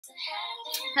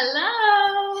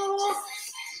Hello.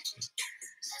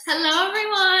 Hello,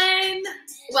 everyone.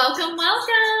 Welcome,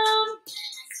 welcome.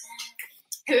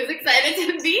 Who's excited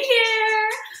to be here?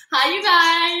 Hi, you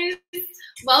guys.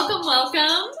 Welcome,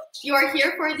 welcome. You are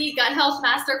here for the Gut Health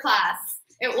Masterclass.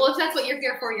 Well, if that's what you're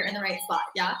here for, you're in the right spot,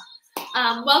 yeah?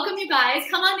 Welcome, you guys.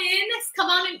 Come on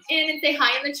in and say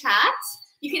hi in the chat.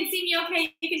 You can see me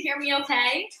okay. You can hear me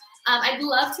okay. I'd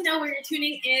love to know where you're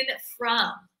tuning in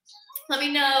from. Let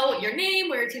me know your name,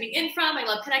 where you're tuning in from. I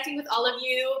love connecting with all of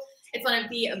you. It's one of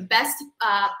the best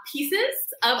pieces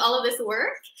of all of this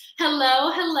work. Hello,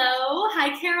 hello.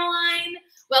 Hi, Caroline.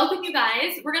 Welcome, you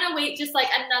guys. We're going to wait just like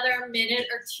another minute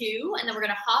or two, and then we're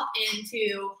going to hop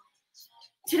into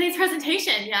today's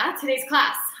presentation, today's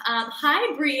class.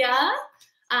 Hi, Bria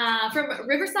from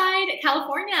Riverside,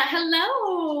 California.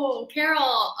 Hello,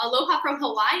 Carol. Aloha from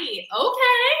Hawaii.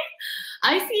 Okay,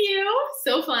 I see you.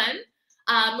 So fun.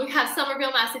 We have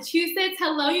Somerville, Massachusetts.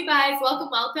 Hello, you guys. Welcome,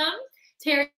 welcome.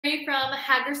 Terry from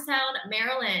Hagerstown,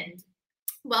 Maryland.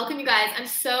 Welcome, you guys. I'm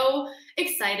so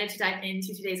excited to dive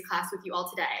into today's class with you all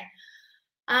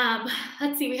today.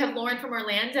 Let's see. We have Lauren from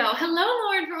Orlando. Hello,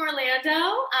 Lauren from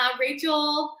Orlando.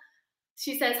 Rachel,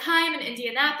 she says, hi, I'm in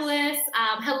Indianapolis.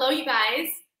 Hello, you guys.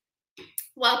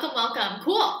 Welcome, welcome.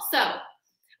 Cool. So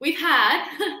we've had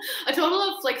a total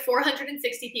of like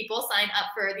 460 people sign up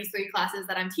for these 3 classes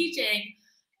that I'm teaching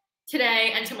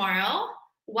today and tomorrow.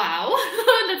 Wow,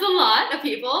 that's a lot of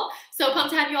people. So pumped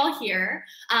to have you all here.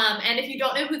 And if you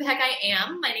don't know who the heck I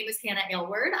am, my name is Hannah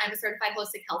Aylward. I'm a certified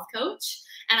holistic health coach,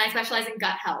 and I specialize in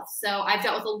gut health. So I've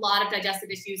dealt with a lot of digestive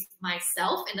issues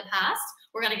myself in the past.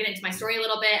 We're going to get into my story a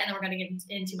little bit, and then we're going to get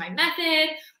into my method.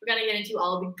 We're going to get into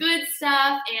all of the good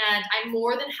stuff, and I'm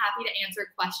more than happy to answer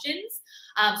questions.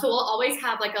 So we'll always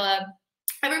have like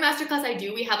every masterclass I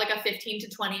do, we have like a 15 to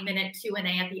 20 minute Q&A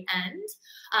at the end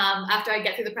after I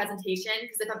get through the presentation,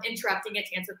 because if I'm interrupting it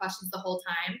to answer questions the whole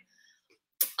time,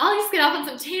 I'll just get off on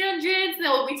some tangents, and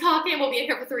then we'll be talking, we'll be in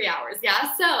here for 3 hours,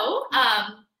 yeah? So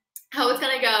how it's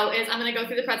gonna go is I'm gonna go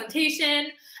through the presentation,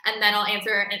 and then I'll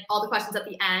answer all the questions at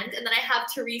the end. And then I have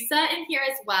Teresa in here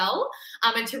as well.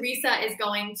 And Teresa is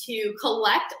going to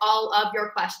collect all of your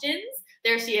questions.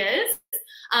 There she is.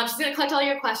 She's going to collect all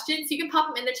your questions. You can pop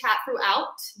them in the chat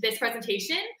throughout this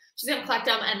presentation. She's going to collect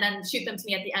them and then shoot them to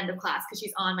me at the end of class because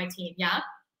she's on my team. Yeah?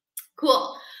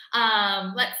 Cool.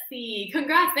 Let's see.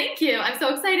 Congrats. Thank you. I'm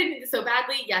so excited so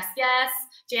badly. Yes, yes.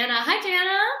 Jana. Hi,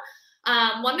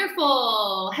 Jana.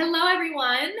 Wonderful. Hello,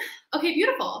 everyone. Okay,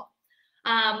 beautiful.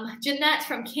 Jeanette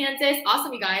from Kansas.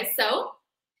 Awesome, you guys. So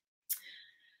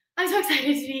I'm so excited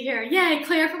to be here. Yay,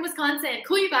 Claire from Wisconsin.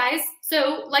 Cool, you guys.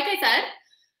 So like I said,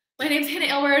 my name's Hannah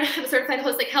Aylward. I'm a certified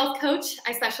holistic health coach.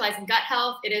 I specialize in gut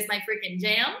health. It is my freaking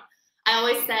jam. I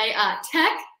always say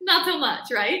tech, not so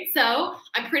much, right? So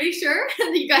I'm pretty sure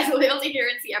that you guys will be able to hear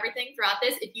and see everything throughout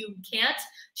this. If you can't,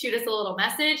 shoot us a little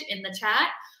message in the chat.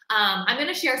 I'm going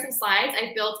to share some slides.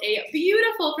 I've built a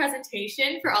beautiful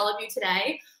presentation for all of you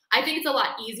today. I think it's a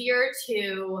lot easier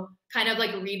to kind of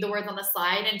like read the words on the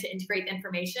slide and to integrate the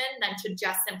information than to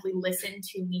just simply listen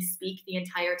to me speak the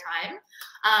entire time.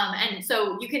 And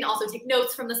so you can also take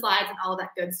notes from the slides and all of that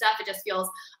good stuff. It just feels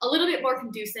a little bit more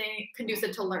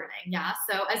conducive to learning. Yeah.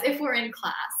 So as if we're in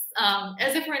class,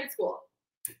 as if we're in school,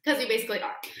 because we basically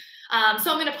are.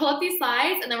 So I'm going to pull up these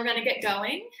slides and then we're going to get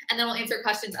going and then we'll answer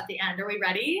questions at the end. Are we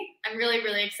ready? I'm really,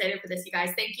 really excited for this, you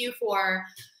guys. Thank you for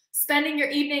spending your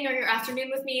evening or your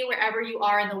afternoon with me wherever you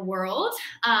are in the world.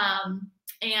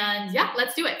 And yeah,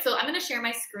 let's do it. So I'm going to share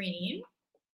my screen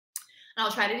and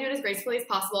I'll try to do it as gracefully as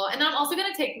possible. And then I'm also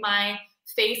going to take my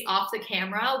face off the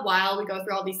camera while we go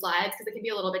through all these slides because it can be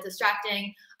a little bit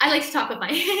distracting. I like to talk with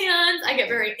my hands. I get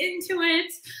very into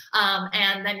it.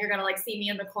 And then you're going to like see me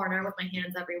in the corner with my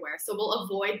hands everywhere. So we'll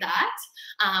avoid that.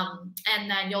 And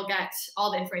then you'll get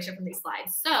all the information from these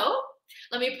slides. So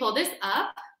let me pull this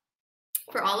up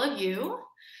for all of you,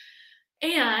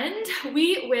 and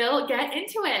we will get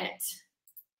into it.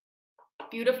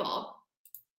 Beautiful.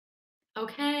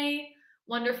 Okay,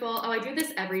 wonderful. Oh, I do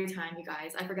this every time, you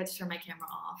guys. I forget to turn my camera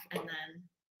off, and then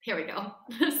here we go.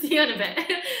 See you in a bit.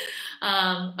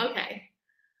 Okay,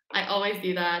 I always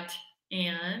do that,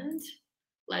 and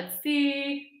let's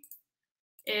see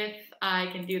if I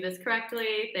can do this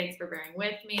correctly. Thanks for bearing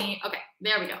with me. Okay,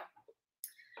 there we go.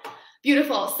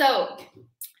 Beautiful. So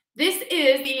this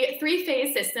is the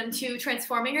 3-phase system to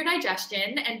transforming your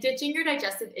digestion and ditching your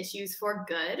digestive issues for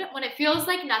good when it feels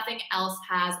like nothing else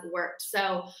has worked.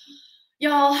 So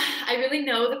Y'all, I really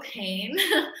know the pain.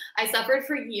 I suffered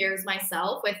for years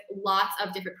myself with lots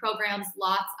of different programs,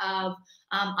 lots of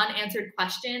unanswered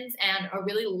questions, and a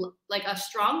really like a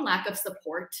strong lack of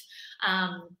support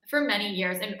for many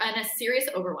years, and a serious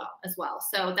overwhelm as well.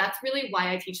 So that's really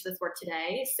why I teach this work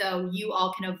today, so you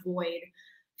all can avoid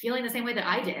feeling the same way that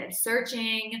I did,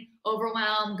 searching,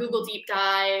 overwhelm, Google deep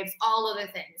dives, all other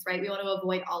things, right? We want to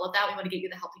avoid all of that. We want to get you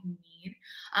the help you need.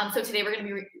 So today we're going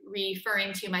to be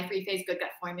referring to my 3-phase good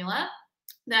gut formula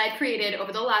that I created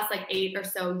over the last like 8 or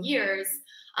so years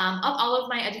of all of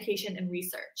my education and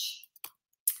research.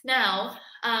 Now,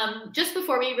 just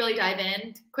before we really dive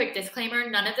in, quick disclaimer,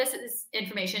 none of this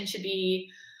information should be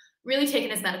really taken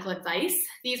as medical advice.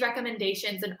 These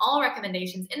recommendations and all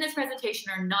recommendations in this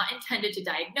presentation are not intended to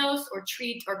diagnose or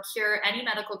treat or cure any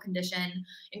medical condition.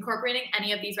 Incorporating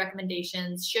any of these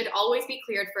recommendations should always be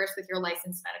cleared first with your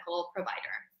licensed medical provider.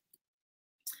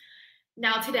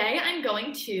 Now today I'm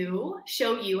going to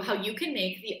show you how you can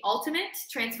make the ultimate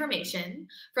transformation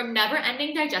from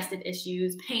never-ending digestive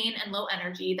issues, pain, and low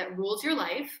energy that rules your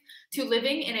life to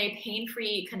living in a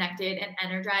pain-free, connected, and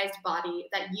energized body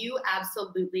that you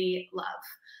absolutely love.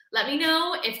 Let me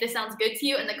know if this sounds good to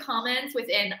you in the comments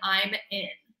within I'm in.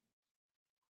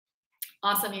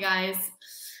 Awesome, you guys.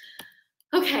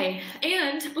 Okay,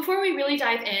 and before we really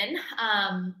dive in,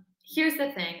 here's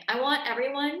the thing. I want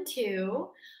everyone to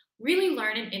really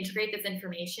learn and integrate this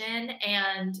information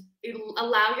and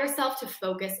allow yourself to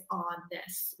focus on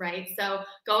this, right? So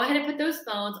go ahead and put those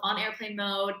phones on airplane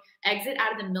mode, exit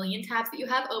out of the million tabs that you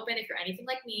have open. If you're anything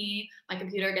like me, my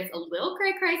computer gets a little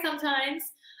cray-cray sometimes.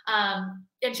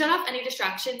 And shut off any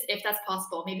distractions if that's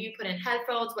possible. Maybe you put in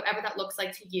headphones, whatever that looks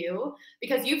like to you,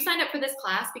 because you've signed up for this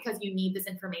class because you need this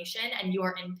information and you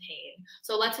are in pain.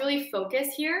 So let's really focus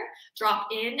here, drop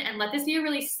in, and let this be a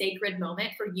really sacred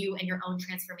moment for you and your own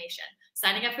transformation.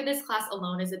 Signing up for this class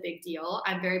alone is a big deal.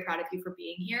 I'm very proud of you for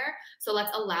being here. So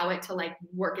let's allow it to like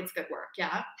work its good work,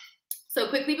 yeah? So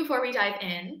quickly before we dive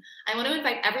in, I want to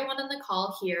invite everyone on the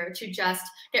call here to just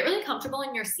get really comfortable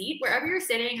in your seat, wherever you're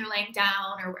sitting or laying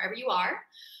down or wherever you are.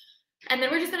 And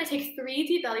then we're just going to take 3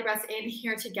 deep belly breaths in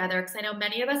here together, because I know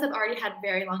many of us have already had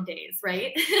very long days,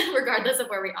 right? Regardless of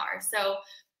where we are. So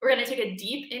we're going to take a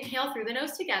deep inhale through the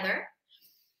nose together,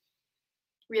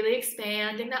 really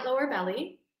expanding that lower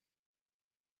belly.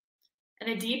 And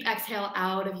a deep exhale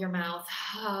out of your mouth.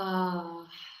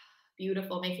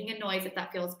 Beautiful. Making a noise if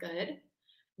that feels good.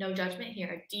 No judgment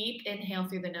here. Deep inhale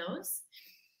through the nose.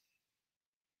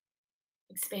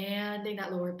 Expanding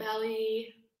that lower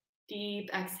belly. Deep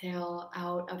exhale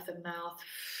out of the mouth.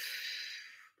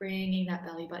 Bringing that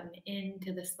belly button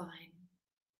into the spine.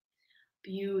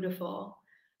 Beautiful.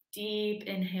 Deep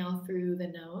inhale through the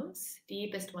nose.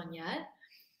 Deepest one yet.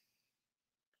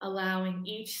 Allowing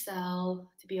each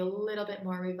cell to be a little bit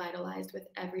more revitalized with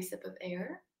every sip of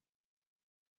air.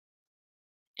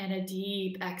 And a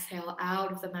deep exhale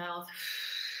out of the mouth,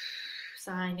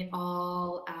 sighing it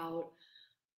all out,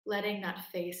 letting that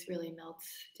face really melt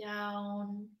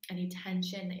down. Any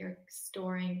tension that you're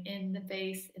storing in the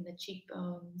face, in the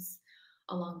cheekbones,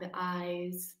 along the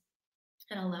eyes,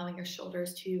 and allowing your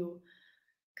shoulders to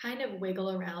kind of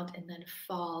wiggle around and then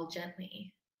fall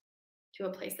gently to a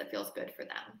place that feels good for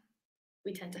them.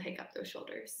 We tend to hike up those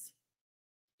shoulders.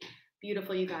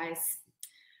 Beautiful, you guys.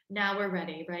 Now we're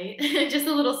ready, right? Just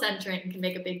a little centering can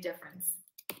make a big difference.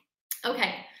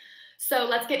 Okay, so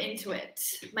let's get into it.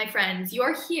 My friends,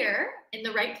 you're here in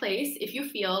the right place if you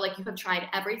feel like you have tried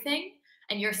everything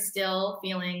and you're still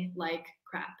feeling like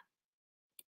crap.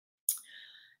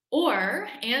 Or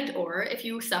if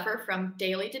you suffer from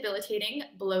daily debilitating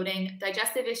bloating,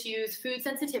 digestive issues, food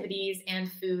sensitivities, and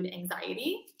food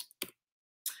anxiety.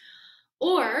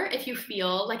 Or if you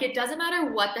feel like it doesn't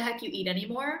matter what the heck you eat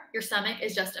anymore, your stomach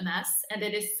is just a mess and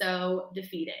it is so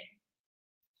defeating.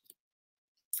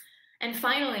 And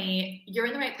finally, you're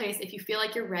in the right place if you feel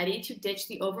like you're ready to ditch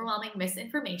the overwhelming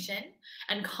misinformation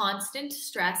and constant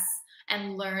stress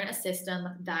and learn a system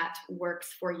that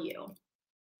works for you.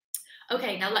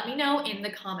 Okay, now let me know in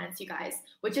the comments, you guys,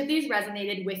 which of these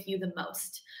resonated with you the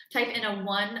most. Type in a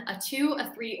 1, a 2,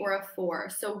 a 3, or a 4.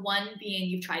 So 1 being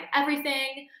you've tried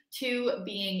everything, 2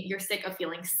 being you're sick of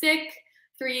feeling sick,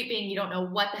 3 being you don't know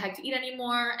what the heck to eat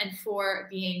anymore, and 4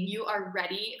 being you are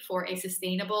ready for a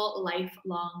sustainable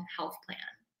lifelong health plan.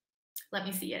 Let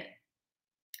me see it.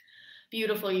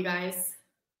 Beautiful, you guys.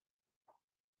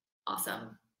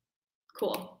 Awesome.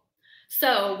 Cool.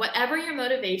 So whatever your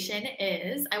motivation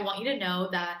is, I want you to know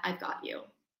that I've got you.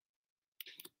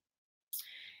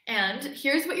 And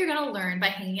here's what you're going to learn by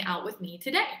hanging out with me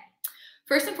today.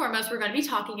 First and foremost, we're going to be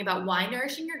talking about why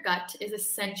nourishing your gut is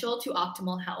essential to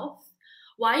optimal health.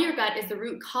 why your gut is the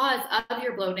root cause of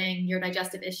your bloating, your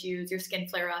digestive issues, your skin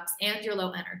flare-ups, and your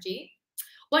low energy,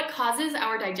 what causes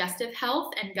our digestive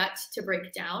health and gut to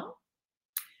break down.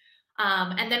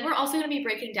 And then we're also going to be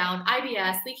breaking down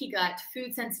IBS, leaky gut,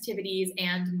 food sensitivities,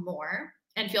 and more.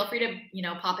 And feel free to,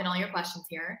 pop in all your questions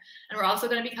here. And we're also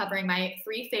going to be covering my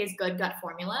 3-phase good gut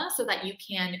formula so that you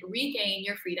can regain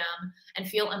your freedom and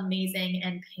feel amazing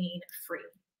and pain-free.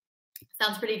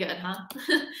 Sounds pretty good, huh?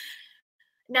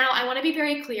 Now, I want to be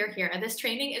very clear here. This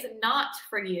training is not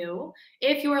for you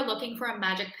if you are looking for a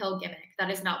magic pill gimmick. That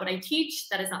is not what I teach.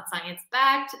 That is not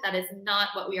science-backed. That is not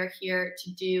what we are here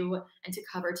to do and to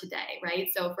cover today, right?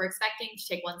 So if we're expecting to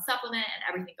take one supplement and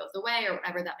everything goes away or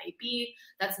whatever that may be,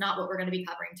 that's not what we're going to be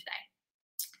covering today.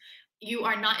 You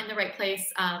are not in the right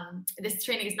place. This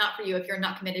training is not for you if you're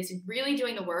not committed to really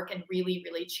doing the work and really,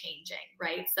 really changing,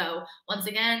 right? So once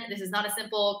again, this is not a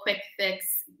simple, quick fix,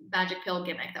 magic pill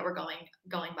gimmick that we're going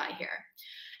by here.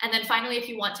 And then finally, if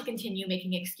you want to continue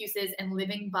making excuses and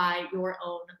living by your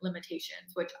own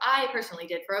limitations, which I personally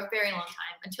did for a very long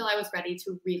time until I was ready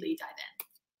to really dive in.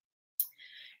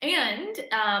 And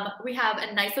we have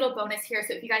a nice little bonus here.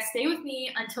 So if you guys stay with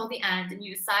me until the end and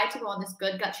you decide to go on this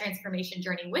good gut transformation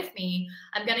journey with me,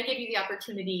 I'm going to give you the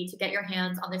opportunity to get your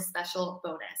hands on this special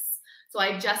bonus. So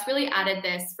I just really added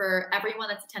this for everyone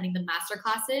that's attending the master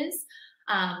classes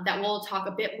that we'll talk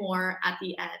a bit more at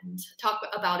the end, talk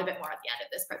about a bit more at the end of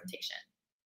this presentation.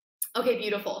 Okay,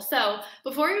 beautiful. So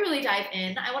before we really dive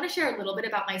in, I want to share a little bit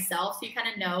about myself so you kind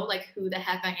of know like who the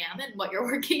heck I am and what you're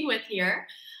working with here.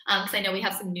 Because I know we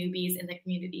have some newbies in the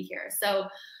community here. So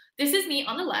this is me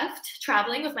on the left,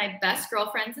 traveling with my best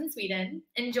girlfriends in Sweden,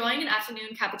 enjoying an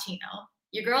afternoon cappuccino.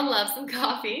 Your girl loves some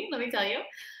coffee, let me tell you.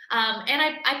 And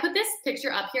I put this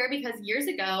picture up here because years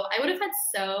ago, I would have had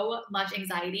so much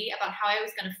anxiety about how I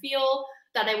was going to feel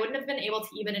that I wouldn't have been able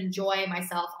to even enjoy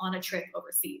myself on a trip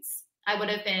overseas. I would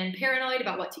have been paranoid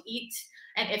about what to eat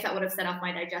and if that would have set off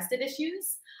my digestive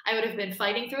issues. I would have been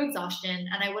fighting through exhaustion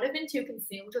and I would have been too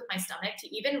consumed with my stomach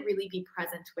to even really be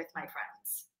present with my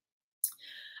friends.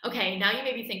 Okay, now you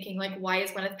may be thinking like, why is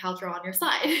Gwyneth Paltrow on your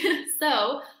side?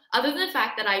 So other than the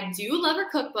fact that I do love her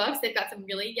cookbooks, they've got some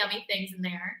really yummy things in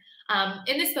there.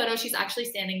 In this photo, she's actually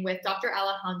standing with Dr.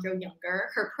 Alejandro Younger,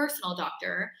 her personal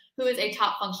doctor, who is a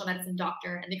top functional medicine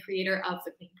doctor and the creator of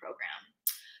the Clean program.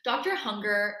 Dr.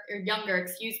 Younger,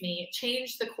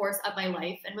 changed the course of my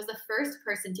life and was the first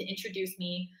person to introduce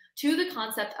me to the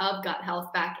concept of gut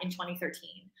health back in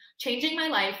 2013, changing my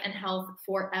life and health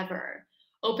forever,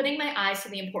 opening my eyes to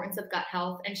the importance of gut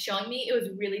health and showing me it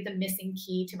was really the missing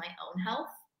key to my own health.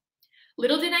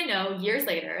 Little did I know years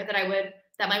later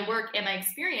that my work and my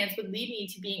experience would lead me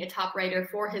to being a top writer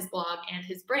for his blog and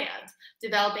his brand,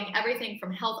 developing everything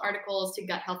from health articles to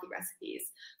gut healthy recipes.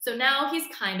 So now he's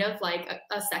kind of like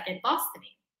a second boss to me.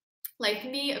 Life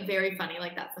can be very funny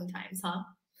like that sometimes, huh?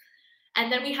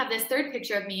 And then we have this third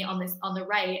picture of me on the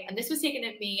right, and this was taken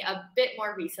of me a bit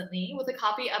more recently with a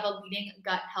copy of a leading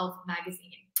gut health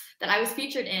magazine that I was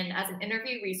featured in as an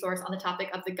interview resource on the topic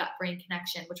of the gut-brain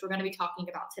connection, which we're going to be talking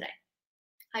about today.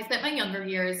 I spent my younger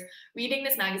years reading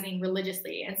this magazine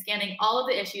religiously and scanning all of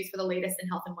the issues for the latest in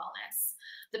health and wellness.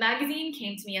 The magazine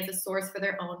came to me as a source for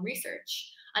their own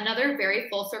research, another very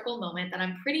full circle moment that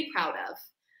I'm pretty proud of.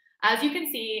 As you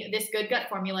can see, this good gut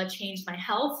formula changed my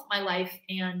health, my life,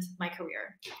 and my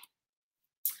career.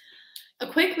 A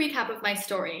quick recap of my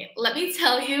story. Let me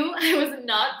tell you, I was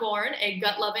not born a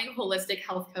gut-loving, holistic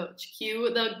health coach.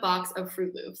 Cue the box of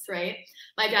Fruit Loops, right?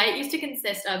 My diet used to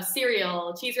consist of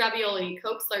cereal, cheese ravioli,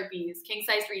 Coke Slurpees,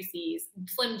 king-size Reese's,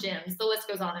 Slim Jims, the list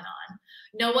goes on and on.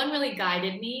 No one really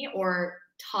guided me or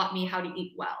taught me how to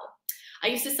eat well. I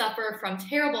used to suffer from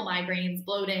terrible migraines,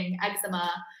 bloating,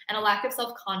 eczema, and a lack of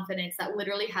self-confidence that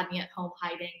literally had me at home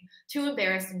hiding, too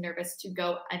embarrassed and nervous to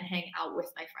go and hang out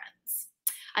with my friends.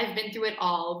 I've been through it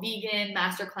all: vegan,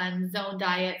 master cleanse, zone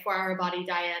diet, 4-hour body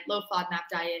diet, low FODMAP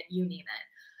diet, you name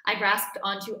it. I grasped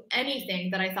onto anything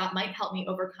that I thought might help me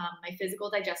overcome my physical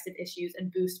digestive issues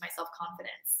and boost my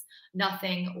self-confidence.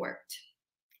 Nothing worked.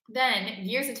 Then,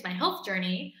 years into my health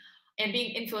journey, and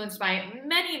being influenced by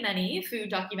many, many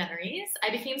food documentaries,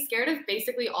 I became scared of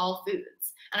basically all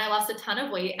foods. And I lost a ton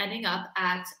of weight, ending up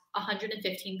at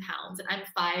 115 pounds, and I'm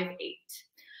 5'8".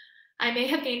 I may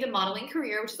have gained a modeling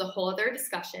career, which is a whole other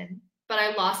discussion, but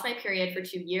I lost my period for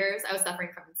 2 years. I was suffering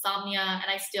from insomnia, and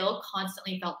I still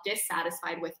constantly felt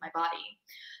dissatisfied with my body.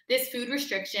 This food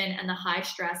restriction and the high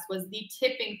stress was the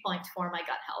tipping point for my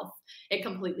gut health. It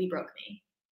completely broke me.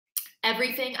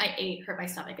 Everything I ate hurt my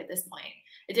stomach at this point.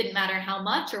 It didn't matter how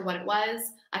much or what it was.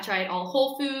 I tried all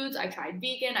whole foods. I tried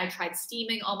vegan. I tried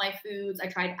steaming all my foods. I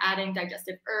tried adding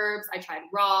digestive herbs. I tried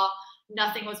raw.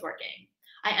 nothing was working.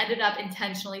 I ended up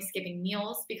intentionally skipping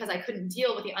meals because I couldn't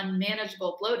deal with the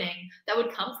unmanageable bloating that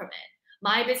would come from it.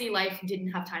 My busy life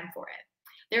didn't have time for it.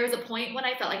 There was a point when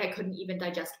I felt like I couldn't even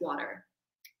digest water.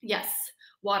 Yes,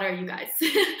 water, you guys.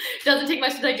 Doesn't take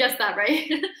much to digest that,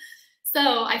 right?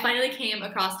 So I finally came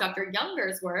across Dr.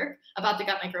 Younger's work about the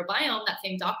gut microbiome, that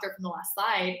same doctor from the last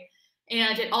slide,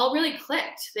 and it all really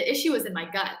clicked. The issue was in my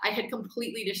gut. I had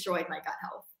completely destroyed my gut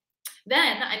health.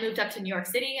 Then I moved up to New York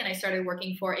City and I started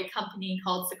working for a company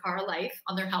called Sakara Life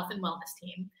on their health and wellness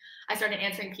team. I started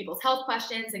answering people's health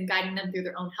questions and guiding them through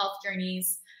their own health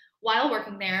journeys. While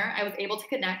working there, I was able to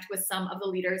connect with some of the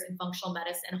leaders in functional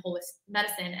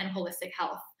medicine and holistic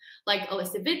health, like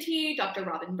Alyssa Vitti, Dr.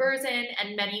 Robin Berzin,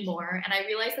 and many more. And I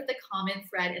realized that the common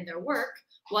thread in their work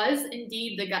was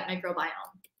indeed the gut microbiome.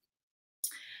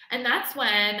 And that's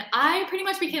when I pretty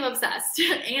much became obsessed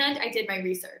and I did my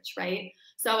research, right?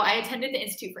 So I attended the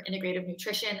Institute for Integrative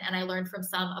Nutrition and I learned from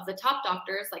some of the top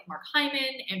doctors like Mark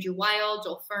Hyman, Andrew Weil,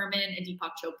 Joel Fuhrman, and Deepak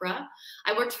Chopra.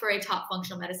 I worked for a top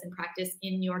functional medicine practice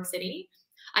in New York City.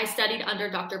 I studied under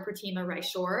Dr. Pratima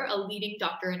Raishore, a leading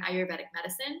doctor in Ayurvedic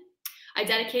medicine. I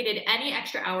dedicated any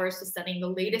extra hours to studying the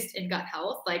latest in gut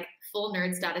health, like full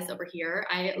nerd status over here.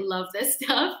 I love this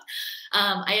stuff.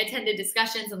 I attended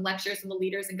discussions and lectures from the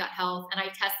leaders in gut health, and I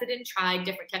tested and tried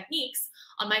different techniques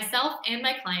on myself and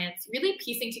my clients, really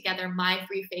piecing together my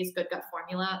 3-phase good gut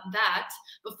formula that,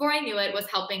 before I knew it, was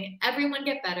helping everyone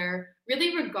get better,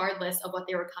 really regardless of what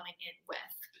they were coming in with.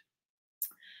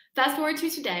 Fast forward to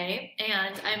today,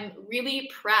 and I'm really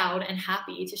proud and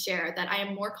happy to share that I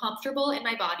am more comfortable in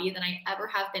my body than I ever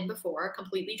have been before,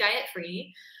 completely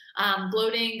diet-free.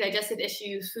 Bloating, digestive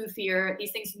issues, food fear,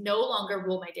 these things no longer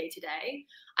rule my day-to-day.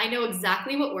 I know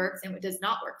exactly what works and what does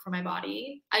not work for my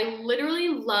body. I literally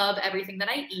love everything that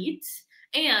I eat,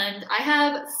 and I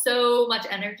have so much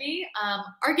energy,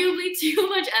 arguably too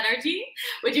much energy,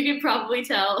 which you can probably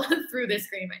tell through this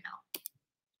screen right now.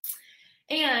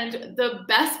 And the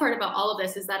best part about all of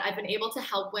this is that I've been able to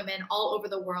help women all over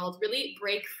the world really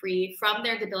break free from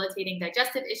their debilitating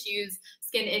digestive issues,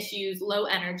 skin issues, low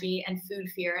energy, and food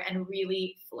fear, and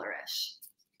really flourish.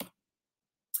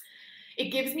 It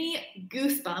gives me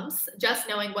goosebumps just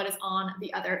knowing what is on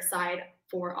the other side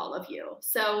for all of you.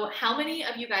 So how many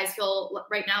of you guys feel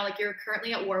right now like you're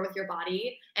currently at war with your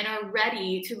body and are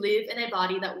ready to live in a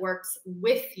body that works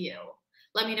with you?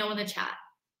 Let me know in the chat.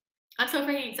 I'm so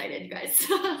freaking excited, you guys.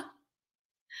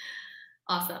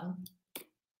 Awesome.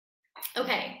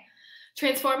 Okay.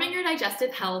 Transforming your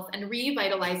digestive health and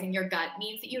revitalizing your gut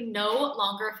means that you no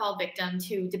longer fall victim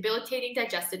to debilitating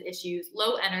digestive issues,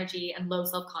 low energy, and low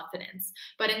self-confidence,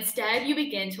 but instead you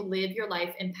begin to live your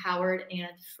life empowered and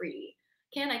free.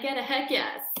 Can I get a heck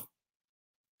yes?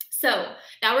 So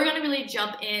now we're going to really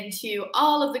jump into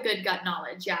all of the good gut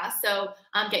knowledge, yeah? So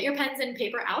get your pens and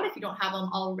paper out if you don't have them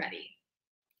already.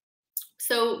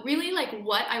 So really, like,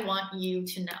 what I want you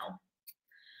to know.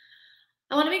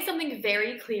 I want to make something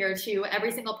very clear to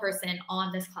every single person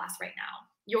on this class right now.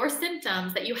 Your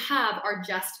symptoms that you have are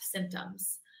just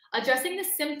symptoms. Addressing the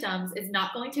symptoms is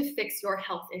not going to fix your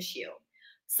health issue.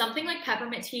 Something like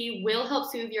peppermint tea will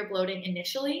help soothe your bloating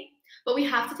initially, but we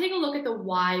have to take a look at the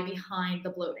why behind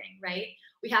the bloating, right?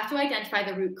 We have to identify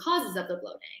the root causes of the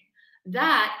bloating.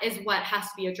 That is what has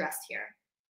to be addressed here.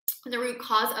 The root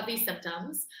cause of these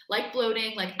symptoms, like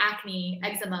bloating, like acne,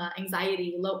 eczema,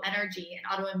 anxiety, low energy, and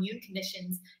autoimmune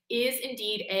conditions, is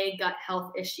indeed a gut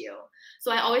health issue.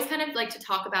 So I always kind of like to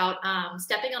talk about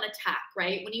stepping on a tack,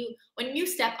 right? When you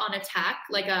step on a tack,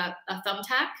 like a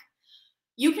thumbtack,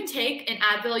 you can take an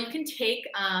Advil, you can take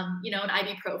an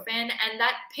ibuprofen, and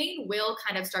that pain will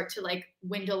kind of start to like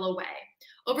dwindle away.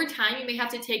 Over time, you may have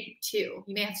to take 2,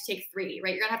 you may have to take 3,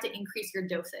 right? You're gonna have to increase your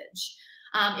dosage.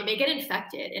 It may get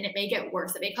infected and it may get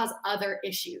worse. It may cause other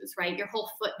issues, right? Your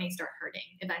whole foot may start hurting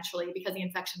eventually because the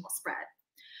infection will spread.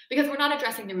 Because we're not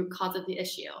addressing the root cause of the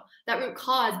issue. That root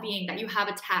cause being that you have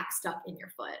a tack stuck in your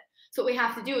foot. So what we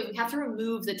have to do is we have to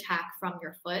remove the tack from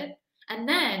your foot and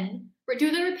then do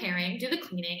the repairing, do the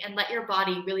cleaning, and let your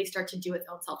body really start to do its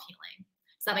own self-healing.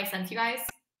 Does that make sense, you guys?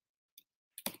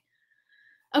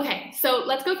 Okay, so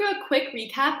let's go through a quick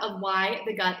recap of why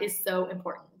the gut is so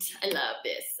important. I love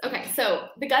this. Okay, so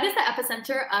the gut is the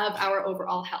epicenter of our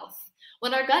overall health.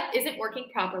 When our gut isn't working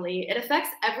properly, it affects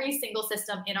every single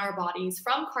system in our bodies,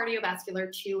 from cardiovascular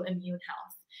to immune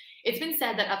health. It's been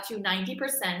said that up to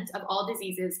 90% of all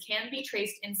diseases can be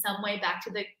traced in some way back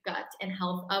to the gut and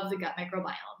health of the gut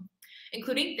microbiome,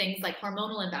 including things like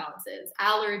hormonal imbalances,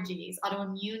 allergies,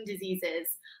 autoimmune diseases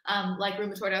like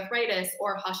rheumatoid arthritis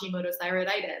or Hashimoto's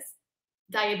thyroiditis,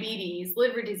 diabetes,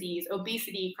 liver disease,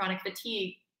 obesity, chronic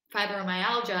fatigue,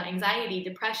 fibromyalgia, anxiety,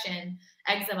 depression,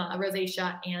 eczema,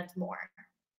 rosacea, and more.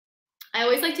 I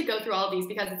always like to go through all of these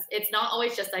because it's not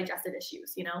always just digestive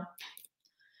issues, you know?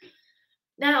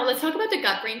 Now, let's talk about the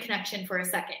gut-brain connection for a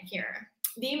second here.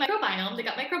 The microbiome, the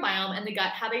gut microbiome, and the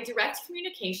gut have a direct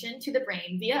communication to the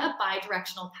brain via a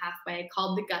bidirectional pathway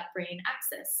called the gut-brain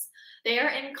axis. They are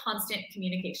in constant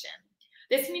communication.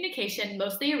 This communication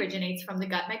mostly originates from the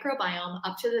gut microbiome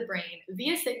up to the brain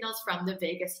via signals from the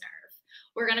vagus nerve.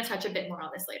 We're going to touch a bit more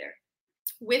on this later.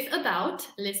 With about,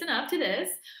 listen up to this,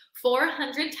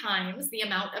 400 times the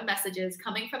amount of messages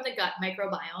coming from the gut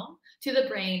microbiome to the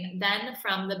brain than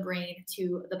from the brain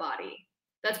to the body.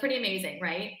 That's pretty amazing,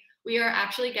 right? We are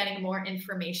actually getting more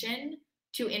information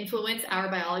to influence our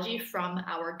biology from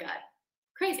our gut.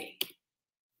 Crazy.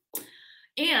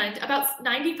 And about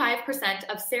 95%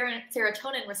 of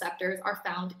serotonin receptors are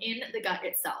found in the gut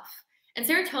itself. And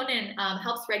serotonin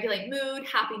helps regulate mood,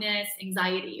 happiness,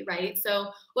 anxiety, right?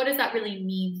 So what does that really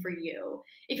mean for you?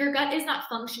 If your gut is not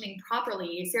functioning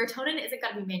properly, serotonin isn't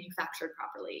going to be manufactured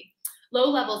properly. Low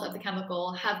levels of the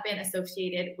chemical have been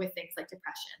associated with things like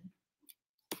depression.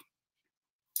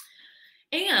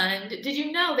 And did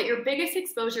you know that your biggest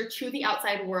exposure to the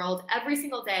outside world every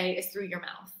single day is through your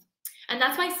mouth? And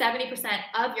that's why 70%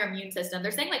 of your immune system,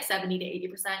 they're saying like 70 to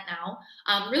 80% now,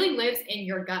 really lives in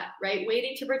your gut, right?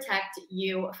 Waiting to protect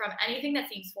you from anything that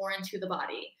seems foreign to the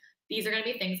body. These are going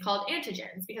to be things called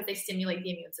antigens because they stimulate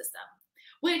the immune system,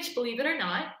 which, believe it or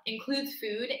not, includes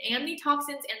food and the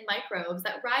toxins and microbes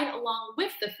that ride along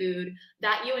with the food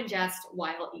that you ingest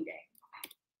while eating.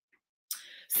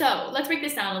 So let's break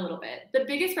this down a little bit. The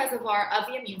biggest reservoir of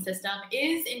the immune system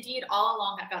is indeed all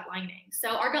along that gut lining.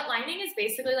 So our gut lining is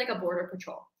basically like a border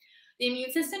patrol. The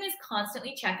immune system is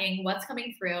constantly checking what's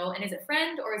coming through and is it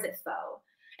friend or is it foe?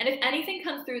 And if anything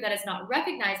comes through that is not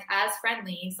recognized as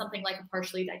friendly, something like a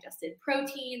partially digested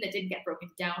protein that didn't get broken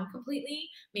down completely,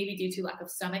 maybe due to lack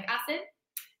of stomach acid,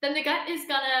 then the gut is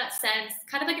gonna send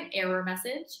kind of like an error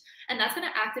message, and that's gonna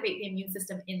activate the immune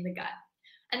system in the gut.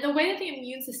 And the way that the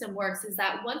immune system works is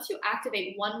that once you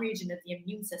activate one region of the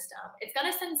immune system, it's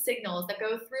going to send signals that go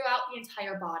throughout the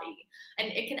entire body, and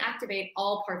it can activate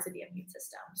all parts of the immune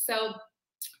system. So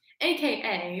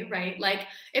AKA, right, like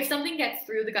if something gets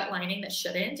through the gut lining that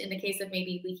shouldn't, in the case of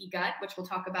maybe leaky gut, which we'll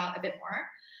talk about a bit more,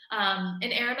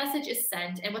 an error message is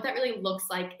sent, and what that really looks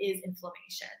like is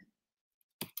inflammation,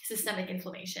 systemic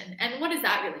inflammation. And what does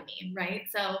that really mean, right?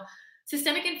 So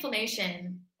systemic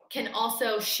inflammation can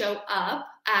also show up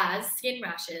as skin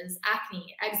rashes,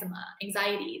 acne, eczema,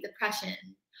 anxiety, depression,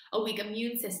 a weak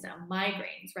immune system,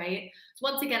 migraines, right? So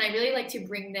once again, I really like to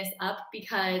bring this up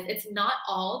because it's not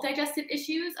all digestive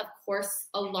issues. Of course,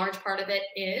 a large part of it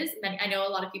is. I know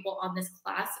a lot of people on this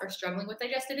class are struggling with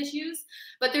digestive issues,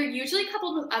 but they're usually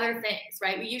coupled with other things,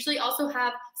 right? We usually also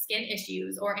have skin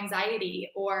issues or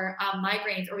anxiety or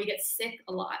migraines, or we get sick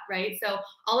a lot, right? So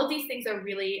all of these things are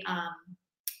really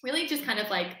just kind of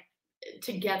like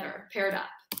together, paired up.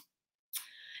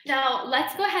 Now,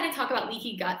 let's go ahead and talk about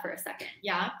leaky gut for a second.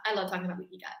 Yeah, I love talking about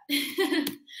leaky gut.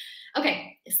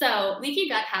 Okay, so leaky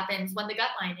gut happens when the gut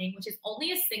lining, which is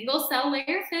only a single cell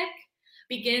layer thick,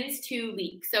 begins to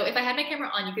leak. So if I had my camera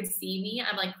on, you could see me.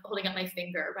 I'm like holding up my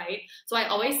finger, right? So I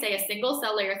always say a single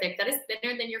cell layer thick, that is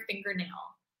thinner than your fingernail.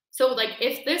 So like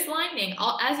if this lining,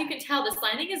 as you can tell, this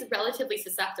lining is relatively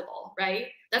susceptible, right?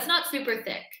 That's not super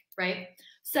thick, right?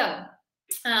 So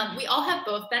we all have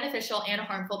both beneficial and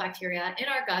harmful bacteria in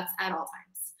our guts at all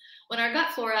times. When our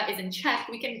gut flora is in check,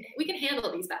 we can handle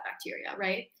these bad bacteria,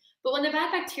 right? But when the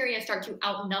bad bacteria start to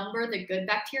outnumber the good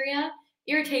bacteria,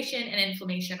 irritation and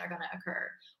inflammation are going to occur,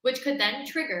 which could then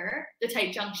trigger the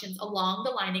tight junctions along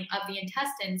the lining of the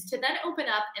intestines to then open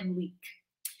up and leak.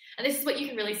 And this is what you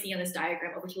can really see in this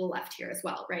diagram over to the left here as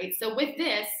well, right? So with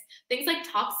this, things like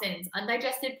toxins,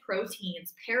 undigested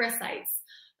proteins, parasites,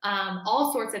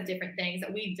 all sorts of different things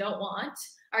that we don't want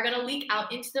are going to leak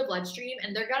out into the bloodstream,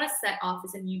 and they're going to set off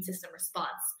this immune system response,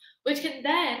 which can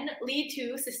then lead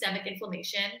to systemic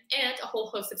inflammation and a whole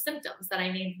host of symptoms that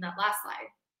I named in that last slide.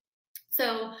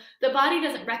 So the body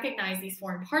doesn't recognize these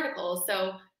foreign particles,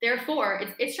 so therefore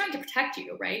it's trying to protect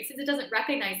you, right? Since it doesn't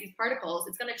recognize these particles,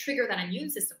 it's going to trigger that immune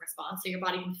system response so your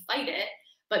body can fight it.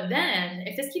 But then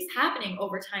if this keeps happening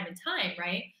over time and time,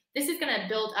 right, this is going to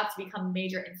build up to become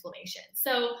major inflammation.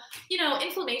 So, you know,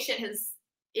 inflammation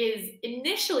is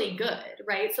initially good,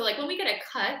 right? So like when we get a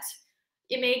cut,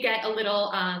 it may get a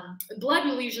little, blood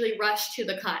will usually rush to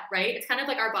the cut, right? It's kind of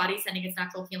like our body sending its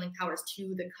natural healing powers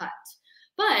to the cut.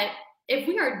 But if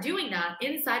we are doing that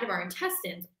inside of our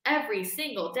intestines every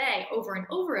single day over and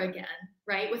over again,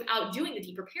 right, without doing the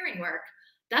deep repairing work,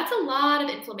 that's a lot of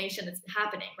inflammation that's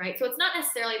happening, right? So it's not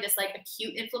necessarily this like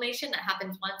acute inflammation that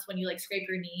happens once when you like scrape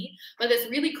your knee, but this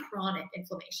really chronic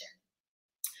inflammation.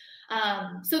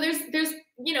 So there's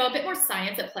a bit more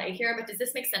science at play here, but does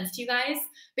this make sense to you guys?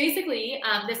 Basically,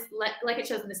 this like it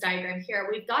shows in this diagram here,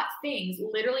 we've got things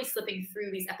literally slipping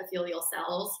through these epithelial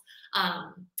cells,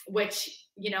 which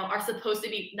are supposed to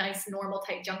be nice normal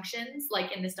type junctions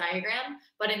like in this diagram,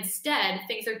 but instead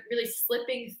things are really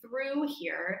slipping through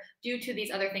here due to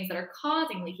these other things that are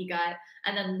causing leaky gut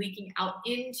and then leaking out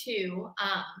into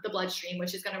the bloodstream,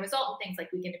 which is going to result in things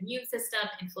like weakened immune system,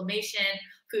 inflammation,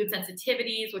 food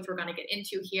sensitivities, which we're going to get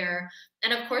into here,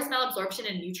 and of course malabsorption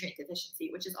and nutrient deficiency,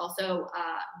 which is also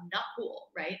not cool,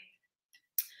 right?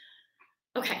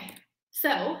 Okay,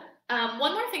 so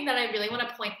one more thing that I really want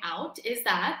to point out is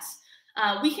that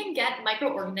we can get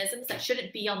microorganisms that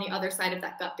shouldn't be on the other side of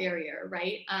that gut barrier,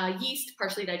 right? Yeast,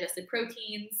 partially digested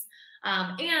proteins,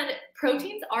 and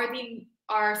proteins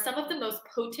are some of the most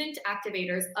potent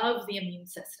activators of the immune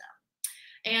system.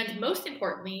 And most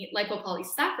importantly,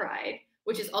 lipopolysaccharide,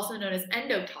 which is also known as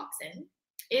endotoxin,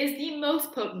 is the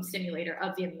most potent stimulator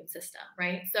of the immune system,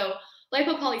 right? So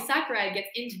lipopolysaccharide gets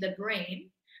into the brain,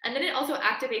 and then it also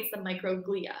activates the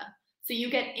microglia. So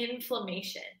you get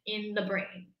inflammation in the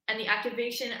brain and the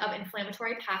activation of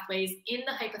inflammatory pathways in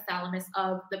the hypothalamus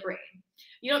of the brain.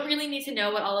 You don't really need to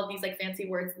know what all of these like fancy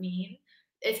words mean,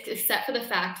 except for the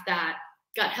fact that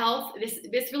gut health,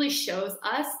 this really shows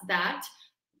us that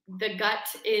the gut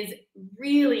is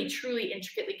really, truly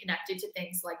intricately connected to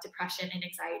things like depression and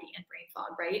anxiety and brain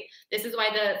fog, right? This is why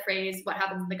the phrase, what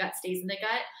happens in the gut stays in the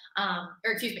gut,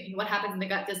 what happens in the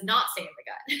gut does not stay in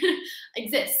the gut,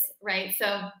 exists, right?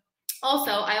 So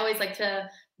also, I always like to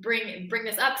bring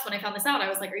this up, because when I found this out, I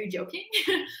was like, are you joking?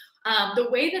 The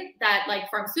way that like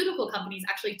pharmaceutical companies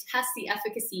actually test the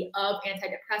efficacy of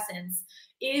antidepressants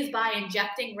is by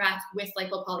injecting rats with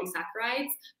lipopolysaccharides,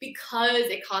 because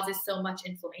it causes so much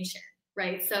inflammation,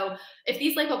 right? So if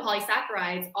these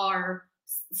lipopolysaccharides are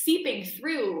seeping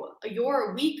through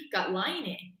your weak gut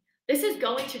lining, this is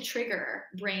going to trigger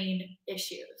brain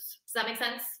issues. Does that make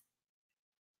sense?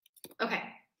 Okay.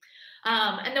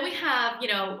 And then we have,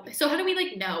 so how do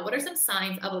we know? What are some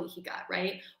signs of a leaky gut,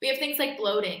 right? We have things like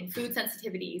bloating, food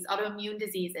sensitivities, autoimmune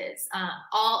diseases.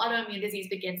 All autoimmune disease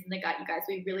begins in the gut, you guys.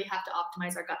 We really have to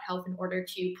optimize our gut health in order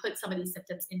to put some of these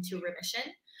symptoms into remission.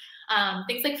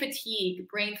 Things like fatigue,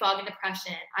 brain fog and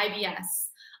depression,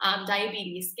 IBS,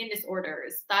 diabetes, skin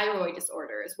disorders, thyroid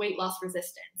disorders, weight loss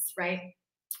resistance, right?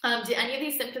 Do any of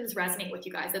these symptoms resonate with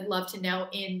you guys? I'd love to know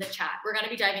in the chat. We're going to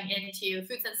be diving into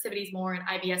food sensitivities more and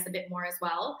IBS a bit more as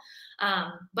well.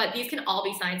 But these can all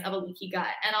be signs of a leaky gut.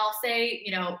 And I'll say,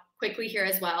 quickly here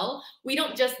as well, we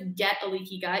don't just get a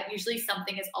leaky gut. Usually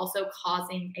something is also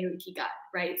causing a leaky gut,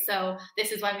 right? So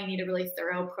this is why we need a really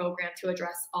thorough program to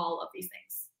address all of these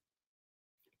things.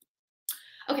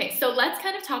 Okay, so let's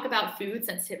kind of talk about food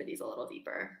sensitivities a little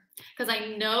deeper, because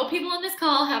I know people on this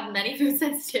call have many food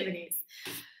sensitivities.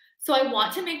 So I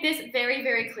want to make this very,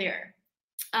 very clear.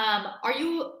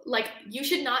 You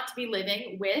should not be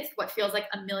living with what feels like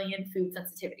a million food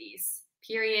sensitivities,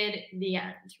 period, the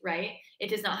end, right? It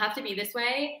does not have to be this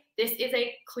way. This is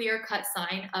a clear-cut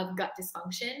sign of gut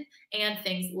dysfunction and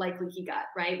things like leaky gut,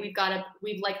 right?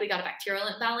 We've likely got a bacterial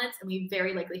imbalance, and we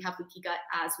very likely have leaky gut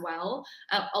as well,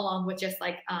 along with just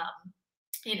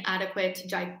inadequate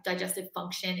digestive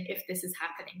function if this is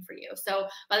happening for you. So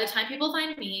by the time people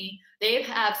find me, they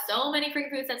have so many freaking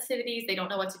food sensitivities, they don't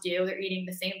know what to do. They're eating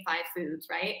the same 5 foods,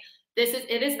 right?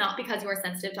 It is not because you are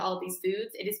sensitive to all of these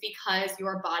foods. It is because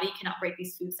your body cannot break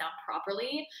these foods down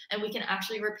properly, and we can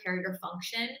actually repair your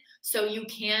function so you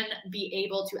can be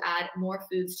able to add more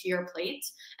foods to your plate,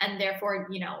 and therefore,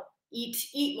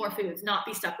 eat more foods, not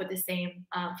be stuck with the same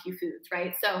few foods,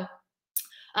 right? So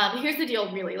here's the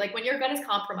deal, really. When your gut is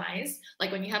compromised,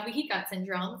 when you have leaky gut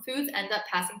syndrome, foods end up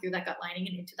passing through that gut lining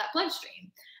and into that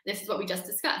bloodstream. This is what we just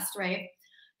discussed, right?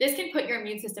 This can put your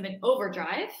immune system in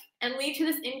overdrive and lead to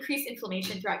this increased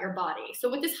inflammation throughout your body. So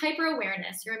with this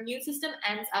hyper-awareness, your immune system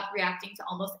ends up reacting to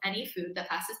almost any food that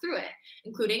passes through it,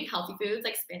 including healthy foods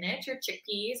like spinach or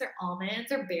chickpeas or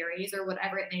almonds or berries or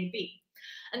whatever it may be.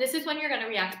 And this is when you're going to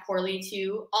react poorly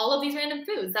to all of these random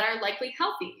foods that are likely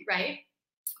healthy, right?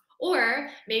 Or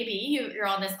maybe you're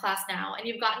on this class now and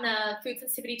you've gotten a food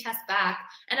sensitivity test back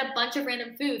and a bunch of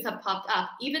random foods have popped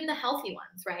up, even the healthy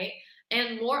ones, right?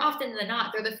 And more often than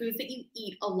not, they're the foods that you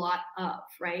eat a lot of,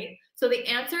 right? So the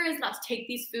answer is not to take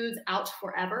these foods out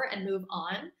forever and move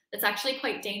on. That's actually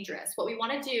quite dangerous. What we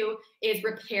want to do is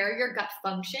repair your gut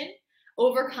function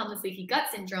overcome this leaky gut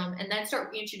syndrome, and then start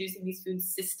reintroducing these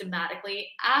foods systematically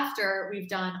after we've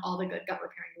done all the good gut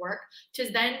repairing work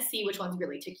to then see which ones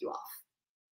really tick you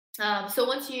off. So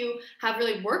once you have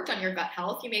really worked on your gut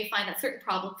health, you may find that certain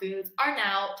problem foods are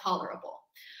now tolerable.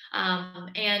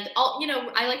 And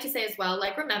I like to say as well,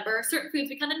 like, remember, certain foods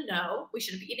we kind of know we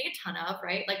shouldn't be eating a ton of,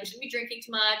 right? Like, we shouldn't be drinking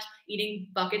too much, eating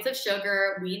buckets of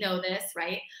sugar. We know this,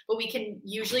 right? But we can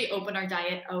usually open our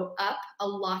diet up a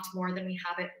lot more than we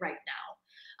have it right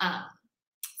now.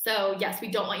 So yes, we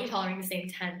don't want you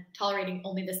tolerating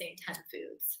only the same 10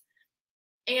 foods.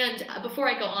 And before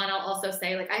I go on, I'll also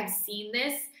say, like, I've seen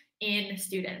this in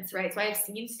students, right? So I've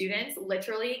seen students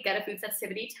literally get a food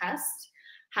sensitivity test,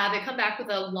 have it come back with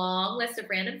a long list of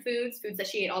random foods that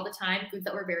she ate all the time, foods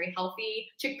that were very healthy,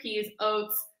 chickpeas,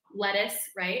 oats, lettuce,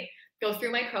 right? Go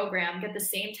through my program, get the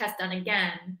same test done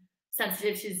again,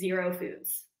 sensitive to 0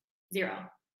 foods. 0.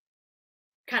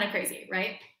 Kind of crazy,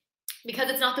 right? Because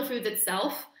it's not the foods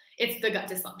itself, it's the gut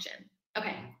dysfunction.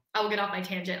 Okay, I will get off my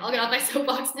tangent. I'll get off my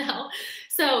soapbox now.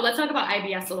 So let's talk about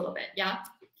IBS a little bit, yeah?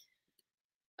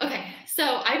 Okay,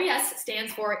 so IBS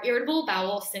stands for Irritable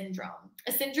Bowel Syndrome.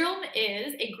 A syndrome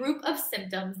is a group of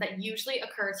symptoms that usually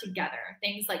occur together.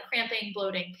 Things like cramping,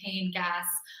 bloating, pain, gas,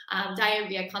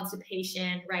 diarrhea,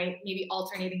 constipation, right? Maybe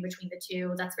alternating between the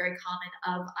two. That's very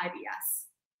common of IBS.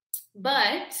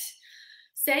 But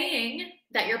saying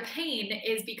that your pain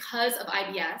is because of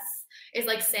IBS is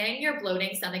like saying your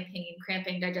bloating, stomach pain,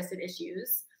 cramping, digestive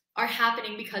issues are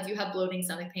happening because you have bloating,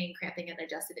 stomach pain, cramping, and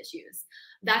digestive issues.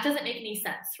 That doesn't make any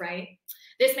sense, right?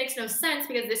 This makes no sense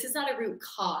because this is not a root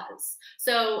cause.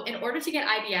 So in order to get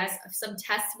IBS, some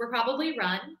tests were probably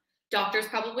run. Doctors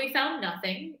probably found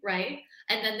nothing, right?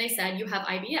 And then they said you have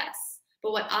IBS.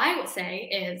 But what I would say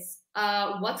is,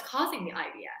 what's causing the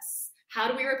IBS? How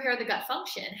do we repair the gut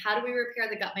function? How do we repair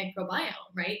the gut microbiome,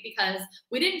 right? Because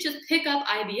we didn't just pick up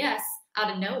IBS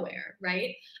out of nowhere,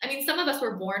 right? I mean, some of us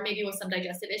were born maybe with some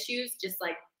digestive issues, just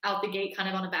like out the gate, kind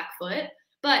of on a back foot.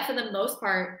 But for the most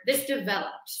part, this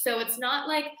developed. So it's not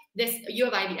like this, you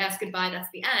have IBS, goodbye, that's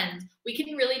the end. We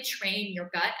can really train your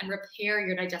gut and repair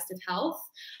your digestive health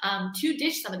to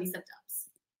ditch some of these symptoms.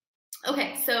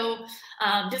 Okay, so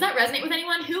does that resonate with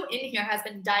anyone? Who in here has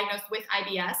been diagnosed with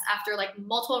IBS after like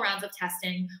multiple rounds of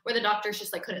testing where the doctors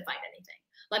just like couldn't find anything?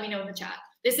 Let me know in the chat.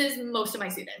 This is most of my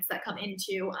students that come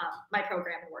into my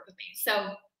program and work with me. So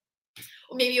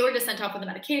maybe you were just sent off with a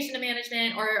medication to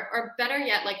management, or better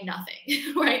yet, like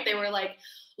nothing, right? They were like,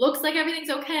 looks like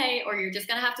everything's okay, or you're just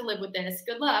gonna have to live with this.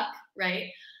 Good luck, right?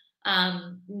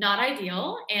 Not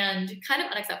ideal and kind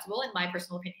of unacceptable in my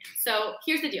personal opinion. So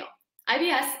here's the deal.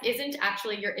 IBS isn't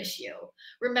actually your issue.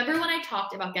 Remember when I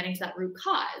talked about getting to that root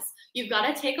cause? You've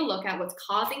got to take a look at what's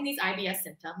causing these IBS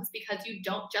symptoms because you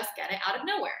don't just get it out of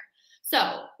nowhere.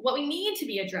 So what we need to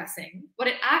be addressing, what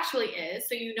it actually is,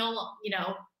 so you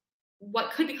know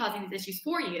what could be causing these issues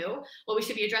for you, what we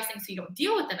should be addressing so you don't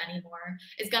deal with them anymore,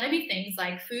 is going to be things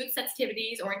like food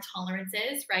sensitivities or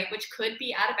intolerances, right, which could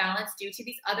be out of balance due to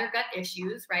these other gut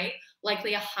issues, right,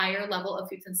 likely a higher level of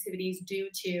food sensitivities due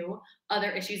to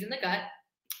other issues in the gut.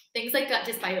 Things like gut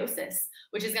dysbiosis,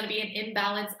 which is going to be an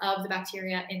imbalance of the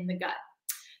bacteria in the gut.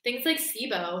 Things like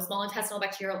SIBO, small intestinal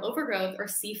bacterial overgrowth, or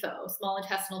SIFO, small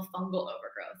intestinal fungal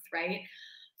overgrowth, right?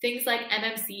 Things like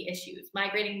MMC issues,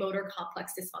 migrating motor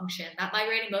complex dysfunction. That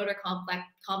migrating motor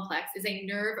complex is a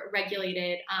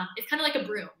nerve-regulated, it's kind of like a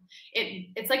broom.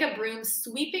 It's like a broom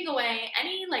sweeping away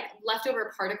any like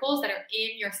leftover particles that are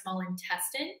in your small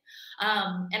intestine.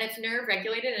 And it's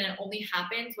nerve-regulated, and it only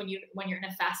happens when you're in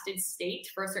a fasted state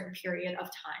for a certain period of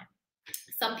time.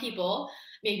 Some people,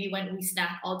 maybe when we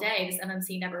snack all day, this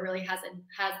MMC never really has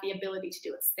the ability to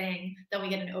do its thing. Then we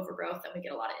get an overgrowth, then we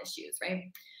get a lot of issues, right?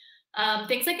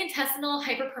 Things like intestinal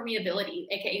hyperpermeability,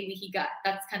 aka leaky gut.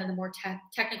 That's kind of the more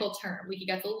technical term. Leaky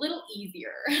gut's a little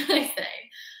easier, I say.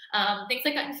 Things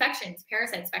like gut infections,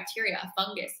 parasites, bacteria,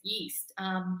 fungus, yeast.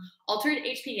 Altered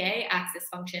HPA axis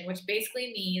function, which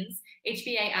basically means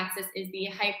HPA axis is the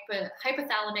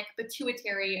hypothalamic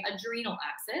pituitary adrenal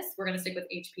axis. We're going to stick with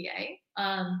HPA.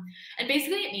 And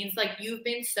basically it means like you've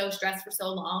been so stressed for so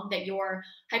long that your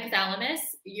hypothalamus,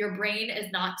 your brain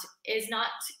is not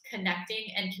connecting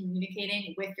and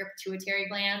communicating with your pituitary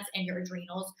glands and your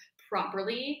adrenals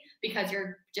properly because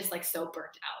you're just like so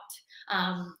burnt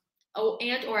out. Or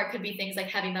it could be things like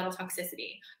heavy metal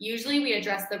toxicity. Usually we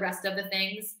address the rest of the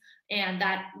things, and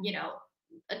that,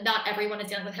 not everyone is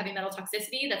dealing with heavy metal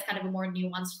toxicity. That's kind of a more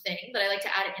nuanced thing, but I like to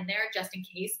add it in there just in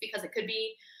case, because it could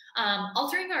be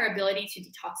altering our ability to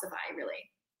detoxify, really.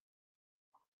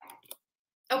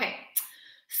 Okay,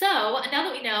 So now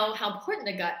that we know how important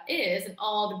the gut is and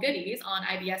all the goodies on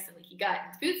IBS and leaky gut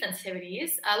and food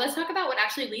sensitivities, let's talk about what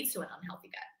actually leads to an unhealthy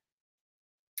gut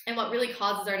and what really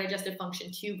causes our digestive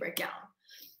function to break down.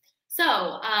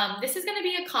 So this is going to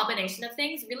be a combination of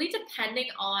things, really depending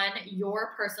on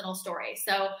your personal story.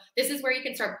 So this is where you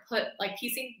can start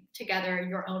piecing together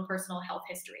your own personal health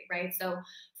history, right? So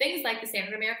things like the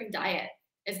standard American diet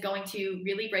is going to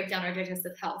really break down our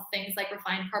digestive health. Things like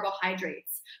refined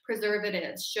carbohydrates,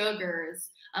 preservatives,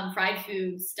 sugars, fried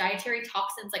foods, dietary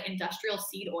toxins like industrial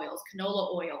seed oils,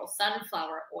 canola oil,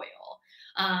 sunflower oil,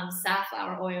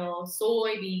 safflower oil,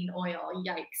 soybean oil,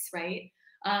 yikes, right?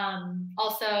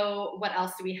 Also, what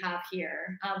else do we have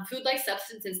here? Food-like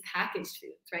substances, packaged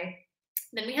foods, right?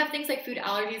 Then we have things like food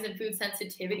allergies and food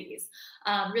sensitivities.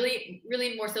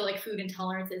 Really more so like food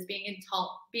intolerances, being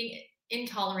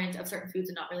intolerant of certain foods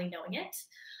and not really knowing it.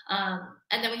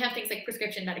 And then we have things like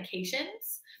prescription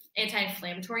medications,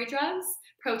 anti-inflammatory drugs,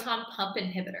 proton pump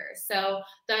inhibitors. So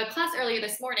the class earlier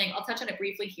this morning, I'll touch on it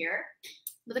briefly here.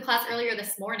 But the class earlier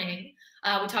this morning,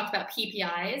 we talked about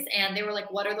PPIs, and they were like,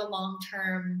 what are the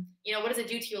long-term, what does it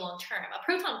do to you long-term? A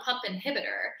proton pump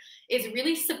inhibitor is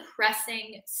really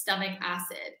suppressing stomach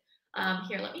acid.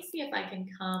 Here, let me see if I can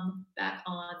come back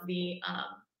on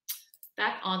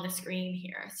the screen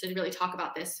here to really talk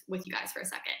about this with you guys for a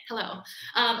second. Hello.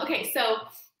 Okay, so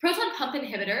proton pump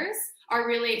inhibitors are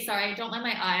really, sorry, don't mind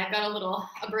my eye. I've got a little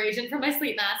abrasion from my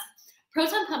sleep mask.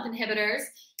 Proton pump inhibitors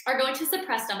are going to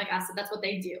suppress stomach acid. That's what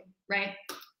they do, right?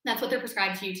 That's what they're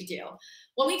prescribed to you to do.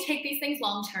 When we take these things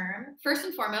long-term, first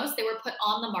and foremost, they were put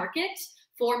on the market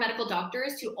for medical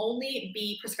doctors to only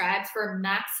be prescribed for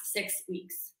max 6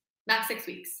 weeks. Max 6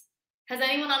 weeks. Has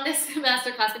anyone on this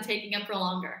masterclass been taking them for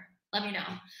longer? Let me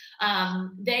know.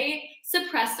 They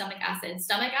suppress stomach acid.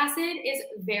 Stomach acid is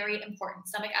very important.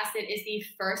 Stomach acid is the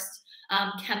first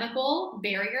chemical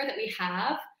barrier that we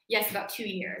have. Yes, about 2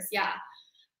 years. Yeah.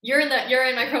 You're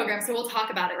in my program, so we'll talk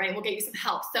about it, right? We'll get you some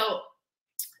help. So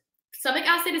stomach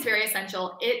acid is very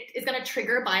essential. It is going to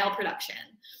trigger bile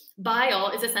production.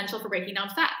 Bile is essential for breaking down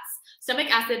fats.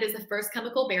 Stomach acid is the first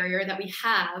chemical barrier that we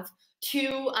have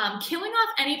to killing off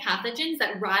any pathogens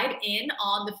that ride in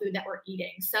on the food that we're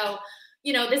eating. So,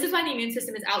 this is why the immune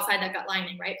system is outside that gut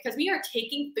lining, right? Because we are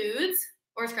taking foods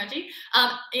or scrunchy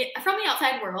from the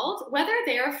outside world, whether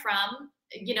they're from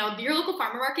your local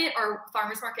farmer's market or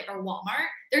Walmart,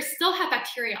 they still have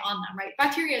bacteria on them, right?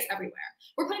 Bacteria is everywhere.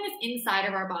 We're putting this inside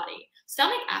of our body.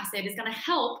 Stomach acid is going to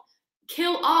help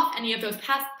kill off any of those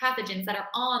pathogens that are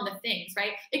on the things,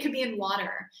 right? It could be in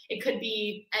water. It could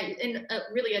be in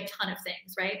really a ton of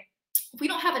things, right? If we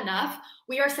don't have enough,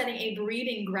 we are setting a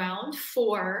breeding ground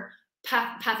for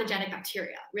pathogenic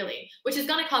bacteria, really, which is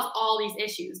going to cause all these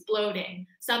issues, bloating,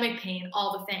 stomach pain,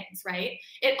 all the things, right?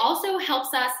 It also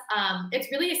helps us,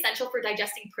 it's really essential for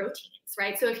digesting proteins,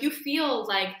 right? So if you feel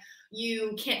like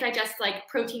you can't digest like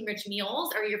protein-rich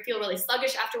meals, or you feel really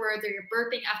sluggish afterwards, or you're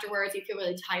burping afterwards, you feel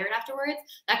really tired afterwards,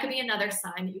 that could be another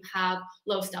sign that you have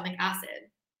low stomach acid.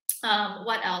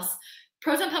 What else?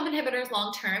 Proton pump inhibitors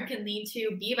long-term can lead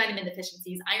to B vitamin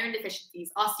deficiencies, iron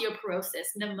deficiencies,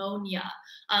 osteoporosis, pneumonia,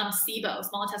 SIBO,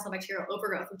 small intestinal bacterial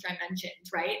overgrowth, which I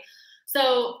mentioned, right?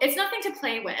 So it's nothing to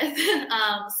play with.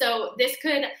 So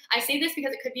I say this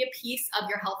because it could be a piece of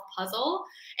your health puzzle.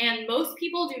 And most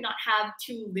people do not have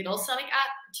too much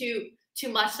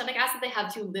stomach acid. They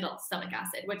have too little stomach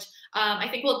acid, which I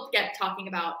think we'll get talking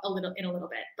about in a little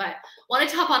bit. But wanted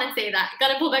to hop on and say that.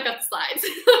 Gotta pull back up the slides.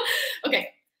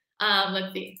 Okay.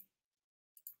 Let's see.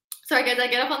 Sorry guys, I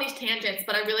get up on these tangents,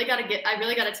 but I really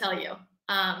gotta tell you.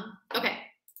 Okay.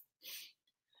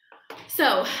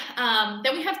 So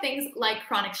then we have things like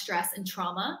chronic stress and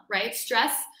trauma, right?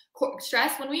 Stress,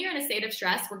 when we are in a state of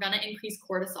stress, we're gonna increase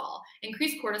cortisol.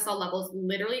 Increased cortisol levels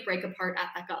literally break apart at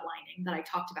that gut lining that I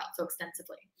talked about so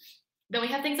extensively. Then we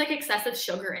have things like excessive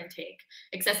sugar intake,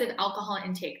 excessive alcohol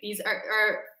intake. These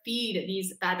feed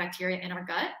these bad bacteria in our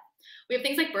gut. We have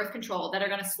things like birth control that are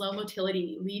going to slow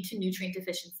motility, lead to nutrient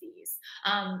deficiencies.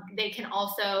 They can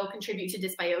also contribute to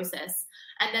dysbiosis.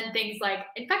 And then things like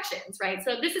infections, right?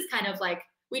 So this is kind of like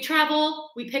we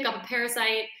travel, we pick up a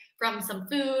parasite from some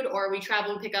food, or we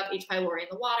travel, we pick up H. pylori in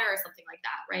the water or something like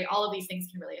that, right? All of these things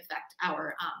can really affect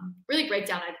our, really break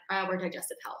down our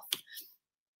digestive health.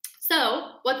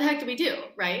 So what the heck do we do,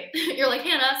 right? You're like,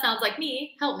 Hannah, sounds like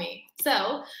me, help me.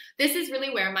 So this is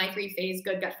really where my 3-phase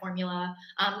good gut formula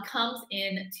comes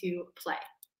into play.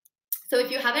 So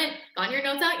if you haven't gotten your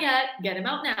notes out yet, get them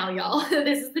out now, y'all.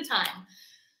 This is the time.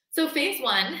 So phase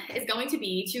 1 is going to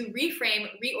be to reframe,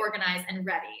 reorganize, and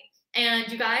ready.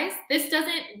 And you guys, this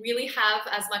doesn't really have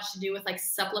as much to do with like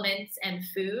supplements and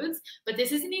foods, but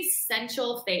this is an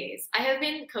essential phase. I have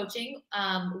been coaching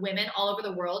women all over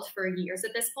the world for years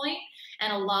at this point,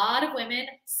 and a lot of women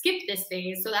skip this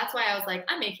phase. So that's why I was like,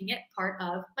 I'm making it part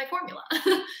of my formula.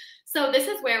 So this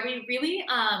is where we really,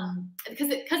 because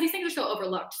these things are so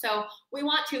overlooked. So we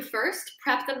want to first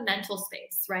prep the mental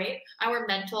space, right? Our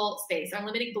mental space, our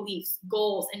limiting beliefs,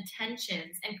 goals,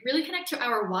 intentions, and really connect to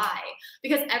our why.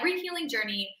 Because every healing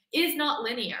journey is not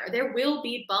linear. There will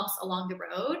be bumps along the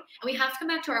road, and we have to come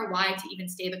back to our why to even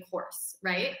stay the course,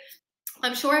 right?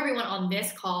 I'm sure everyone on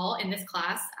this call, in this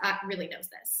class, really knows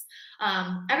this.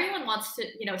 Everyone wants to,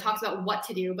 talks about what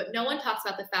to do, but no one talks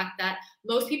about the fact that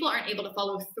most people aren't able to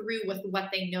follow through with what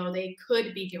they know they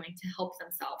could be doing to help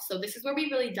themselves. So this is where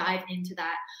we really dive into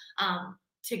that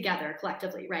together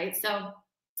collectively, right? So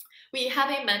we have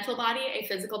a mental body, a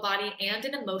physical body, and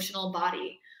an emotional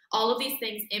body. All of these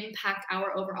things impact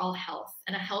our overall health,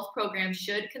 and a health program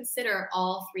should consider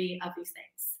all three of these things.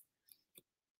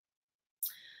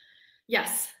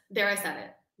 Yes, there I said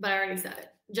it, but I already said it.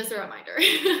 Just a reminder.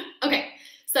 Okay,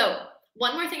 so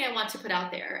one more thing I want to put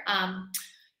out there.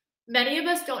 Many of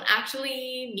us don't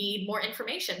actually need more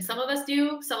information. Some of us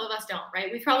do, some of us don't, right?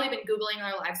 We've probably been Googling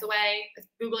our lives away,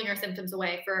 Googling our symptoms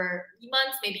away for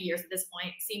months, maybe years at this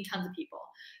point, seeing tons of people.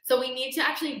 So we need to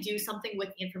actually do something with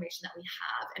the information that we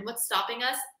have. And what's stopping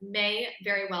us may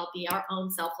very well be our own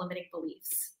self-limiting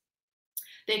beliefs.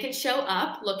 They can show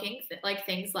up looking like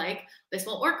things like, this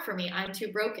won't work for me, I'm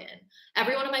too broken.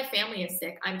 Everyone in my family is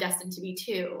sick, I'm destined to be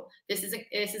too. This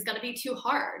is gonna be too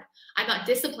hard. I'm not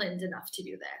disciplined enough to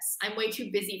do this. I'm way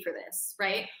too busy for this,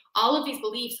 right? All of these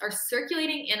beliefs are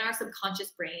circulating in our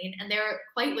subconscious brain, and they're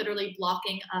quite literally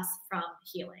blocking us from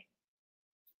healing.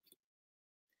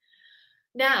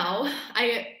 Now,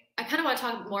 I kind of want to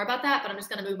talk more about that, but I'm just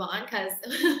gonna move on because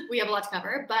we have a lot to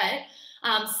cover.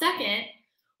 But second,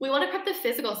 we want to prep the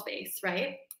physical space,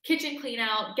 right? Kitchen clean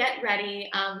out, get ready,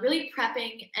 really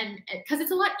prepping, and because it's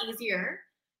a lot easier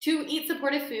to eat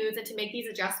supportive foods and to make these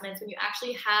adjustments when you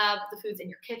actually have the foods in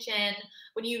your kitchen,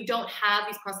 when you don't have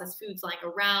these processed foods lying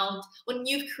around, when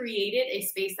you've created a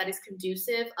space that is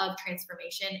conducive of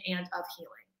transformation and of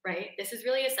healing, right? This is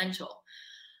really essential.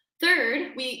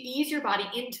 Third, we ease your body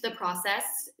into the process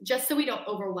just so we don't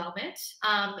overwhelm it.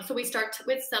 So we start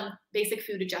with some basic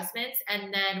food adjustments,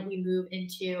 and then we move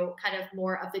into kind of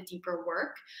more of the deeper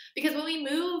work. Because when we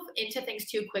move into things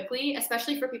too quickly,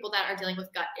 especially for people that are dealing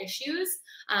with gut issues,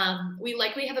 we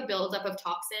likely have a buildup of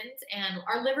toxins, and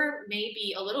our liver may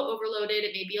be a little overloaded.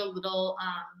 It may be a little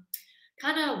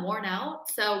kind of worn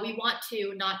out. So we want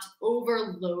to not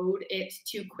overload it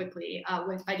too quickly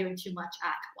by doing too much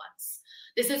at once.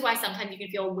 This is why sometimes you can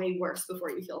feel way worse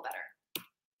before you feel better,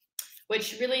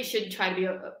 which really should try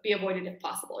to be avoided if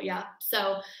possible. Yeah.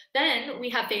 So then we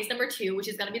have phase number 2, which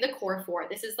is going to be the core 4.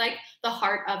 This is like the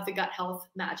heart of the gut health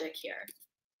magic here.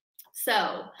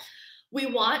 So we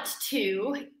want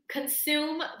to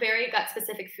consume very gut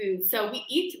specific foods. So we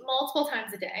eat multiple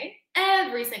times a day,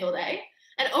 every single day.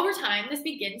 And over time, this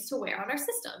begins to wear on our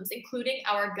systems, including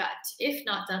our gut, if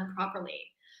not done properly.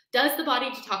 Does the body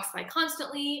detoxify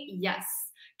constantly? Yes.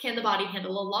 Can the body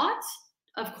handle a lot?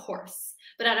 Of course.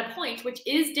 But at a point, which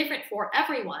is different for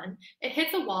everyone, it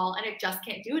hits a wall and it just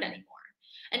can't do it anymore.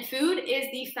 And food is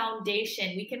the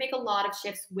foundation. We can make a lot of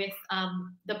shifts with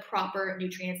the proper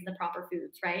nutrients and the proper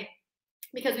foods, right?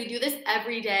 Because we do this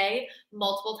every day,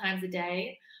 multiple times a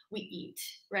day. We eat,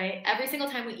 right? Every single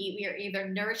time we eat, we are either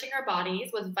nourishing our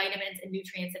bodies with vitamins and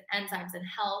nutrients and enzymes and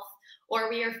health, or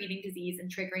we are feeding disease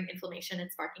and triggering inflammation and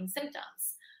sparking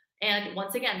symptoms. And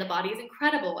once again, the body is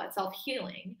incredible at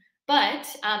self-healing, but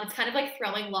it's kind of like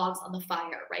throwing logs on the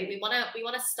fire, right? We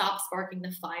wanna stop sparking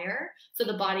the fire so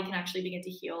the body can actually begin to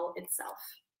heal itself.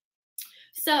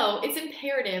 So it's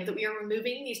imperative that we are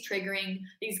removing these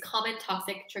common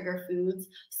toxic trigger foods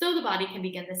so the body can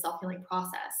begin the self-healing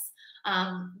process.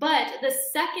 But the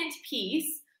second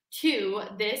piece to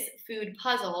this food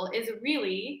puzzle is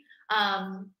really,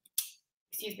 the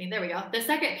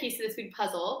second piece to this food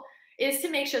puzzle is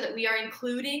to make sure that we are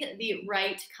including the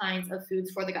right kinds of foods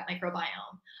for the gut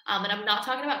microbiome. And I'm not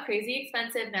talking about crazy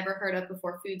expensive, never heard of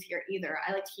before foods here either.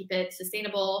 I like to keep it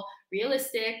sustainable,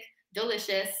 realistic,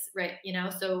 delicious, right?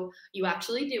 So you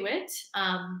actually do it.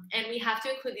 And we have to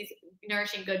include these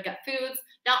nourishing good gut foods,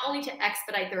 not only to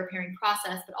expedite the repairing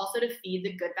process, but also to feed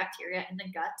the good bacteria in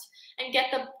the gut and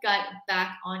get the gut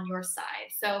back on your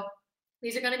side. So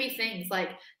these are going to be things like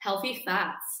healthy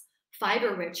fats,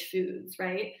 fiber-rich foods,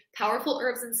 right? Powerful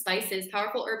herbs and spices.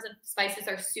 Powerful herbs and spices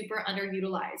are super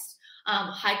underutilized.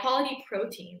 High-quality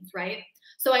proteins, right?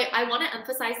 So I want to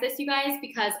emphasize this, you guys,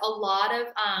 because a lot of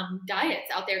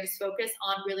diets out there just focus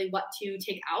on really what to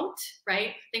take out,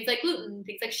 right? Things like gluten,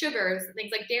 things like sugars,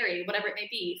 things like dairy, whatever it may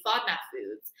be, FODMAP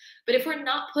foods. But if we're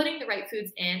not putting the right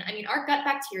foods in, I mean, our gut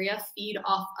bacteria feed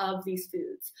off of these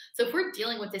foods. So if we're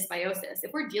dealing with dysbiosis,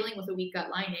 if we're dealing with a weak gut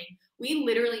lining, we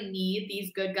literally need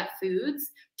these good gut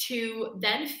foods to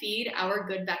then feed our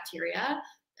good bacteria,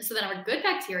 so that our good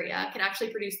bacteria can actually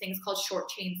produce things called short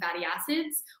chain fatty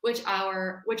acids, which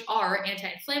are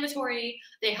anti-inflammatory.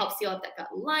 They help seal up that gut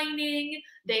lining.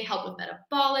 They help with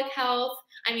metabolic health.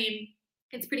 I mean,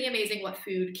 it's pretty amazing what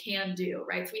food can do,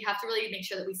 right? So we have to really make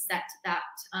sure that we set that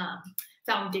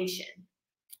foundation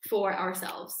for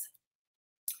ourselves.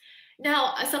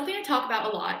 Now, something I talk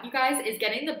about a lot, you guys, is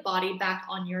getting the body back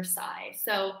on your side.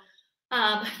 So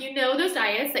you know those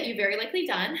diets that you've very likely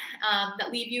done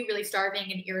that leave you really starving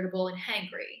and irritable and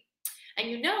hangry. And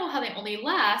you know how they only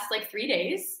last like 3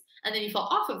 days and then you fall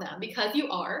off of them because you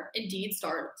are indeed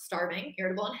starving,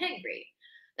 irritable, and hangry.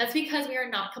 That's because we are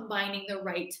not combining the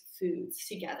right foods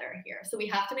together here. So we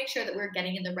have to make sure that we're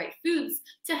getting in the right foods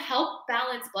to help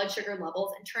balance blood sugar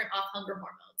levels and turn off hunger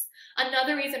hormones.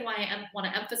 Another reason why I want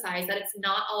to emphasize that it's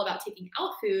not all about taking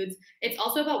out foods, it's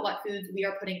also about what foods we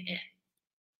are putting in.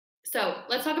 So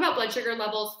let's talk about blood sugar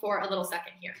levels for a little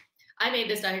second here. I made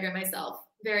this diagram myself,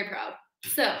 very proud.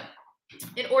 So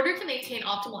in order to maintain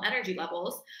optimal energy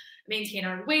levels, maintain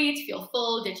our weight, feel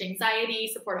full, ditch anxiety,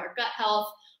 support our gut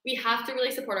health, we have to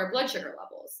really support our blood sugar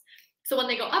levels. So when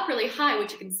they go up really high,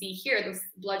 which you can see here, this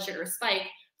blood sugar spike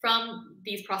from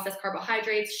these processed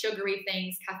carbohydrates, sugary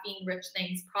things, caffeine-rich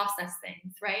things, processed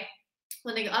things, right?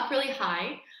 When they go up really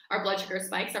high, our blood sugar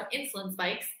spikes, our insulin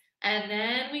spikes, and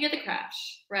then we get the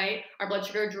crash, right? Our blood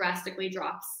sugar drastically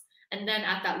drops. And then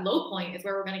at that low point is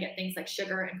where we're going to get things like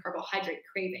sugar and carbohydrate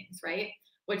cravings, right?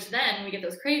 Which then we get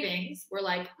those cravings, we're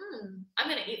like, I'm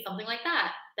going to eat something like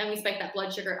that. Then we spike that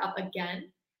blood sugar up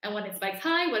again. And when it spikes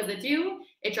high, what does it do?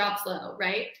 It drops low,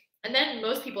 right? And then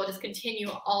most people just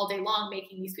continue all day long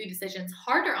making these food decisions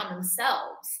harder on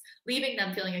themselves, leaving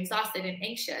them feeling exhausted and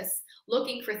anxious,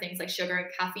 looking for things like sugar and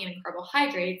caffeine and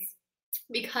carbohydrates,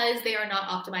 because they are not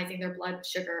optimizing their blood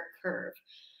sugar curve.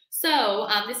 So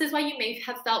this is why you may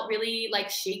have felt really like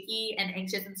shaky and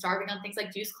anxious and starving on things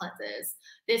like juice cleanses.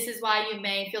 This is why you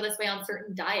may feel this way on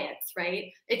certain diets, right?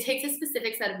 It takes a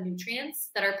specific set of nutrients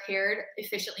that are paired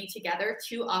efficiently together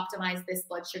to optimize this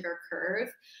blood sugar curve.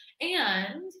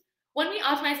 And when we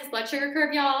optimize this blood sugar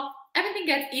curve, y'all, everything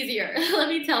gets easier. Let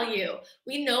me tell you,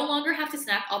 we no longer have to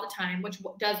snack all the time, which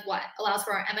does what? Allows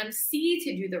for our MMC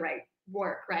to do the right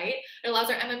work, right? It allows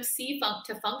our MMC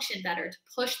to function better, to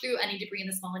push through any debris in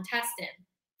the small intestine.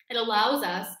 It allows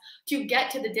us to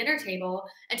get to the dinner table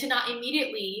and to not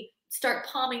immediately start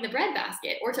palming the bread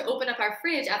basket, or to open up our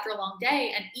fridge after a long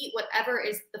day and eat whatever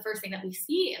is the first thing that we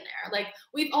see in there. Like,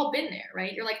 we've all been there,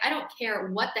 right? You're like, I don't care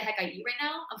what the heck I eat right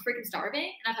now. I'm freaking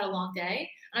starving and I've had a long day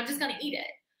and I'm just going to eat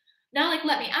it. Now, like,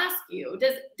 let me ask you,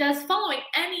 does following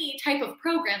any type of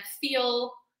program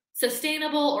feel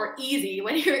sustainable or easy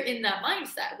when you're in that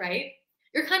mindset, right?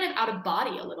 You're kind of out of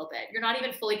body a little bit. You're not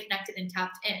even fully connected and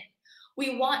tapped in.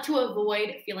 We want to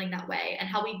avoid feeling that way. And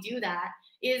how we do that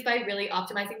is by really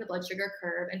optimizing the blood sugar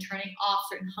curve and turning off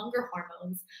certain hunger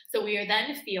hormones. So we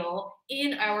then feel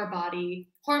in our body,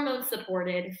 hormone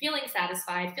supported, feeling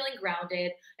satisfied, feeling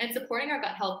grounded, and supporting our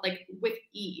gut health like with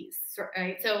ease,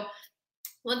 right? So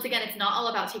once again, it's not all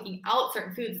about taking out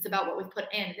certain foods. It's about what we've put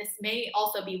in. This may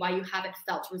also be why you haven't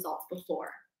felt results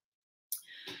before.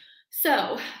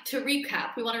 So to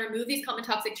recap, we want to remove these common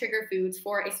toxic trigger foods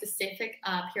for a specific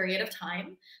period of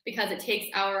time, because it takes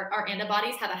our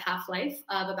antibodies have a half-life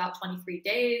of about 23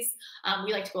 days.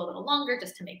 We like to go a little longer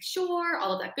just to make sure,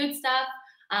 all of that good stuff.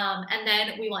 And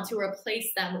then we want to replace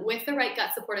them with the right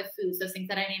gut supportive foods, those things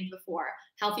that I named before: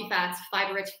 healthy fats,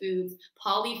 fiber-rich foods,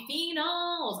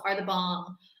 polyphenols are the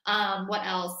bomb. What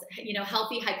else? You know,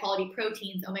 healthy, high-quality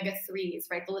proteins, omega-3s,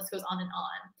 right? The list goes on and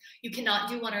on. You cannot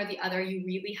do one or the other. You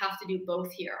really have to do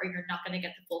both here, or you're not going to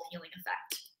get the full healing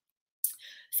effect.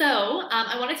 So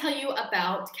I want to tell you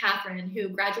about Catherine, who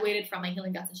graduated from my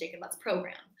Healing Guts and Shaken Butts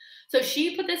program. So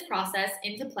she put this process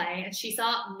into play, and she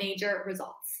saw major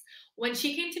results. When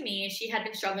she came to me, she had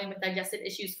been struggling with digestive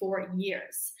issues for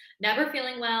years, never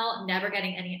feeling well, never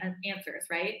getting any answers,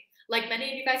 right? Like many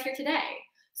of you guys here today.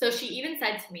 So she even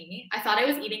said to me, I thought I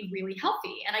was eating really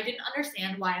healthy and I didn't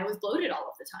understand why I was bloated all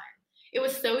of the time. It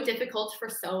was so difficult for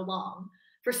so long,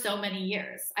 for so many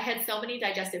years. I had so many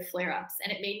digestive flare-ups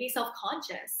and it made me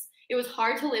self-conscious. It was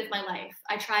hard to live my life.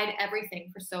 I tried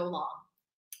everything for so long.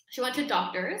 She went to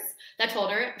doctors that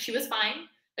told her she was fine,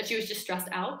 that she was just stressed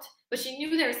out, but she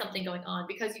knew there was something going on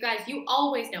because you guys, you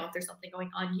always know if there's something going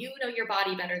on. You know your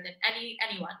body better than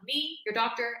anyone. Me, your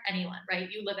doctor, anyone, right?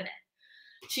 You live in it.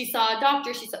 She saw a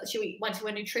doctor. She went to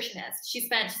a nutritionist. She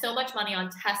spent so much money on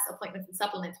tests, appointments, and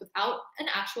supplements without an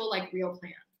actual like real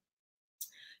plan.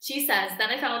 She says, then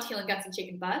I found Healing Guts and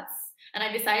Shaken Butts, and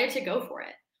I decided to go for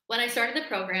it. When I started the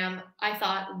program, I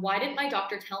thought, why didn't my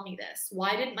doctor tell me this?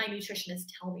 Why didn't my nutritionist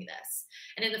tell me this?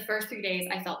 And in the first 3 days,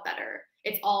 I felt better.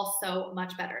 It's all so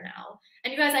much better now.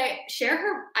 And you guys, I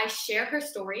share her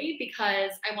story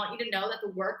because I want you to know that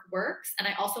the work works. And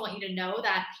I also want you to know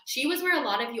that she was where a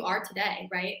lot of you are today,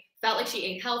 right? Felt like she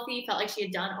ate healthy, felt like she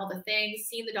had done all the things,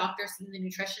 seen the doctor, seen the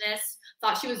nutritionist,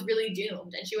 thought she was really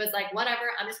doomed. And she was like,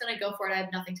 whatever, I'm just going to go for it. I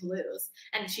have nothing to lose.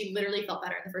 And she literally felt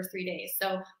better in the first 3 days.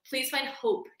 So please find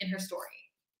hope in her story.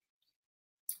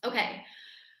 Okay.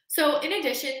 So in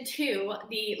addition to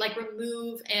the like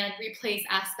remove and replace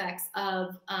aspects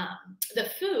of the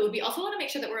food, we also want to make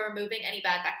sure that we're removing any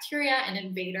bad bacteria and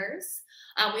invaders.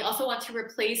 We also want to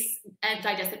replace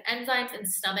digestive enzymes and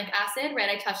stomach acid, right?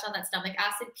 I touched on that stomach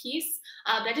acid piece.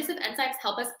 Digestive enzymes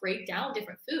help us break down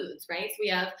different foods, right? So we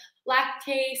have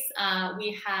lactase,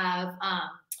 we have,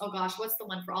 oh gosh, what's the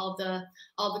one for all of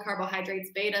the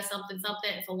carbohydrates? Beta something.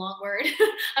 It's a long word.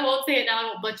 I won't say it now. I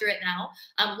won't butcher it now.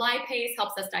 Lipase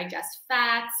helps us digest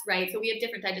fats, right? So we have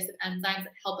different digestive enzymes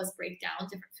that help us break down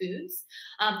different foods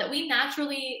that we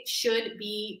naturally should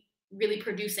be really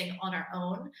producing on our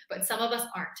own, but some of us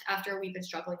aren't after we've been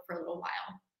struggling for a little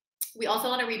while. We also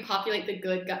want to repopulate the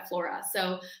good gut flora.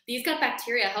 So these gut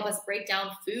bacteria help us break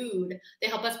down food. They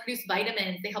help us produce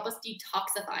vitamins. They help us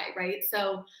detoxify, right?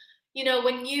 So, you know,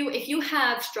 if you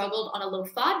have struggled on a low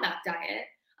FODMAP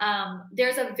diet,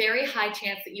 there's a very high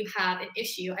chance that you have an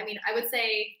issue. I mean, I would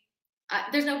say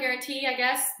there's no guarantee, I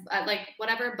guess, like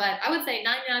whatever, but I would say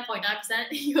 99.9%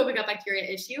 you have a gut bacteria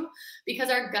issue because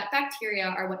our gut bacteria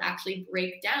are what actually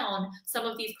break down some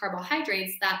of these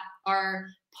carbohydrates that are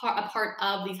a part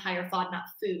of these higher FODMAP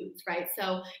foods, right?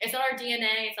 So it's not our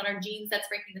DNA, it's not our genes that's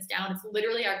breaking this down. It's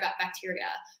literally our gut bacteria.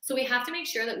 So we have to make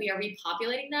sure that we are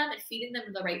repopulating them and feeding them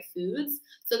the right foods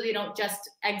so they don't just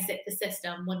exit the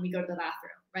system when we go to the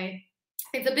bathroom, right?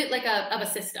 It's a bit like of a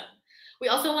system. We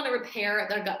also want to repair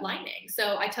the gut lining.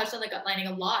 So I touched on the gut lining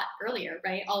a lot earlier,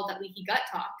 right? All of that leaky gut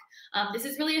talk. This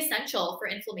is really essential for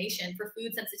inflammation, for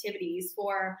food sensitivities,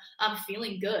 for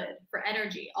feeling good, for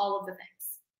energy, all of the things.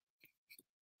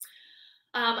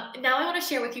 Now I want to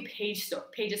share with you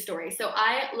Paige's story. So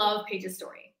I love Paige's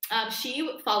story. She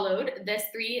followed this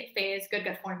 3-phase good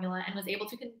gut formula and was able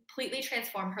to completely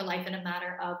transform her life in a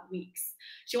matter of weeks.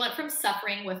 She went from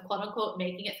suffering with quote unquote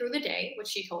making it through the day, which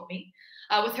she told me,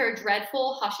 with her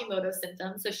dreadful Hashimoto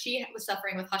symptoms. So she was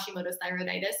suffering with Hashimoto's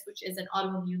thyroiditis, which is an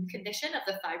autoimmune condition of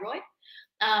the thyroid,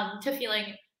 to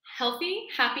feeling healthy,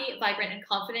 happy, vibrant, and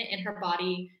confident in her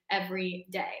body every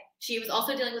day. She was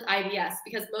also dealing with IBS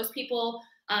because most people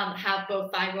have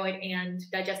both thyroid and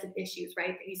digestive issues,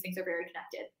 right? These things are very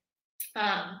connected.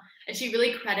 And she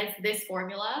really credits this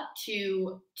formula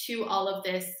to all of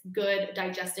this good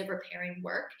digestive repairing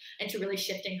work and to really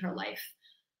shifting her life.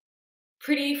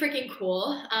 Pretty freaking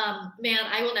cool. Man,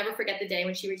 I will never forget the day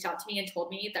when she reached out to me and told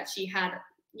me that she had,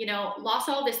 you know, lost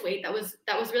all this weight that was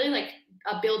really like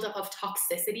a buildup of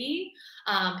toxicity,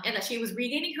 and that she was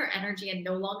regaining her energy and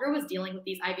no longer was dealing with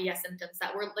these IBS symptoms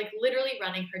that were like literally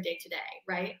running her day to day,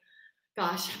 right?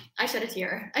 Gosh, I shed a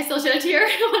tear. I still shed a tear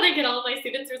when I get all of my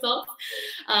students' results.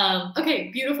 Okay,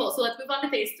 beautiful. So let's move on to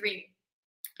phase 3.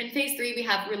 In phase 3, we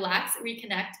have relax,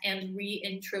 reconnect, and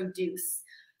reintroduce.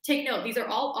 Take note, these are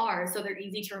all R's, so they're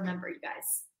easy to remember, you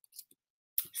guys.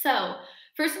 So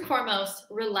first and foremost,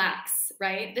 relax,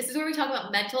 right? This is where we talk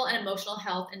about mental and emotional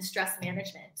health and stress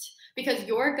management, because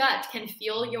your gut can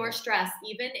feel your stress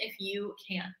even if you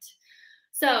can't.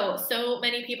 So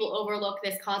many people overlook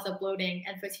this cause of bloating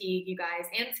and fatigue, you guys,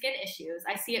 and skin issues.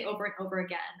 I see it over and over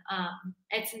again.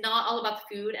 It's not all about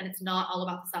the food and it's not all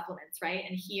about the supplements, right?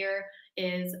 And here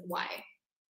is why.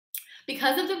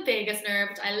 Because of the vagus nerve,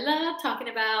 which I love talking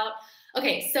about.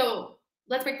 Okay, so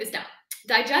let's break this down.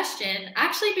 Digestion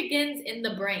actually begins in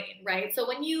the brain, right? So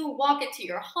when you walk into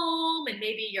your home and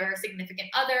maybe your significant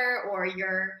other or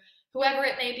your whoever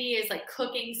it may be is like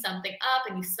cooking something up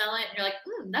and you smell it and you're like,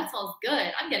 that smells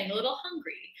good. I'm getting a little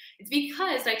hungry. It's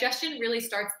because digestion really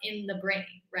starts in the brain,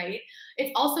 right?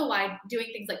 It's also why doing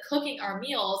things like cooking our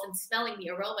meals and smelling the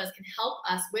aromas can help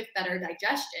us with better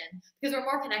digestion because we're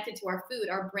more connected to our food.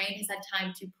 Our brain has had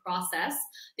time to process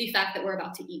the fact that we're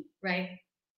about to eat, right?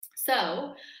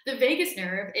 So the vagus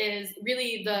nerve is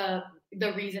really the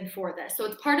reason for this. So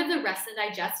it's part of the rest and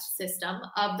digest system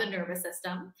of the nervous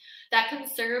system that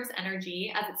conserves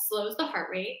energy as it slows the heart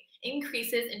rate,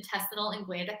 increases intestinal and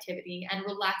gland activity, and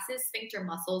relaxes sphincter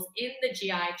muscles in the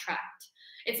GI tract.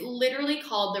 It's literally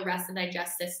called the rest and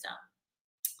digest system.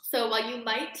 So while you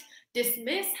might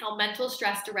dismiss how mental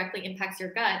stress directly impacts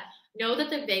your gut, know that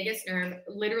the vagus nerve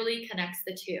literally connects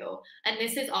the two. And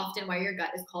this is often why your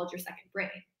gut is called your second brain.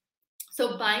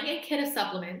 So buying a kit of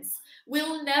supplements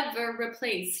will never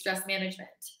replace stress management.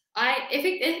 If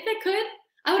it could,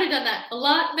 I would have done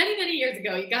that many years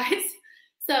ago, you guys.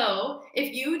 So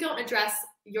if you don't address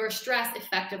your stress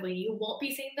effectively, you won't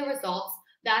be seeing the results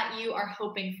that you are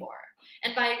hoping for.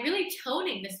 And by really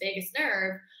toning this vagus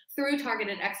nerve through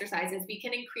targeted exercises, we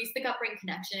can increase the gut-brain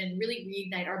connection and really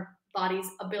reignite our body's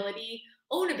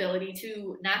own ability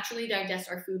to naturally digest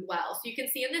our food well. So you can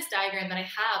see in this diagram that I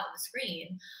have on the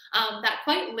screen that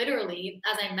quite literally,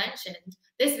 as I mentioned,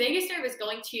 this vagus nerve is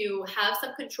going to have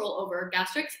some control over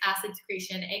gastric acid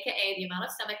secretion, aka the amount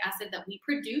of stomach acid that we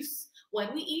produce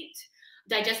when we eat,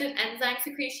 digestive enzyme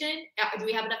secretion. Do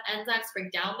we have enough enzymes to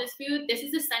break down this food? This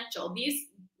is essential. These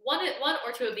one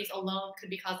or two of these alone could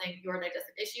be causing your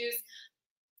digestive issues.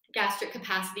 Gastric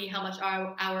capacity, how much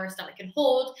our stomach can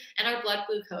hold, and our blood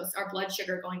glucose, our blood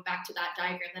sugar, going back to that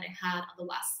diagram that I had on the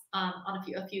last on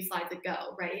a few slides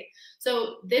ago, right?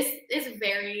 So this is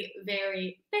very,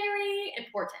 very, very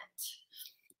important.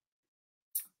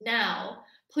 Now,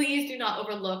 please do not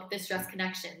overlook this stress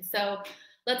connection. So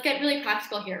let's get really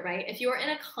practical here, right? If you are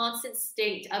in a constant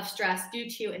state of stress due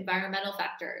to environmental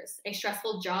factors, a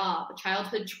stressful job,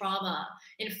 childhood trauma,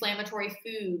 inflammatory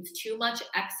foods, too much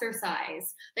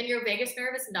exercise, then your vagus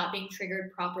nerve is not being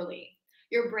triggered properly.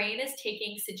 Your brain is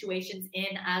taking situations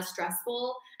in as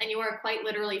stressful, and you are quite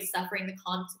literally suffering the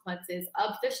consequences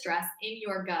of the stress in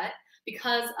your gut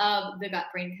because of the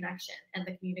gut-brain connection and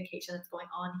the communication that's going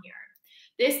on here.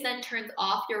 This then turns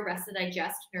off your rest and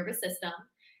digest nervous system,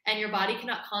 and your body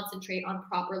cannot concentrate on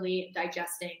properly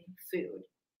digesting food.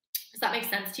 Does that make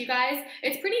sense to you guys?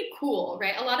 It's pretty cool,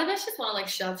 right? A lot of us just want to like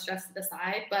shove stress to the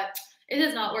side, but it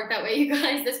does not work that way, you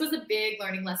guys. This was a big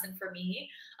learning lesson for me.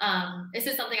 This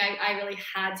is something I really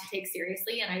had to take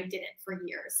seriously, and I didn't for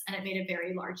years, and it made a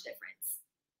very large difference.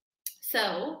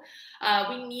 So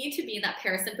we need to be in that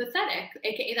parasympathetic,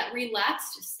 aka that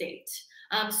relaxed state.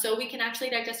 So we can actually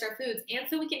digest our foods, and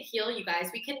so we can heal, you guys.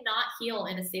 We cannot heal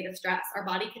in a state of stress. Our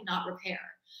body cannot repair.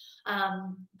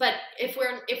 But if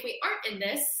we aren't in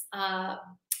this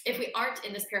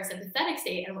parasympathetic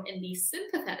state and we're in the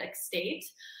sympathetic state,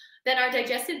 then our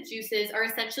digestive juices are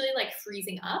essentially like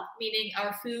freezing up, meaning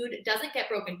our food doesn't get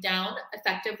broken down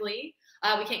effectively.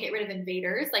 We can't get rid of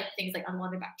invaders, like things like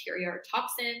unwanted bacteria or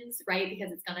toxins, right?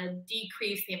 Because it's going to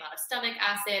decrease the amount of stomach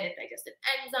acid and digestive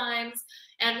enzymes.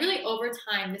 And really over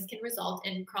time, this can result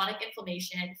in chronic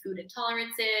inflammation, food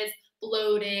intolerances,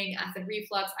 bloating, acid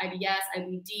reflux, IBS,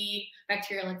 IBD,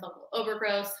 bacterial and fungal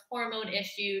overgrowth, hormone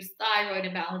issues, thyroid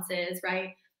imbalances,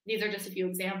 right? These are just a few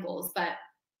examples, but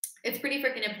it's pretty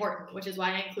freaking important, which is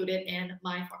why I include it in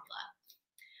my formula.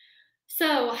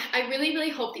 So I really,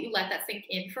 really hope that you let that sink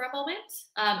in for a moment.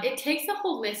 It takes a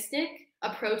holistic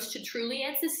approach to truly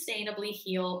and sustainably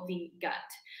heal the gut.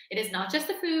 It is not just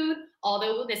the food,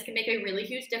 although this can make a really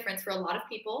huge difference for a lot of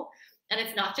people. And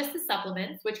it's not just the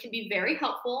supplements, which can be very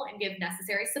helpful and give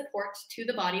necessary support to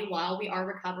the body while we are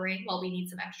recovering, while we need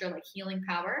some extra like healing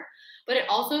power. But it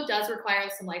also does require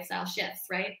some lifestyle shifts,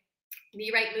 right?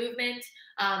 The right movement,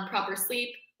 proper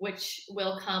sleep, which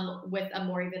will come with a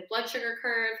more even blood sugar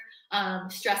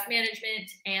curve, stress management,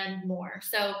 and more.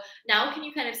 So now can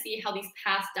you kind of see how these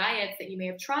past diets that you may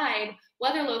have tried,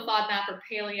 whether low FODMAP or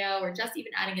paleo, or just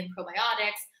even adding in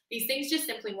probiotics, these things just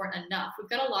simply weren't enough. We've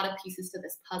got a lot of pieces to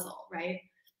this puzzle, right?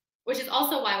 Which is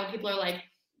also why when people are like,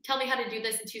 tell me how to do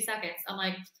this in 2 seconds, I'm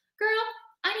like, girl,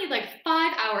 I need like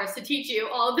 5 hours to teach you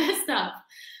all this stuff.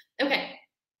 Okay.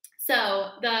 So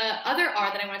the other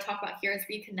R that I want to talk about here is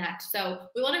reconnect. So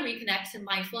we want to reconnect to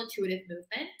mindful, intuitive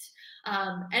movement,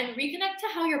 and reconnect to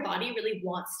how your body really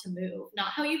wants to move,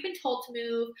 not how you've been told to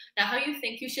move, not how you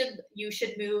think you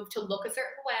should move to look a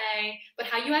certain way, but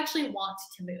how you actually want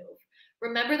to move.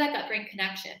 Remember that gut-brain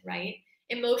connection, right?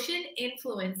 Emotion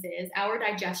influences our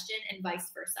digestion and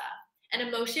vice versa. And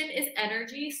emotion is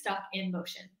energy stuck in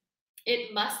motion.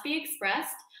 It must be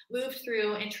expressed, moved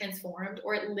through, and transformed,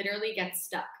 or it literally gets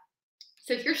stuck.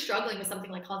 So if you're struggling with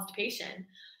something like constipation,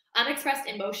 unexpressed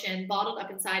emotion bottled up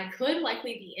inside could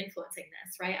likely be influencing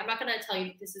this, right? I'm not going to tell you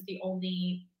that this is the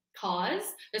only cause.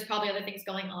 There's probably other things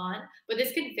going on, but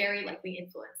this could very likely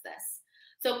influence this.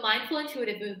 So mindful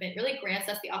intuitive movement really grants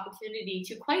us the opportunity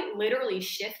to quite literally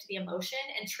shift the emotion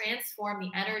and transform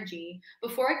the energy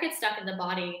before it gets stuck in the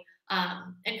body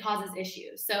and causes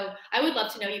issues. So I would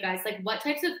love to know, you guys, like, what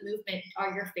types of movement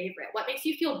are your favorite? What makes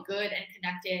you feel good and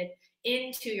connected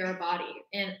into your body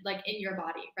and like in your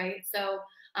body, right? So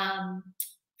um,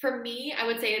 for me, I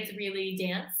would say it's really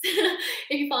dance.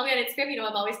 If you follow me on Instagram, you know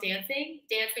I'm always dancing.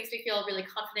 Dance makes me feel really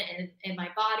confident in my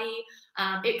body.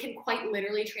 It can quite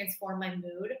literally transform my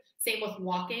mood. Same with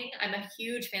walking. I'm a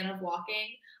huge fan of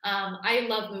walking. I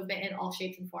love movement in all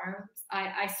shapes and forms.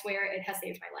 I swear it has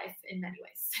saved my life in many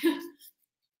ways.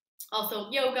 Also,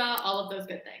 yoga, all of those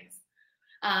good things.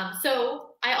 So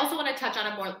I also want to touch on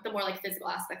the more like physical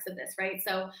aspects of this, right?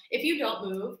 So if you don't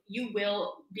move, you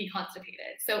will be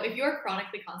constipated. So if you're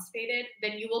chronically constipated,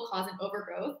 then you will cause an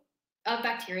overgrowth of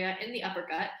bacteria in the upper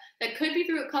gut that could be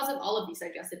the root cause of all of these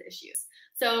digestive issues.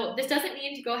 So this doesn't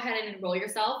mean to go ahead and enroll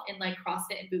yourself in like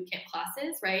CrossFit and boot camp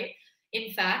classes, right?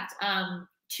 In fact,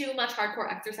 too much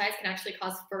hardcore exercise can actually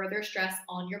cause further stress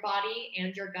on your body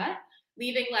and your gut,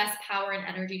 leaving less power and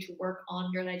energy to work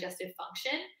on your digestive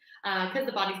function because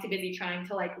the body's too busy trying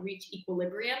to like reach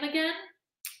equilibrium again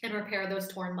and repair those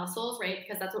torn muscles, right?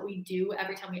 Because that's what we do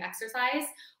every time we exercise.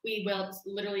 We will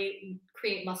literally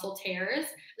create muscle tears.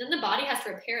 Then the body has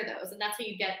to repair those, and that's how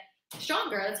you get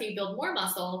stronger. That's how you build more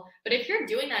muscle. But if you're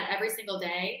doing that every single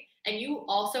day and you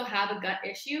also have a gut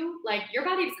issue, like your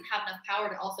body doesn't have enough power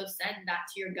to also send that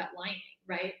to your gut lining,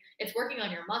 right? It's working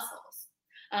on your muscles.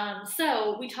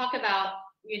 So we talk about,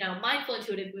 you know, mindful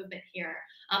intuitive movement here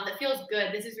that feels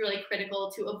good. This is really critical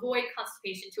to avoid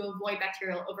constipation, to avoid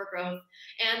bacterial overgrowth.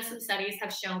 And some studies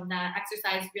have shown that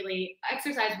exercise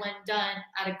when done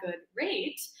at a good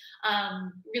rate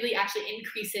really actually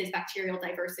increases bacterial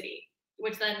diversity,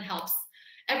 which then helps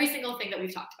every single thing that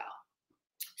we've talked about.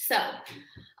 So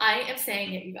I am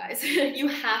saying it, you guys, you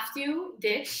have to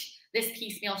ditch this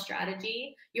piecemeal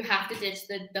strategy. You have to ditch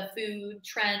the food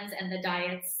trends and the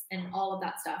diets and all of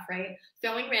that stuff, right?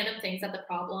 Throwing random things at the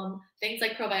problem, things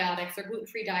like probiotics or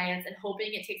gluten-free diets, and hoping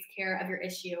it takes care of your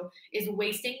issue is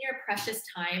wasting your precious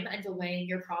time and delaying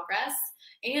your progress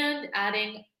and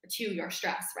adding to your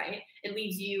stress, right? It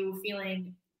leaves you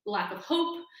feeling lack of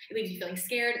hope. It leaves you feeling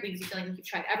scared. It leaves you feeling like you've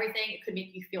tried everything. It could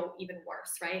make you feel even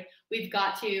worse, right? We've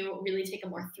got to really take a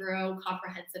more thorough,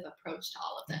 comprehensive approach to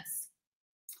all of this.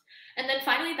 And then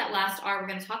finally, that last R we're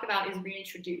going to talk about is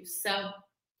reintroduce. So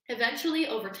eventually,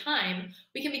 over time,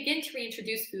 we can begin to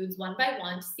reintroduce foods one by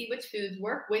one to see which foods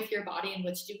work with your body and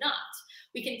which do not.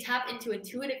 We can tap into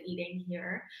intuitive eating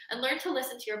here and learn to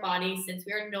listen to your body since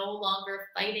we are no longer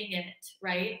fighting it,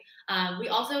 right? We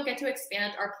also get to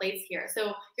expand our plates here.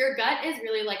 So your gut is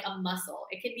really like a muscle.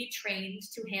 It can be trained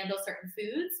to handle certain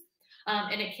foods.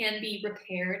 And it can be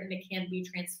repaired and it can be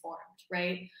transformed,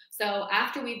 right? So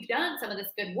after we've done some of this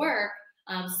good work,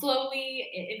 slowly,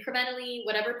 incrementally,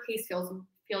 whatever pace feels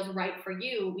right for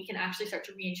you, we can actually start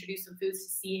to reintroduce some foods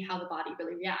to see how the body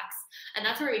really reacts. And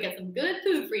that's where we get some good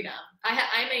food freedom. I'm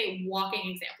a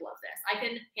walking example of this. I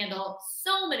can handle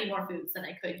so many more foods than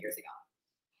I could years ago.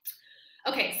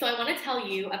 Okay, so I want to tell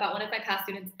you about one of my past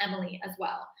students, Emily, as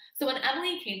well. So when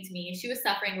Emily came to me, she was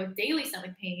suffering with daily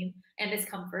stomach pain and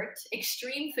discomfort,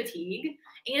 extreme fatigue,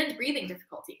 and breathing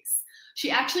difficulties.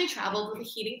 She actually traveled with a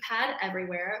heating pad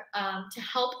everywhere to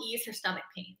help ease her stomach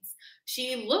pains.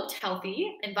 She looked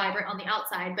healthy and vibrant on the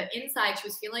outside, but inside she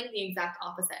was feeling the exact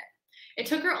opposite. It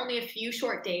took her only a few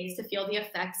short days to feel the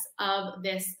effects of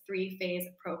this 3-phase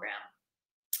program.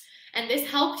 And this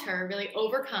helped her really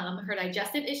overcome her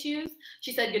digestive issues.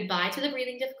 She said goodbye to the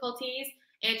breathing difficulties.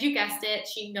 And you guessed it,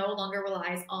 she no longer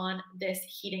relies on this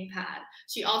heating pad.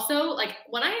 She also, like,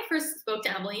 when I first spoke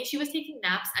to Emily, she was taking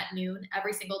naps at noon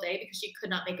every single day because she could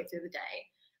not make it through the day.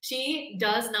 She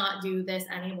does not do this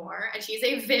anymore. And she's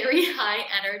a very high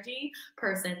energy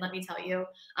person, let me tell you.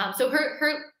 So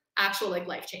her actual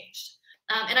life changed.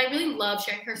 And I really love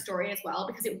sharing her story as well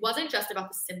because it wasn't just about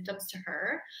the symptoms to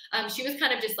her. She was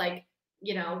kind of just like,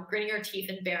 you know, gritting her teeth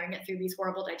and bearing it through these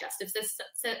horrible digestive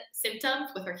symptoms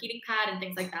with her heating pad and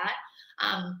things like that.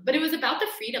 But it was about the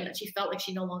freedom that she felt like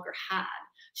she no longer had.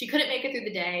 She couldn't make it through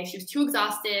the day. She was too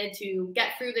exhausted to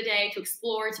get through the day, to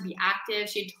explore, to be active.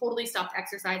 She had totally stopped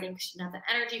exercising because she didn't have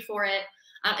the energy for it.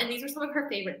 And these were some of her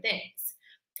favorite things.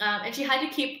 And she had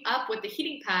to keep up with the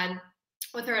heating pad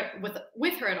with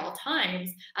her at all times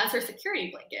as her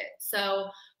security blanket. So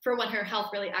for when her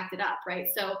health really acted up, right?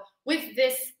 So with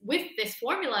this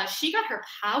formula, she got her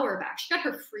power back. She got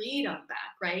her freedom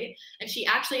back, right? And she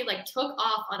actually took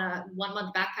off on a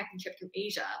 1-month backpacking trip through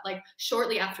Asia,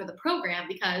 shortly after the program,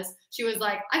 because she was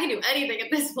like, I can do anything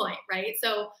at this point, right?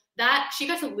 So that she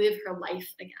got to live her life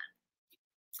again.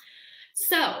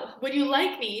 So, would you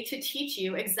like me to teach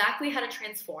you exactly how to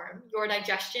transform your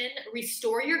digestion,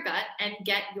 restore your gut, and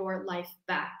get your life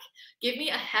back? Give me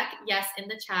a heck yes in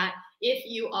the chat if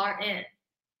you are in.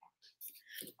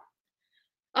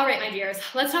 All right, my dears,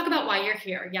 let's talk about why you're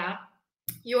here. Yeah,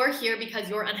 you're here because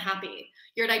you're unhappy.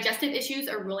 Your digestive issues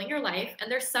are ruling your life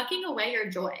and they're sucking away your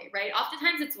joy, right?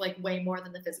 Oftentimes it's like way more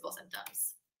than the physical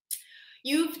symptoms.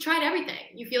 You've tried everything.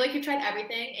 You feel like you've tried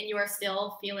everything and you are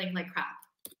still feeling like crap.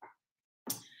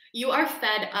 You are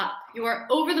fed up. You are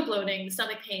over the bloating, the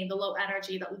stomach pain, the low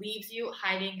energy that leaves you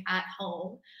hiding at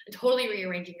home and totally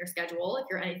rearranging your schedule. If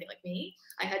you're anything like me,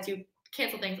 I had to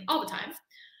cancel things all the time.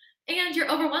 And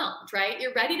you're overwhelmed, right?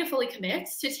 You're ready to fully commit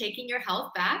to taking your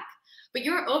health back, but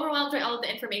you're overwhelmed by all of the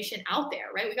information out there,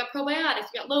 right? We got probiotics,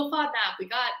 we got low FODMAP, we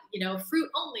got, fruit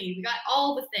only, we got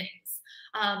all the things.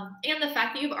 And the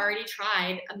fact that you've already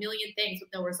tried a million things with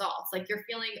no results, like you're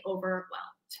feeling overwhelmed.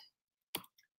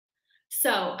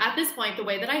 So at this point, the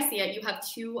way that I see it, you have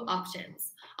two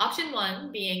options. Option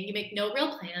one being you make no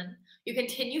real plan, you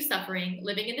continue suffering,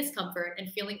 living in discomfort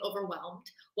and feeling overwhelmed,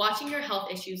 watching your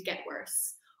health issues get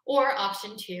worse. Or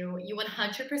option two, you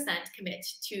 100% commit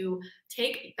to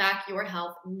take back your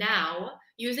health now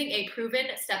using a proven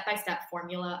step-by-step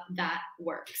formula that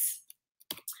works.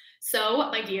 So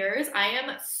my dears, I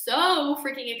am so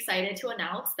freaking excited to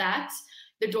announce that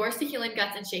the Doors to Healing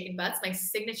Guts and Shaken Butts, my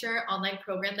signature online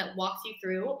program that walks you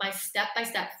through my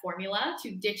step-by-step formula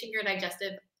to ditching your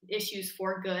digestive issues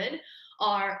for good,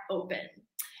 are open.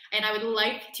 And I would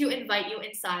like to invite you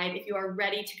inside if you are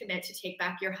ready to commit to take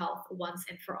back your health once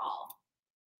and for all.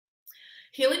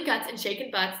 Healing Guts and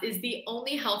Shaken Butts is the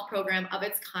only health program of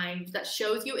its kind that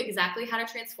shows you exactly how to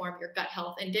transform your gut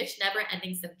health and ditch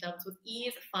never-ending symptoms with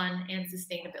ease, fun, and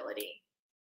sustainability.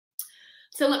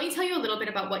 So let me tell you a little bit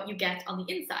about what you get on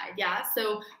the inside. Yeah.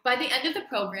 So by the end of the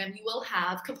program, you will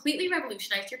have completely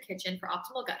revolutionized your kitchen for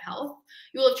optimal gut health.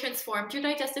 You will have transformed your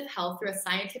digestive health through a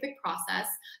scientific process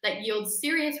that yields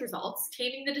serious results,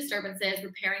 taming the disturbances,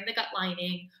 repairing the gut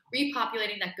lining,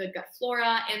 repopulating that good gut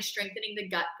flora, and strengthening the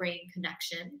gut-brain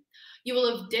connection. You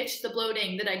will have ditched the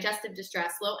bloating, the digestive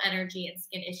distress, low energy, and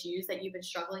skin issues that you've been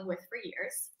struggling with for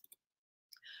years.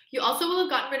 You also will have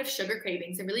gotten rid of sugar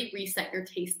cravings and really reset your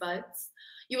taste buds.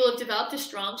 You will have developed a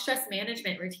strong stress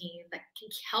management routine that can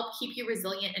help keep you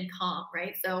resilient and calm,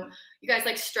 right? So you guys,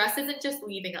 like, stress isn't just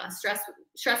leaving us.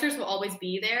 Stressors will always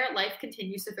be there. Life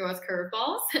continues to throw us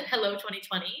curveballs. Hello,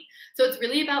 2020. So it's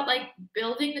really about like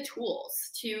building the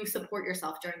tools to support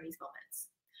yourself during these moments.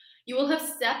 You will have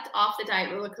stepped off the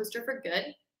diet roller coaster for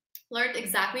good, learned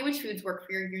exactly which foods work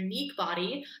for your unique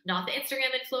body, not the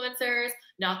Instagram influencers,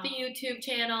 not the YouTube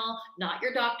channel, not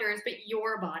your doctors, but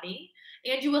your body.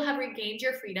 And you will have regained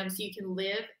your freedom so you can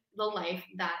live the life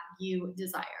that you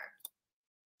desire.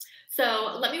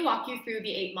 So let me walk you through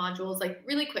the 8 modules like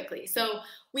really quickly. So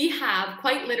we have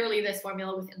quite literally this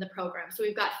formula within the program. So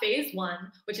we've got phase 1,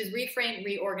 which is reframe,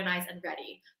 reorganize, and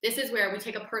ready. This is where we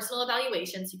take a personal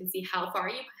evaluation so you can see how far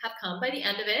you have come by the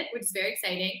end of it, which is very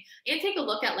exciting, and take a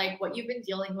look at like what you've been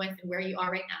dealing with and where you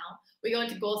are right now. We go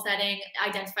into goal setting,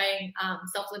 identifying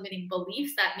self-limiting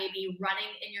beliefs that may be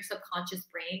running in your subconscious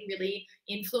brain, really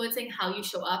influencing how you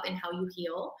show up and how you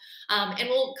heal. And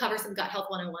we'll cover some gut health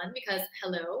 101 because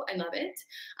hello, I love it.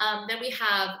 Then we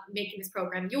have making this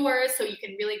program yours, so you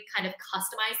can really kind of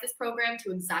customize this program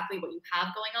to exactly what you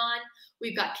have going on.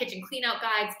 We've got kitchen clean out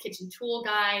guides, kitchen tool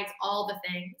guides, all the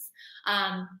things.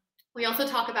 We also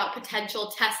talk about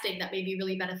potential testing that may be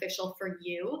really beneficial for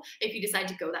you if you decide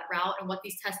to go that route and what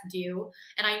these tests do.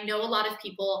 And I know a lot of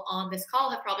people on this call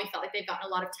have probably felt like they've gotten a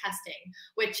lot of testing,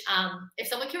 which if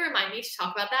someone can remind me to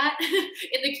talk about that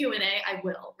in the Q&A, I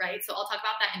will, right? So I'll talk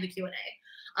about that in the Q&A.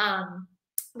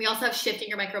 We also have shifting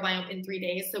your microbiome in 3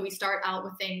 days. So we start out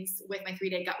with things with my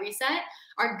 3-day gut reset.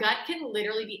 Our gut can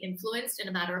literally be influenced in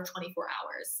a matter of 24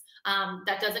 hours.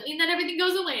 That doesn't mean that everything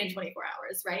goes away in 24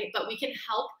 hours, right? But we can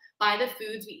help by the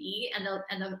foods we eat and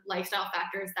the lifestyle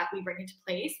factors that we bring into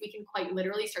place. We can quite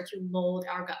literally start to mold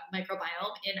our gut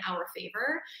microbiome in our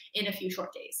favor in a few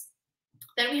short days.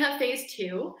 Then we have phase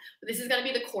 2. This is going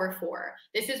to be the core 4.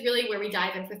 This is really where we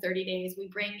dive in for 30 days. We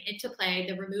bring into play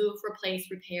the remove, replace,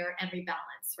 repair, and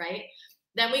rebalance, right?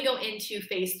 Then we go into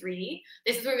phase 3.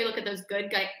 This is where we look at those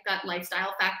good gut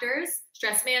lifestyle factors,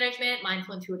 stress management,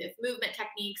 mindful intuitive movement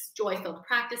techniques, joy-filled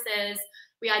practices.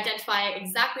 We identify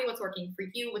exactly what's working for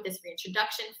you with this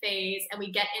reintroduction phase, and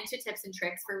we get into tips and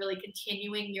tricks for really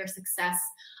continuing your success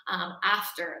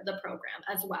after the program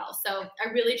as well. So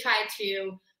I really try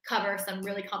to cover some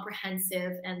really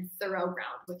comprehensive and thorough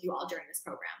ground with you all during this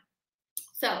program.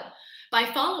 So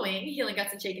by following Healing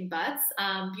Guts and Shaken Butts,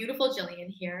 beautiful Jillian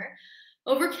here,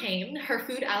 overcame her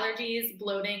food allergies,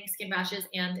 bloating, skin rashes,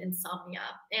 and insomnia.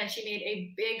 And she made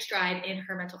a big stride in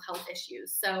her mental health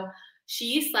issues. So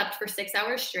she slept for 6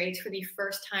 hours straight for the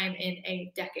first time in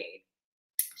a decade.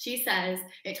 She says,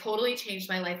 it totally changed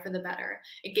my life for the better.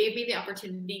 It gave me the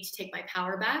opportunity to take my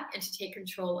power back and to take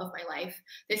control of my life.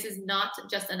 This is not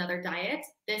just another diet.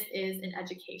 This is an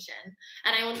education.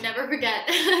 And I will never forget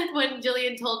when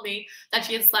Jillian told me that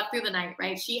she had slept through the night,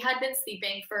 right? She had been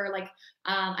sleeping for like,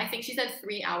 I think she said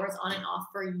 3 hours on and off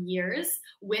for years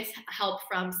with help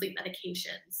from sleep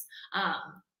medications.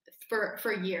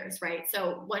 For years, right?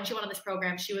 So when she went on this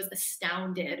program, she was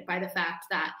astounded by the fact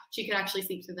that she could actually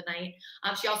sleep through the night.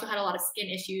 She also had a lot of skin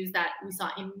issues that we saw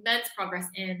immense progress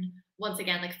in, once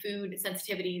again, like food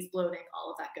sensitivities, bloating,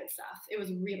 all of that good stuff. It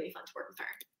was really fun to work with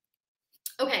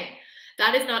her. Okay,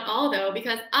 that is not all though,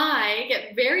 because I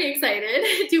get very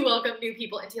excited to welcome new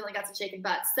people into Healing Guts and Shaken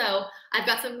Butts. So I've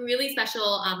got some really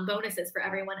special bonuses for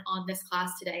everyone on this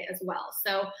class today as well.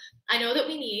 So I know that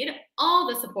we need all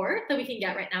the support that we can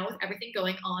get right now with everything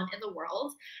going on in the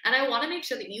world. And I want to make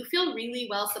sure that you feel really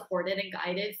well supported and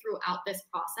guided throughout this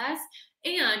process,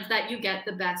 and that you get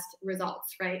the best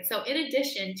results, right? So in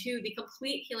addition to the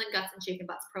complete Healing Guts and Shaken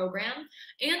Butts program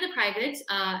and the private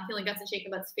Healing Guts and Shaken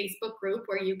Butts Facebook group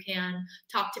where you can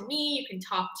talk to me, you can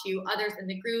talk to others in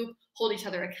the group, hold each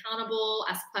other accountable,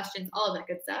 ask questions, all of that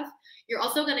good stuff, you're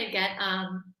also going to get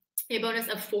a bonus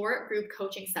of 4 group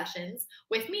coaching sessions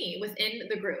with me within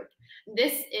the group.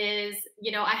 This is,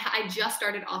 you know, I just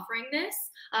started offering this.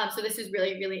 So this is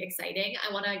really, really exciting.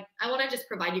 I want to just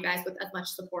provide you guys with as much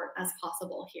support as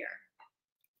possible here.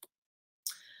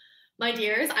 My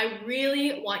dears, I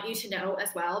really want you to know as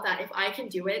well that if I can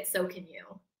do it, so can you.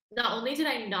 Not only did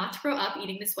I not grow up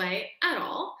eating this way at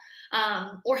all,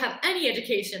 or have any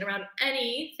education around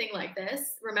anything like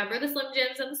this, remember the Slim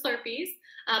Jims and the Slurpees,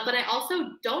 but I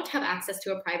also don't have access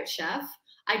to a private chef.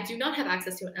 I do not have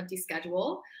access to an empty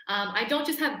schedule. I don't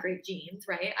just have great genes,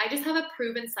 right? I just have a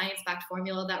proven science-backed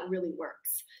formula that really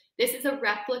works. This is a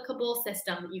replicable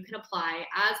system that you can apply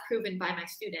as proven by my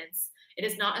students. It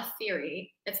is not a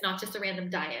theory. It's not just a random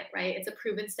diet, right? It's a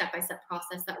proven step-by-step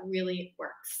process that really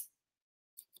works.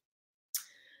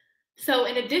 So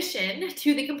in addition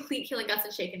to the complete Healing Guts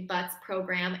and Shaken Butts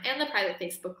program and the private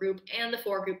Facebook group and the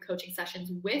 4 group coaching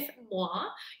sessions with moi,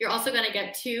 you're also going to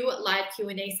get 2 live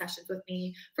Q&A sessions with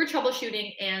me for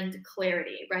troubleshooting and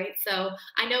clarity, right? So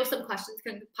I know some questions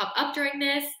can pop up during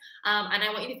this, and I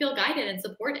want you to feel guided and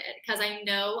supported, because I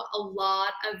know a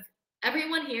lot of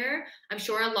everyone here, I'm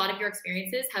sure a lot of your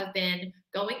experiences have been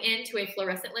going into a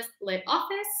fluorescent lit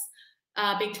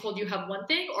office, being told you have one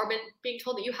thing, or being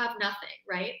told that you have nothing,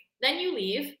 right? Then you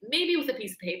leave, maybe with a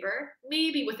piece of paper,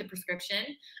 maybe with a prescription,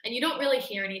 and you don't really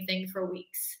hear anything for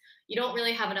weeks. You don't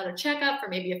really have another checkup for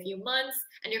maybe a few months,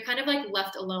 and you're kind of like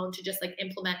left alone to just like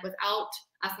implement without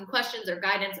asking questions or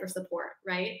guidance or support,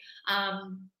 right?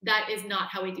 That is not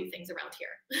how we do things around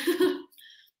here.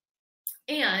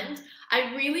 And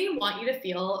I really want you to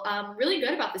feel really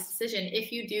good about this decision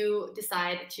if you do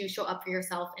decide to show up for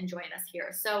yourself and join us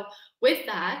here. So with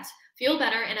that, feel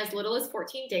better in as little as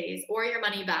 14 days or your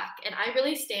money back. And I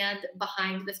really stand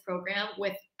behind this program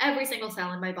with every single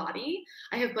cell in my body.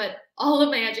 I have put all of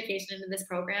my education into this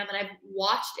program, and I've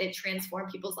watched it transform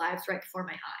people's lives right before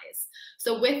my eyes.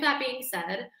 So with that being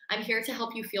said, I'm here to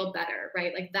help you feel better,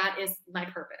 right? Like that is my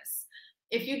purpose.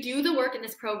 If you do the work in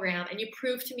this program and you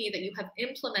prove to me that you have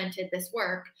implemented this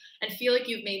work and feel like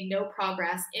you've made no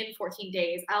progress in 14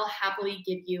 days, I'll happily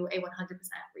give you a 100%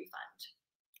 refund.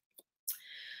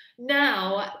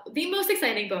 Now, the most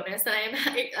exciting bonus that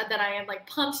I am like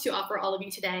pumped to offer all of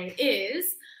you today is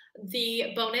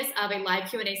the bonus of a live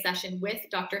Q&A session with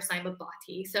Dr. Saima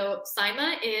Bhatti. So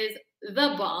Saima is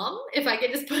the bomb, if I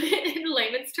could just put it in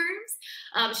layman's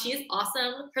terms. She is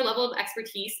awesome. Her level of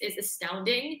expertise is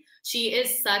astounding. She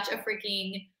is such a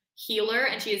freaking healer,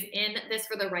 and she is in this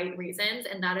for the right reasons,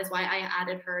 and that is why I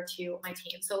added her to my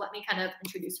team. So let me kind of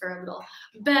introduce her a little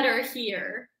better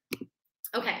here.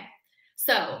 Okay.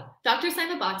 So Dr.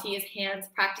 Saima Bhatti is Han's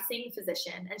practicing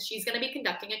physician, and she's going to be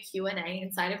conducting a Q&A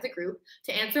inside of the group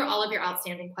to answer all of your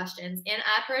outstanding questions and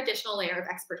add her additional layer of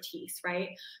expertise, right?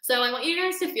 So I want you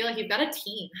guys to feel like you've got a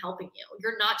team helping you.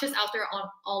 You're not just out there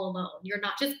all alone. You're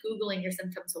not just Googling your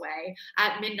symptoms away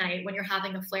at midnight when you're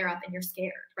having a flare-up and you're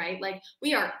scared, right? Like,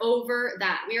 we are over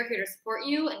that. We are here to support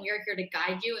you, and we are here to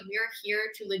guide you, and we are here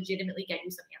to legitimately get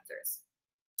you some answers.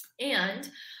 And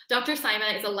Dr.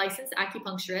 Saima is a licensed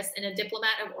acupuncturist and a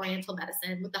diplomat of Oriental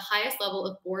medicine with the highest level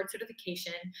of board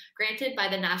certification granted by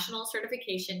the National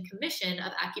Certification Commission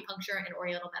of Acupuncture and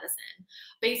Oriental Medicine.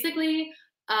 Basically,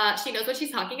 She knows what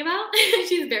she's talking about.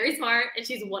 She's very smart and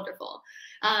she's wonderful.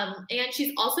 And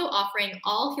she's also offering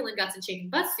all Healing Guts and Shaking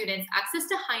Butt students access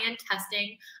to high-end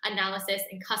testing, analysis,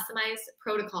 and customized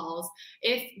protocols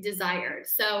if desired.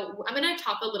 So I'm going to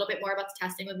talk a little bit more about the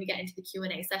testing when we get into the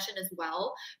Q&A session as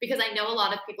well, because I know a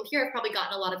lot of people here have probably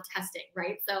gotten a lot of testing,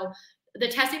 right? So the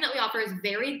testing that we offer is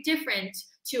very different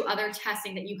to other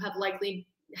testing that you have likely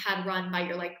had run by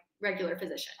your like regular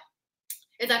physician.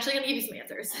 It's actually going to give you some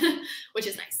answers, which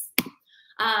is nice.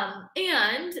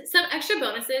 And some extra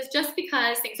bonuses just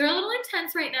because things are a little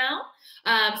intense right now.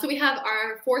 So we have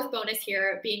our fourth bonus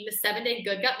here being the 7-day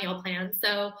Good Gut Meal Plan.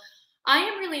 So I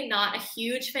am really not a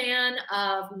huge fan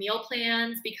of meal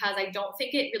plans because I don't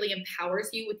think it really empowers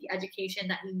you with the education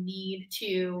that you need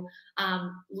to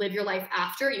live your life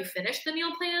after you finish the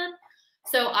meal plan.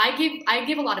 So I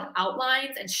give a lot of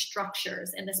outlines and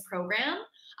structures in this program.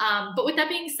 But with that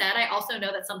being said, I also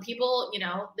know that some people, you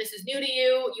know, this is new to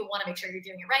you. You want to make sure you're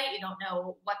doing it right. You don't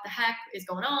know what the heck is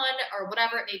going on or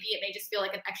whatever it may be. It may just feel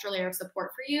like an extra layer of support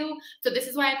for you. So this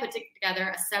is why I put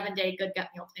together a 7-day Good Gut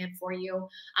Meal Plan for you.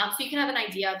 So you can have an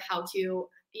idea of how to,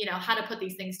 you know, how to put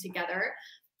these things together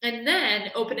and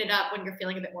then open it up when you're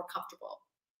feeling a bit more comfortable.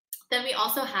 Then we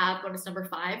also have bonus number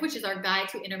 5, which is our guide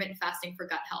to intermittent fasting for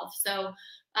gut health. So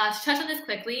to touch on this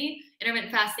quickly,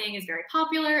 intermittent fasting is very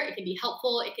popular. It can be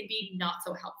helpful. It can be not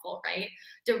so helpful, right?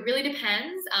 It really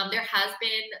depends. There has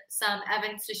been some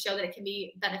evidence to show that it can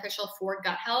be beneficial for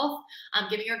gut health.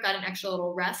 Giving your gut an extra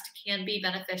little rest can be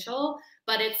beneficial,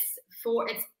 but it's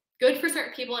good for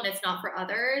certain people and it's not for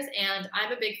others. And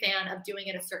I'm a big fan of doing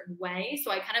it a certain way. So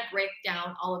I kind of break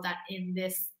down all of that in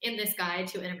this guide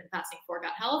to intermittent fasting for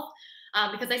gut health.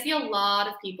 Because I see a lot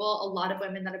of people, a lot of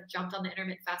women that have jumped on the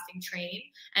intermittent fasting train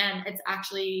and it's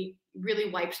actually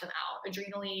really wiped them out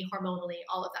adrenally, hormonally,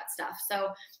 all of that stuff.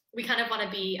 So we kind of want to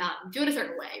be do it a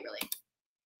certain way, really.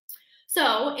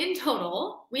 So in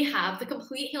total, we have the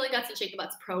complete Healing Guts and Shaking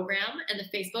Butts program and the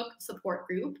Facebook support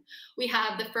group. We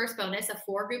have the first bonus of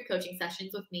 4 group coaching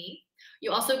sessions with me.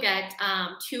 You also get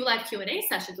 2 live Q&A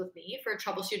sessions with me for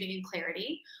troubleshooting and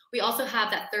clarity. We also have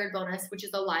that third bonus, which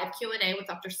is a live Q&A with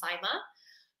Dr. Saima.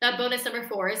 That bonus number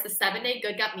 4 is the 7-day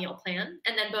Good Gut Meal Plan.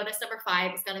 And then bonus number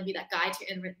 5 is going to be that guide to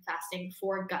intermittent fasting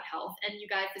for gut health. And you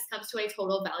guys, this comes to a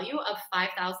total value of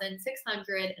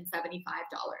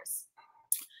 $5,675.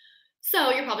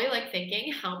 So you're probably like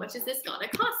thinking, how much is this gonna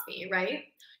cost me, right?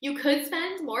 You could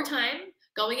spend more time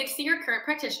going in to see your current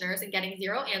practitioners and getting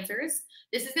 0 answers.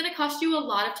 This is gonna cost you a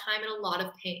lot of time and a lot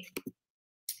of pain.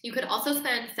 You could also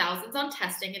spend thousands on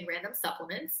testing and random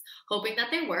supplements, hoping that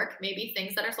they work, maybe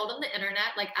things that are sold on the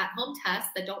internet, like at-home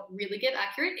tests that don't really give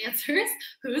accurate answers.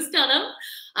 Who's done them?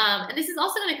 And this is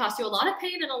also gonna cost you a lot of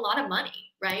pain and a lot of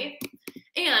money, right?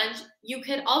 And you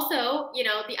could also, you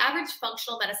know, the average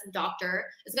functional medicine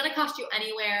doctor is going to cost you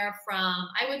anywhere from,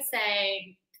 I would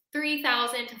say,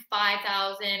 $3,000 to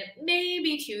 $5,000,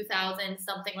 maybe $2,000,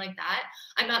 something like that.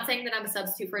 I'm not saying that I'm a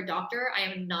substitute for a doctor. I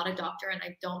am not a doctor and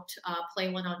I don't play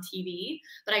one on TV,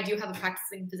 but I do have a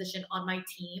practicing physician on my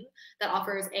team that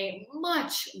offers a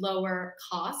much lower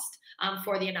cost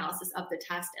for the analysis of the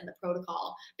test and the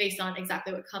protocol based on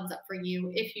exactly what comes up for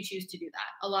you if you choose to do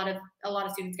that. A lot of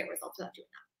students get results without doing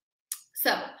that.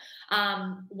 So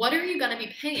what are you going to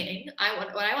be paying?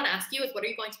 What I want to ask you is, what are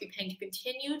you going to be paying to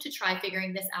continue to try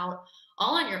figuring this out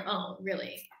all on your own,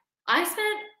 really? I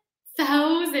spent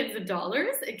thousands of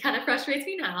dollars. It kind of frustrates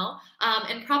me now.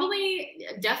 And probably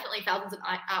definitely thousands of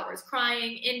hours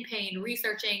crying, in pain,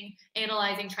 researching,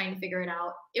 analyzing, trying to figure it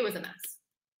out. It was a mess.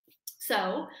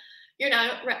 So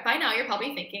by now you're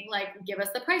probably thinking, like, give us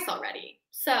the price already.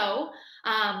 So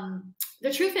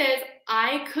the truth is,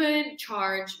 I could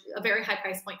charge a very high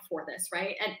price point for this,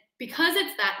 right? And because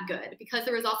it's that good, because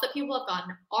the results that people have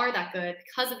gotten are that good,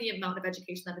 because of the amount of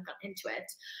education that have gone into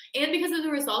it, and because of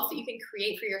the results that you can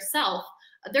create for yourself,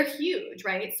 they're huge,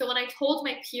 right? So when I told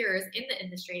my peers in the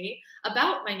industry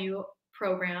about my new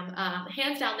program,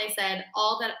 hands down, they said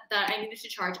all that I needed to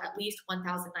charge at least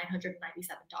 $1,997.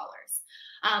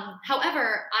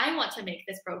 However, I want to make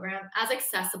this program as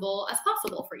accessible as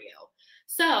possible for you.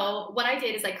 So what I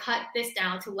did is I cut this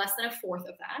down to less than 1/4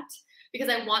 of that, because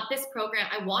I want this program,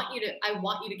 I want you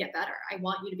to get better. I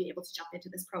want you to be able to jump into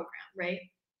this program, right?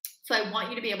 So I want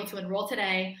you to be able to enroll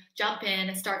today, jump in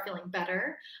and start feeling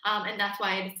better. And that's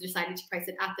why I decided to price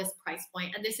it at this price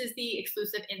point. And this is the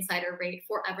exclusive insider rate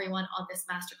for everyone on this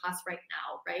masterclass right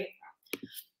now, right?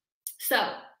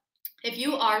 So if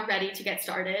you are ready to get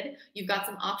started, you've got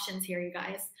some options here, you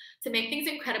guys. To make things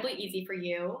incredibly easy for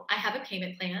you, I have a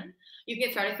payment plan. You can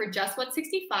get started for just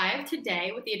 $165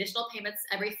 today with the additional payments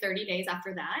every 30 days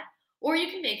after that. Or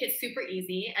you can make it super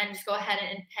easy and just go ahead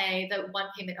and pay the one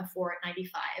payment of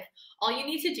 $4.95. All you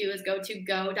need to do is go to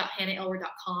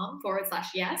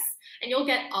go.hannahaylward.com/yes, and you'll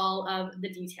get all of the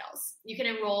details. You can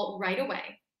enroll right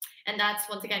away. And that's,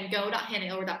 once again,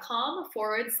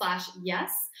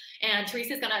 go.hannahaylward.com/yes. And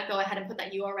Teresa's going to go ahead and put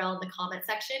that URL in the comment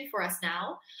section for us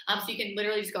now. So you can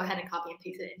literally just go ahead and copy and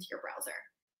paste it into your browser.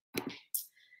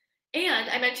 And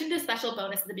I mentioned a special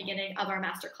bonus at the beginning of our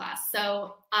masterclass.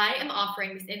 So I am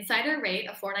offering this insider rate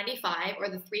of $4.95, or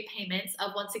the 3 payments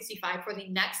of $165 for the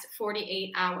next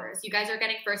 48 hours. You guys are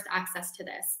getting first access to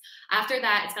this. After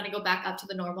that, it's going to go back up to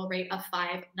the normal rate of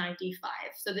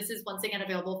 $5.95. So this is once again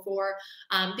available for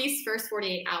these first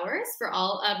 48 hours for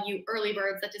all of you early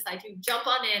birds that decide to jump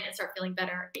on in and start feeling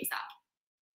better ASAP.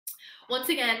 Once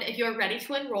again, if you're ready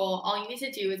to enroll, all you need to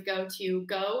do is go to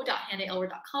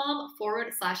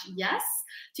go.hannahaylward.com/yes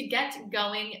to get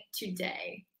going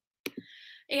today.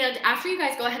 And after you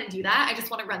guys go ahead and do that, I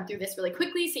just want to run through this really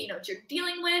quickly so you know what you're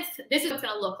dealing with. This is what it's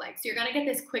going to look like. So you're going to get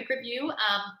this quick review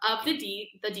of the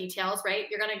details, right?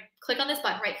 You're going to click on this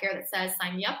button right here that says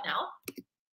sign me up now.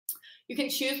 You can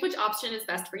choose which option is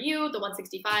best for you, the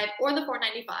 $165 or the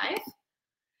 $4.95.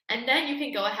 And then you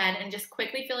can go ahead and just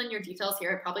quickly fill in your details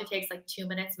here. It probably takes like 2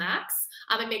 minutes max.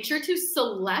 And make sure to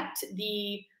select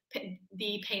the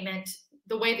payment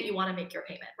the way that you want to make your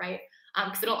payment, right?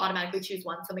 Because it'll automatically choose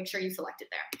one. So make sure you select it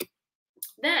there.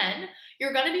 Then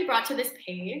you're going to be brought to this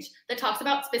page that talks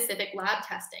about specific lab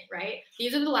testing, right?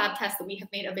 These are the lab tests that we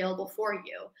have made available for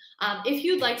you. If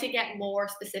you'd like to get more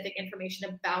specific information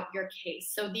about your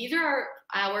case. So these are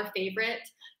our favorite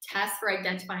tests for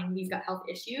identifying these gut health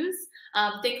issues.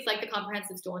 Things like the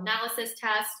comprehensive stool analysis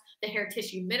test, the hair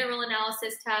tissue mineral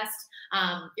analysis test.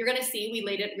 You're going to see we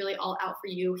laid it really all out for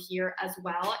you here as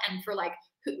well. And for like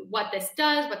what this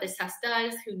does, what this test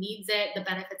does, who needs it, the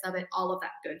benefits of it, all of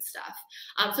that good stuff.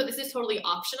 So this is totally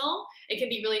optional. It can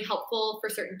be really helpful for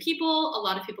certain people. A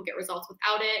lot of people get results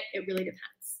without it. It really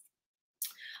depends.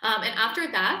 And after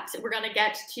that, we're going to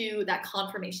get to that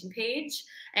confirmation page.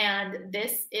 And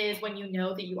this is when you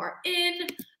know that you are in.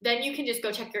 Then you can just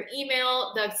go check your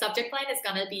email. The subject line is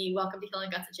going to be welcome to Healing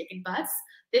Guts and Shaking Butts.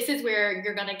 This is where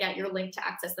you're going to get your link to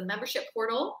access the membership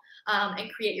portal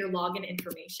and create your login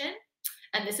information.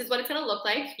 And this is what it's going to look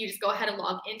like. You just go ahead and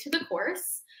log into the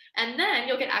course, and then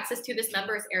you'll get access to this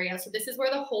members area. So this is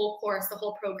where the whole course, the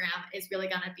whole program is really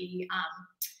going to be,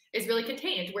 is really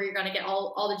contained, where you're going to get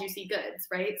all the juicy goods,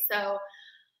 right? So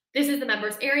this is the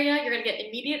members area. You're going to get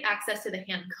immediate access to the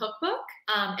hand cookbook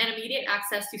and immediate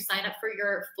access to sign up for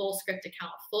your FullScript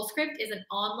account. FullScript is an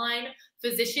online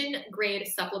physician-grade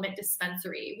supplement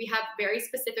dispensary. We have very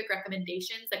specific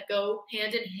recommendations that go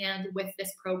hand in hand with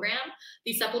this program.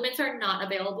 These supplements are not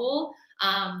available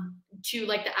to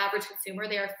like the average consumer.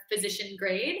 They are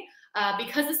physician-grade.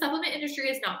 Because the supplement industry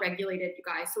is not regulated, you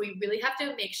guys. So we really have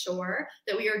to make sure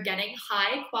that we are getting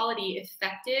high quality,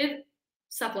 effective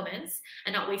supplements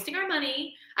and not wasting our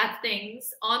money on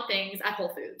things at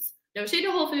Whole Foods. No shade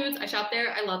to Whole Foods. I shop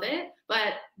there. I love it,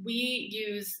 but we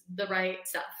use the right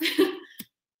stuff.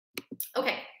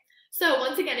 Okay. So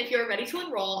once again, if you're ready to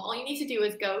enroll, all you need to do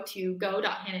is go to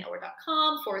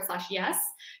go.hannahaylward.com/yes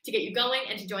to get you going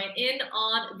and to join in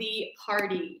on the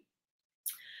party.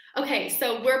 Okay,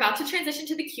 so we're about to transition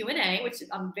to the Q&A, which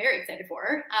I'm very excited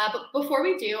for. But before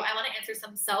we do, I want to answer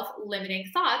some self-limiting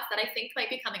thoughts that I think might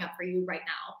be coming up for you right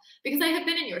now, because I have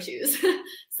been in your shoes.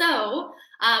 So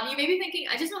you may be thinking,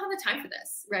 I just don't have the time for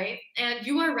this, right? And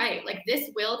you are right. Like,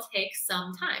 this will take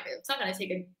some time. It's not going to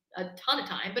take a ton of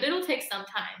time, but it'll take some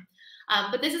time.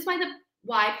 But this is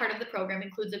why part of the program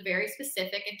includes a very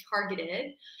specific and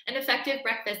targeted and effective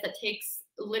breakfast that takes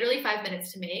literally 5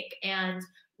 minutes to make and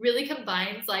really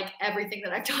combines like everything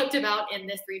that I've talked about in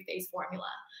this 3-phase formula.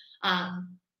 5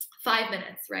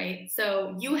 minutes, right?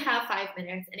 So you have 5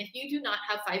 minutes. And if you do not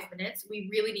have 5 minutes, we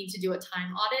really need to do a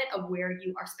time audit of where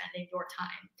you are spending your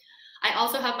time. I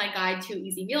also have my guide to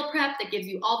easy meal prep that gives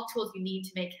you all the tools you need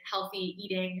to make healthy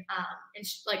eating and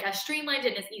like as streamlined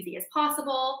and as easy as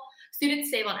possible. Students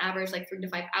save on average like 3 to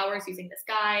 5 hours using this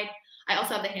guide. I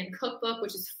also have the hand cookbook,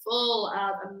 which is full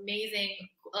of amazing,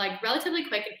 like relatively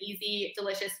quick and easy,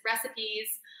 delicious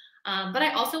recipes. But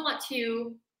I also want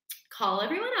to call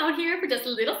everyone out here for just a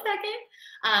little second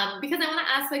because I want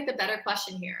to ask like the better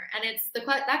question here. And it's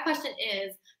that question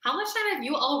is, how much time have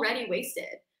you already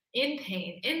wasted in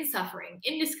pain, in suffering,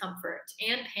 in discomfort,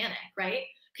 and panic, right?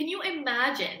 Can you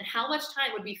imagine how much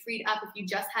time would be freed up if you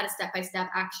just had a step-by-step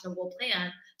actionable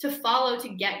plan to follow to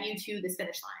get you to this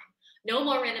finish line? No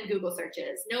more random Google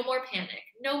searches, no more panic,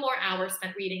 no more hours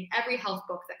spent reading every health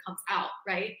book that comes out,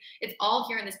 right? It's all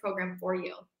here in this program for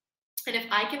you. And if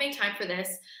I can make time for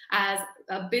this as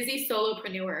a busy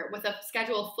solopreneur with a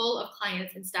schedule full of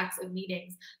clients and stacks of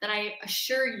meetings, then I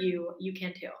assure you, you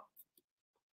can too.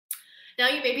 Now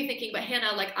you may be thinking, but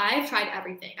Hannah, like I've tried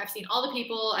everything. I've seen all the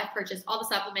people, I've purchased all the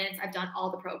supplements, I've done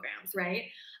all the programs, right?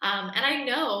 And I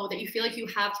know that you feel like you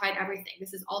have tried everything.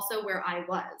 This is also where I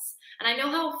was. And I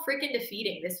know how freaking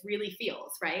defeating this really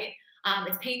feels, right?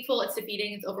 It's painful, it's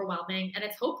defeating, it's overwhelming, and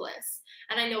it's hopeless.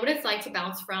 And I know what it's like to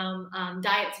bounce from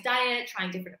diet to diet, trying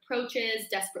different approaches,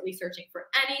 desperately searching for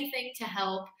anything to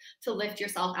help to lift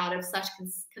yourself out of such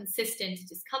consistent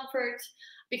discomfort,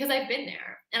 because I've been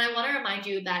there. And I want to remind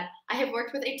you that I have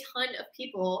worked with a ton of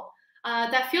people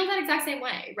that feel that exact same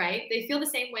way, right? They feel the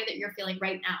same way that you're feeling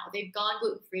right now. They've gone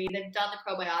gluten-free, they've done the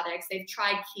probiotics, they've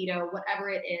tried keto, whatever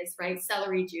it is, right?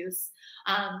 Celery juice.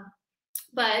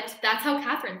 But that's how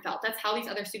Catherine felt. That's how these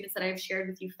other students that I've shared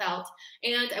with you felt.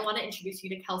 And I want to introduce you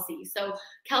to Kelsey. So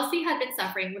Kelsey had been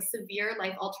suffering with severe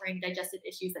life-altering digestive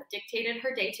issues that dictated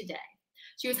her day-to-day.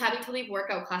 She was having to leave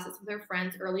workout classes with her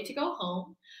friends early to go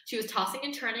home. She was tossing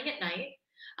and turning at night.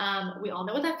 We all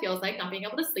know what that feels like, not being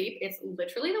able to sleep. It's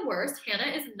literally the worst.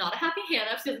 Hannah is not a happy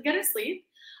Hannah if she doesn't get her sleep.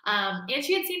 And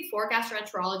she had seen 4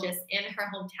 gastroenterologists in her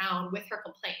hometown with her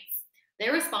complaints.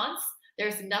 Their response: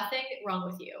 there's nothing wrong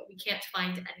with you. We can't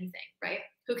find anything, right?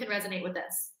 Who can resonate with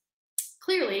this?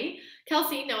 Clearly,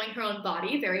 Kelsey, knowing her own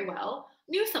body very well,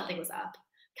 knew something was up.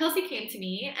 Kelsey came to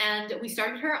me and we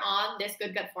started her on this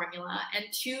Good Gut formula, and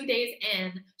 2 days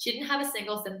in, she didn't have a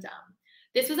single symptom.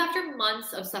 This was after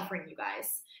months of suffering, you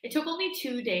guys. It took only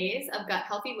 2 days of gut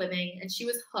healthy living and she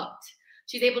was hooked.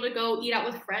 She's able to go eat out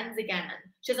with friends again.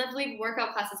 She doesn't have to leave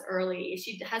workout classes early.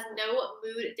 She has no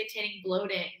mood dictating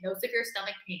bloating, no severe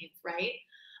stomach pains, right?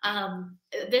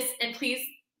 And please,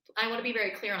 I want to be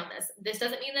very clear on this. This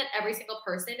doesn't mean that every single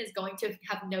person is going to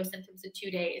have no symptoms in 2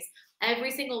 days.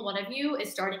 Every single one of you is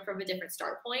starting from a different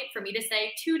start point. For me to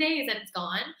say 2 days and it's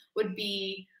gone would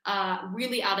be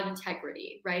really out of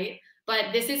integrity, right?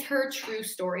 But this is her true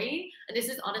story. And this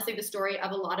is honestly the story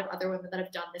of a lot of other women that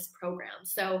have done this program.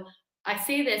 So I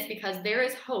say this because there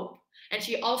is hope. And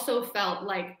she also felt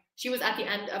like she was at the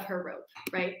end of her rope,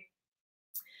 right?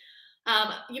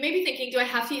 You may be thinking, do I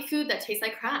have to eat food that tastes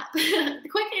like crap? The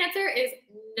quick answer is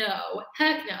no.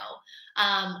 Heck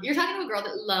no. You're talking to a girl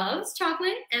that loves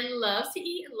chocolate and loves to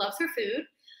eat and loves her food.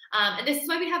 And this is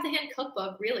why we have the hand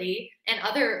cookbook, really, and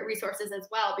other resources as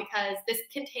well, because this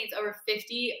contains over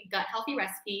 50 gut healthy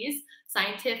recipes,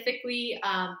 scientifically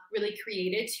really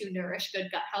created to nourish good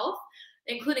gut health,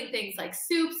 including things like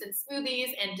soups and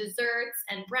smoothies and desserts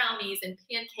and brownies and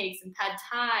pancakes and pad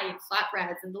thai and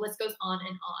flatbreads, and the list goes on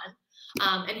and on.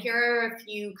 And here are a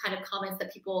few kind of comments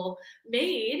that people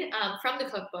made from the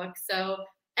cookbook. So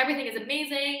everything is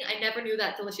amazing. I never knew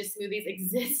that delicious smoothies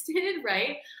existed,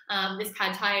 right? This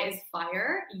pad thai is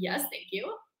fire. Yes, thank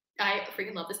you. I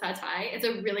freaking love this pad thai. It's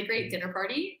a really great dinner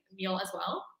party meal as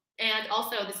well. And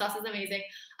also, the sauce is amazing.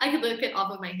 I could lick it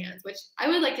off of my hands, which I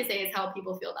would like to say is how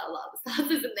people feel about love. The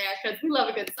sauce is in there because we love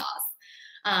a good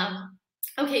sauce.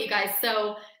 Okay, you guys,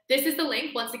 so this is the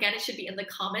link. Once again, it should be in the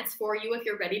comments for you if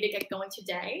you're ready to get going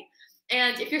today.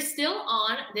 And if you're still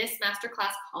on this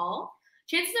masterclass call,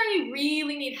 chances are you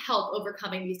really need help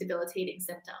overcoming these debilitating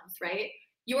symptoms, right?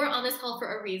 You are on this call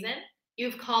for a reason.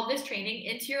 You've called this training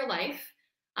into your life.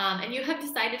 And you have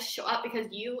decided to show up because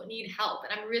you need help.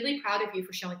 And I'm really proud of you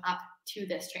for showing up to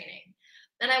this training.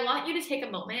 And I want you to take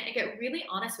a moment and get really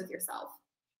honest with yourself.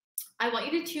 I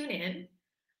want you to tune in,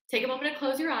 take a moment to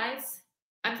close your eyes.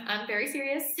 I'm very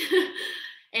serious.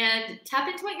 And tap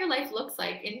into what your life looks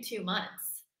like in 2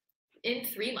 months, in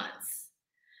 3 months,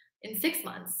 in 6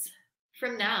 months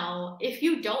from now. If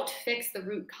you don't fix the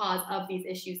root cause of these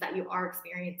issues that you are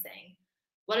experiencing,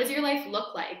 what does your life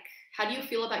look like? How do you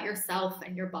feel about yourself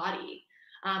and your body?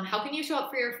 How can you show up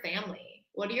for your family?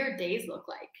 What do your days look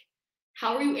like?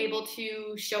 How are you able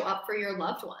to show up for your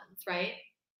loved ones, right?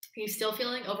 Are you still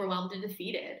feeling overwhelmed and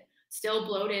defeated? Still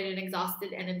bloated and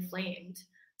exhausted and inflamed?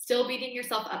 Still beating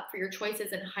yourself up for your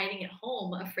choices and hiding at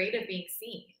home, afraid of being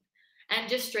seen? And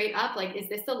just straight up, like, is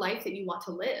this the life that you want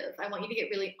to live? I want you to get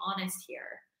really honest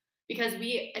here, because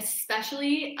we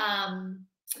especially,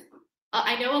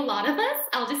 I know a lot of us,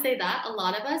 I'll just say that, a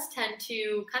lot of us tend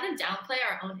to kind of downplay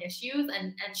our own issues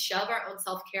and shove our own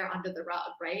self-care under the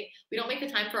rug, right? We don't make the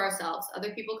time for ourselves.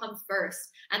 Other people come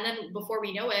first. And then before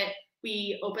we know it,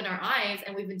 we open our eyes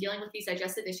and we've been dealing with these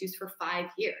digestive issues for 5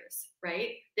 years, right?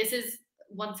 This is,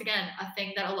 once again, a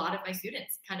thing that a lot of my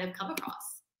students kind of come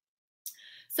across.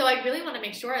 So I really want to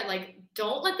make sure, like,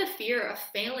 don't let the fear of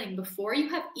failing before you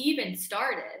have even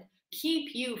started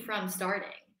keep you from starting.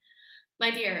 My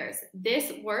dears,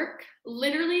 this work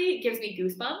literally gives me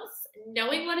goosebumps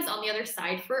knowing what is on the other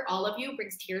side for all of you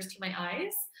brings tears to my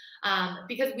eyes,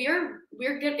 because we're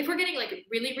good. If we're getting like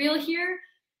really real here,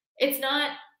 it's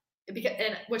not because,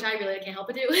 and which I really can't help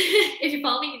but do. If you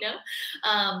follow me, you know.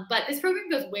 But this program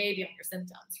goes way beyond your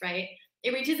symptoms, right?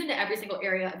 It reaches into every single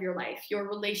area of your life, your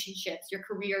relationships, your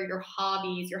career, your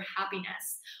hobbies, your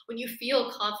happiness. When you feel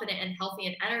confident and healthy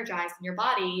and energized in your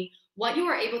body, what you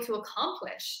are able to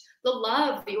accomplish, the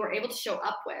love that you are able to show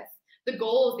up with, the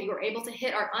goals that you are able to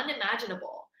hit are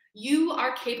unimaginable. You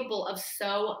are capable of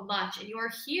so much, and you are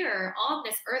here on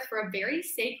this earth for a very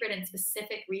sacred and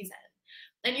specific reason.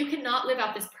 And you cannot live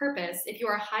out this purpose if you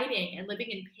are hiding and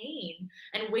living in pain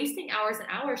and wasting hours and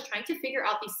hours trying to figure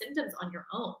out these symptoms on your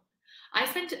own. I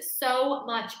spent so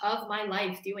much of my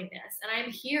life doing this, and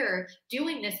I'm here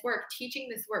doing this work, teaching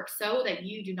this work so that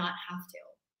you do not have to.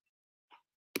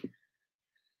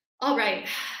 All right,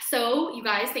 so you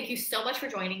guys, thank you so much for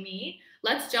joining me.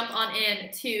 Let's jump on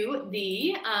into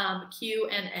the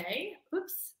Q&A.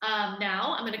 Oops.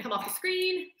 Now I'm going to come off the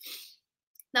screen.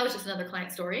 That was just another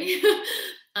client story.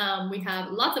 We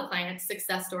have lots of client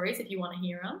success stories if you want to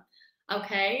hear them.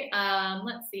 Okay,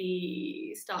 let's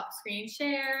see. Stop screen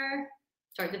share.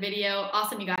 Start the video.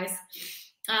 Awesome, you guys.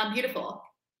 Beautiful.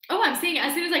 Oh, I'm seeing it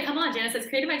as soon as I come on. Janice says,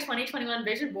 created my 2021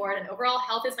 vision board and overall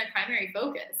health is my primary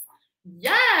focus.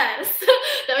 Yes,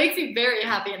 that makes me very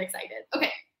happy and excited.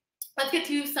 Okay, let's get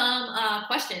to some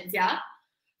questions, yeah?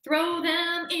 Throw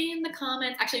them in the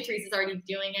comments. Actually, Teresa's already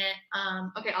doing it.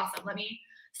 Okay, awesome. Let me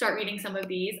start reading some of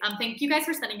these. Thank you guys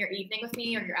for spending your evening with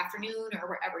me or your afternoon or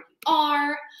wherever you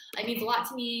are. It means a lot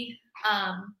to me.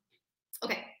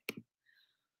 Okay.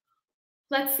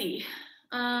 Let's see.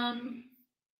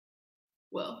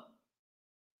 Whoa.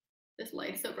 This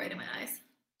light's so bright in my eyes.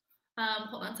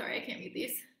 Hold on, sorry, I can't read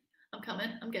these. I'm coming,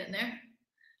 I'm getting there.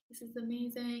 This is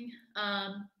amazing.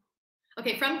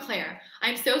 Okay, from Claire.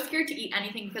 I'm so scared to eat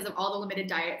anything because of all the limited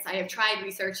diets I have tried,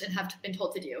 researched, and have been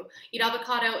told to do. Eat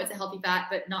avocado, it's a healthy fat,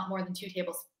 but not more than 2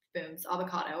 tablespoons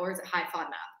avocado, or is it high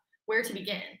FODMAP? Where to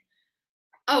begin?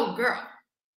 Oh, girl.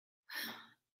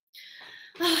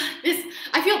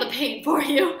 I feel the pain for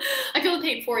you. I feel the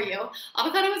pain for you.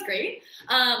 Avocado is great.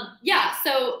 Yeah,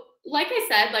 so like I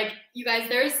said, like you guys,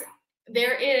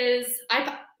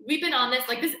 we've been on this,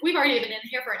 like this, we've already been in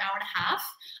here for an hour and a half.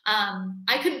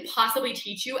 I couldn't possibly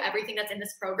teach you everything that's in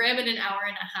this program in an hour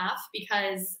and a half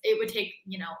because it would take,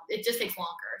 it just takes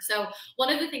longer. So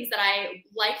one of the things that I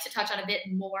like to touch on a bit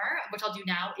more, which I'll do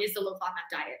now, is the low FODMAP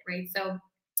diet, right? So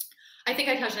I think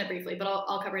I touched on it briefly, but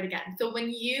I'll cover it again. So when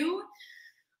you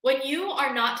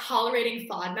are not tolerating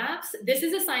FODMAPs, this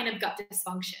is a sign of gut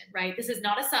dysfunction, right? This doesn't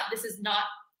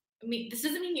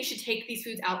mean you should take these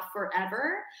foods out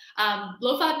forever.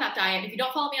 Low FODMAP diet, if you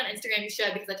don't follow me on Instagram, you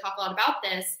should, because I talk a lot about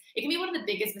this. It can be one of the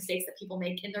biggest mistakes that people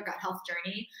make in their gut health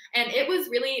journey. And it was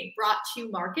really brought to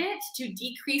market to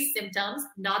decrease symptoms,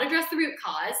 not address the root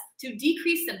cause, to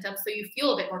decrease symptoms so you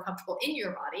feel a bit more comfortable in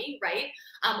your body, right?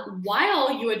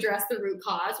 While you address the root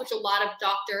cause, which a lot of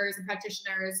doctors and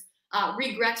practitioners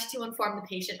regret to inform the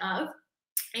patient of.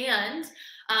 And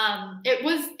it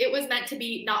was meant to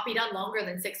not be done longer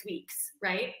than 6 weeks,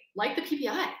 right? Like the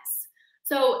PPIs.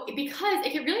 So because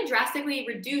it can really drastically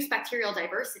reduce bacterial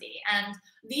diversity, and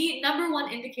the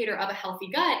 #1 indicator of a healthy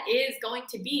gut is going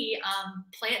to be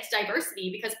plant diversity,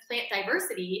 because plant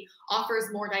diversity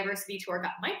offers more diversity to our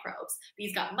gut microbes.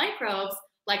 These gut microbes,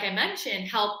 like I mentioned,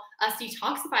 help us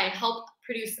detoxify, help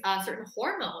produce certain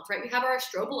hormones, right? We have our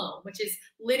estrobolome, which is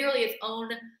literally its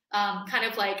own kind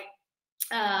of like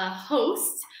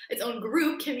host, its own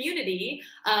group community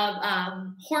of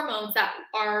hormones that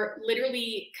are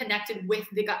literally connected with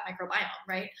the gut microbiome,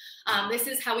 right? This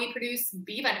is how we produce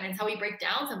B vitamins, how we break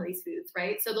down some of these foods,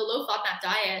 right? So the low FODMAP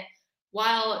diet,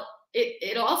 while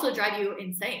it'll also drive you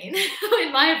insane,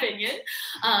 in my opinion.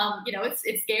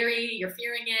 It's scary, you're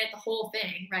fearing it, the whole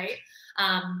thing, right?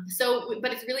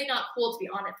 But it's really not cool to be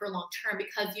on it for long term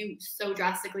because you so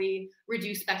drastically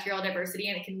reduce bacterial diversity,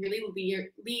 and it can really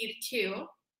lead to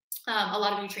a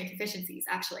lot of nutrient deficiencies,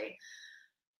 actually.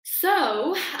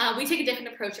 So we take a different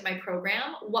approach in my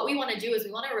program. What we want to do is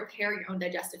we want to repair your own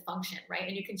digestive function, right?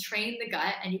 And you can train the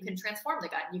gut, and you can transform the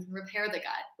gut, and you can repair the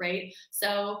gut, right?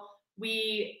 So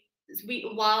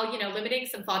while limiting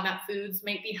some FODMAP foods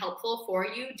might be helpful for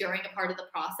you during a part of the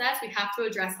process, we have to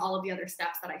address all of the other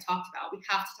steps that I talked about. We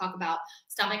have to talk about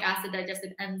stomach acid,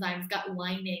 digestive enzymes, gut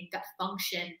lining, gut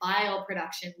function, bile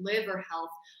production, liver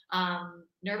health,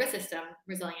 nervous system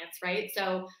resilience, right?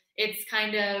 So it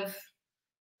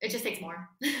just takes more.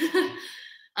 But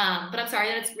I'm sorry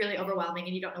that it's really overwhelming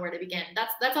and you don't know where to begin.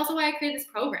 That's also why I created this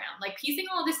program. Like, piecing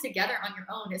all of this together on your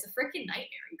own is a freaking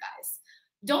nightmare, you guys.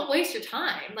 don't waste your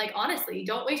time. Like, honestly,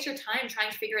 don't waste your time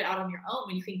trying to figure it out on your own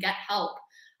when you can get help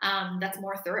that's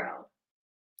more thorough.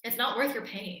 It's not worth your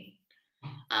pain.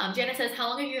 Jana says, how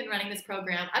long have you been running this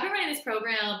program? I've been running this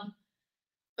program.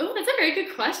 Oh, that's a very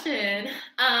good question.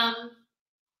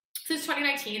 Since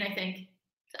 2019, I think.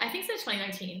 I think since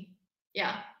 2019.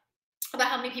 Yeah. About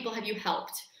how many people have you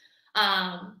helped?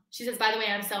 She says, by the way,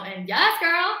 I'm so in. Yes,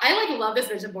 girl. I like love this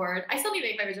vision board. I still need to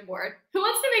make my vision board. Who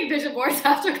wants to make vision boards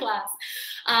after class?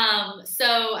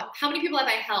 So how many people have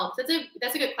I helped?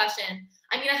 That's a good question.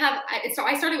 I mean, I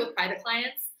started with private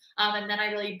clients. And then I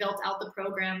really built out the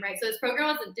program, right? So this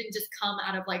program didn't just come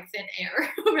out of like thin air,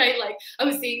 right? Like I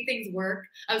was seeing things work.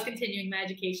 I was continuing my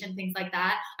education, things like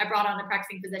that. I brought on a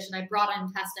practicing physician. I brought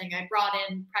in testing. I brought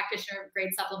in practitioner grade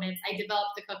supplements. I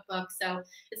developed the cookbook. So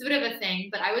it's a bit of a thing,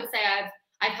 but I would say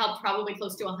I've helped probably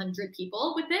close to 100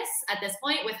 people with this at this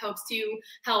point, with hopes to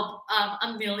help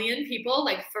 1 million people,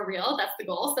 like for real. That's the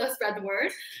goal. So spread the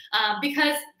word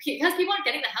because people aren't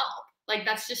getting the help. Like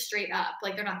that's just straight up,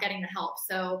 like they're not getting the help.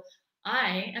 So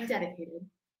I am dedicated.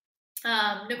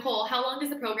 Nicole, how long does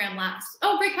the program last?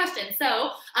 Oh, great question.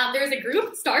 So there's a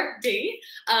group start date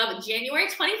of January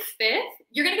 25th.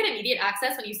 You're going to get immediate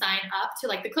access when you sign up to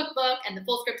like the cookbook and the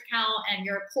full script account and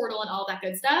your portal and all that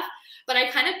good stuff. But I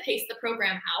kind of pace the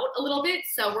program out a little bit.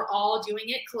 So we're all doing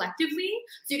it collectively.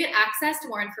 So you get access to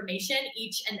more information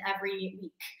each and every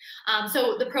week.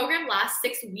 So the program lasts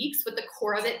 6 weeks, with the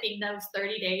core of it being those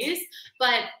 30 days.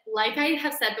 But like I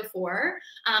have said before,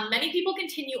 many people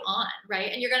continue on,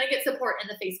 right? And you're going to get support in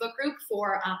the Facebook group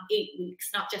for 8 weeks,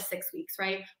 not just 6 weeks,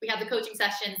 right? We have the coaching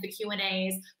sessions, the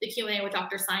Q&As, the Q&A with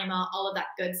Dr. Saima, all of that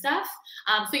good stuff.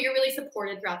 So you're really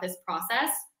supported throughout this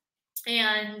process.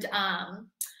 And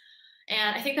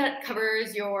I think that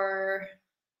covers your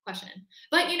question.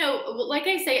 But, you know, like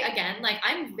I say again, like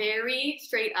I'm very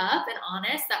straight up and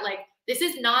honest that like, this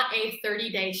is not a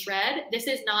 30-day shred. This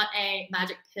is not a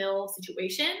magic pill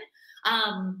situation.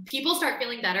 People start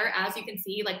feeling better, as you can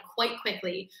see, like quite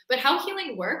quickly. But how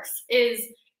healing works is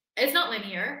it's not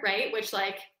linear, right? Which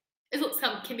like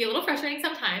can be a little frustrating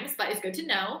sometimes, but it's good to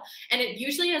know. And it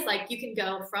usually is like you can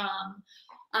go from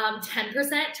 10%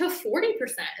 to 40%, and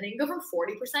then you can go from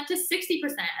 40% to 60%,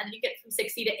 and then you get from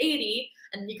 60 to 80,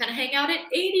 and then you kind of hang out at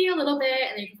 80 a little bit,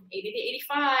 and then you go from 80 to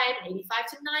 85, and 85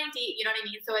 to 90, you know what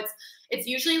I mean? So it's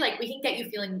usually like we can get you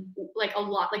feeling like a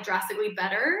lot, like drastically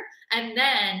better, and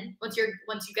then once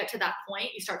you get to that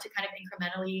point, you start to kind of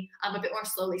incrementally, a bit more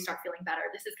slowly start feeling better.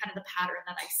 This is kind of the pattern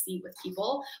that I see with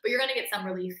people, but you're going to get some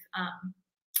relief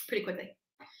pretty quickly.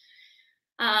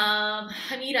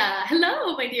 Anita,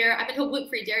 hello, my dear. I've been told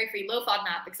gluten-free, dairy-free, low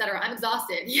FODMAP, etc. I'm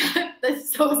exhausted. Yeah,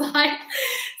 so was I.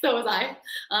 So was I.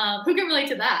 Who can relate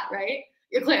to that, right?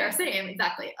 You're Claire, same,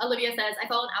 exactly. Olivia says, I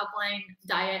follow an alkaline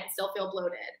diet and still feel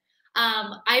bloated.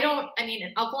 An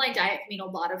alkaline diet can mean a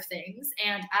lot of things.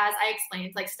 And as I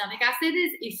explained, like stomach acid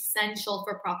is essential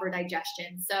for proper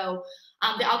digestion. So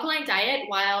the alkaline diet,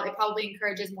 while it probably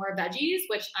encourages more veggies,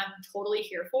 which I'm totally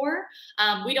here for,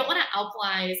 we don't want to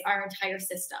alkalize our entire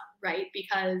system, right?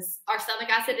 Because our stomach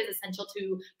acid is essential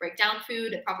to break down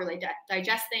food, properly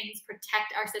digest things,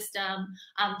 protect our system,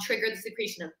 trigger the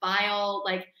secretion of bile,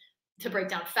 like to break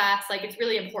down fats. Like it's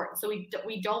really important. So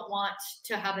we don't want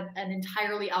to have an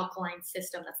entirely alkaline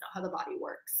system. That's not how the body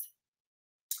works.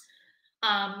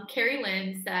 Carrie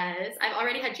Lynn says, I've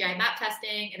already had GI map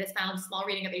testing. It has found small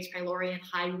reading of H. pylori and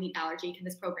high wheat allergy. Can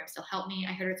this program still help me?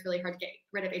 I heard it's really hard to get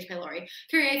rid of H. pylori.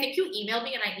 Carrie, I think you emailed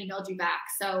me and I emailed you back.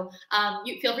 So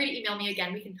you feel free to email me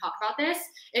again. We can talk about this.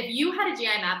 If you had a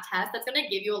GI map test, that's going to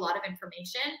give you a lot of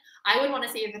information. I would want to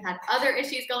see if it had other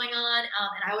issues going on.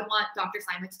 And I would want Dr.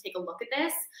 Simon to take a look at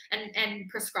this and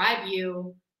prescribe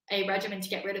you a regimen to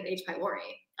get rid of H.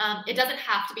 pylori. It doesn't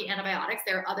have to be antibiotics.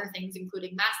 There are other things,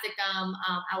 including mastic gum,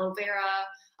 aloe vera,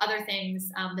 other things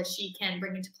that she can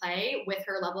bring into play with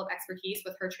her level of expertise,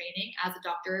 with her training as a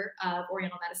doctor of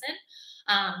Oriental medicine.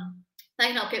 That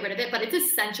can help get rid of it, but it's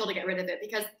essential to get rid of it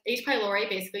because H. pylori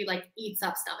basically like eats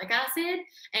up stomach acid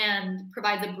and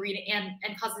provides a breeding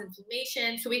and causes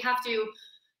inflammation. So we have to,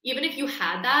 even if you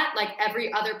had that, like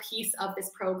every other piece of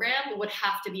this program would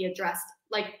have to be addressed,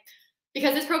 like,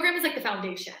 because this program is like the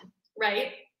foundation,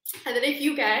 right? And then if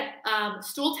you get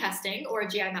stool testing or a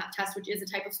GI map test, which is a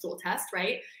type of stool test,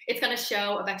 right? It's going to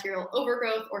show a bacterial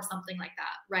overgrowth or something like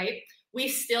that, right? We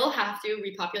still have to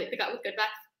repopulate the gut with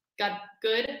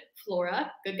good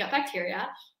flora, good gut bacteria.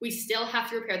 We still have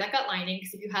to repair that gut lining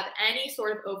because if you have any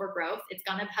sort of overgrowth, it's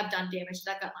going to have done damage to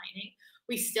that gut lining.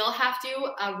 We still have to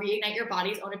reignite your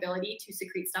body's own ability to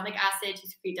secrete stomach acid, to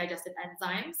secrete digestive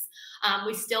enzymes.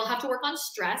 We still have to work on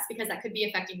stress because that could be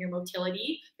affecting your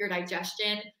motility, your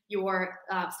digestion, your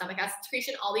stomach acid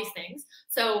secretion, all these things.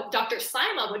 So Dr.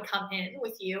 Sima would come in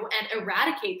with you and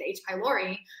eradicate the H.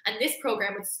 pylori, and this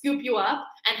program would scoop you up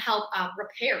and help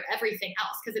repair everything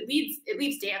else because it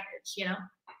leaves damage, you know.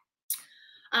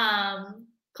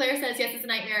 Claire says, yes, it's a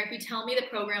nightmare. If you tell me the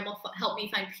program will help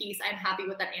me find peace, I'm happy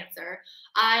with that answer.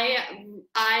 I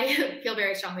feel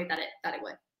very strongly that it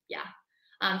would. Yeah.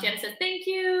 Janice says, thank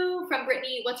you. From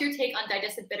Brittany, what's your take on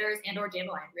digestive bitters and or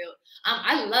dandelion root?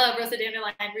 I love roasted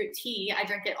dandelion root tea. I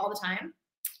drink it all the time.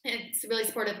 It's really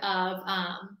supportive of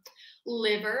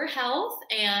liver health,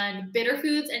 and bitter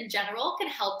foods in general can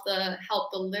help the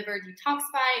liver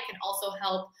detoxify. It can also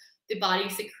help the body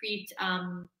secrete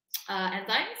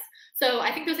enzymes. So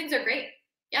I think those things are great.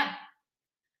 Yeah.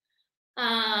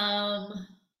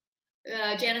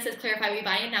 Janice says, clarify, we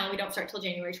buy in now, we don't start till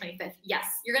January 25th. Yes,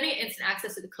 you're going to get instant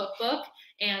access to the cookbook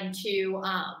and to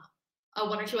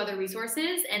one or two other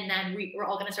resources, and then we're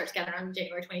all going to start together on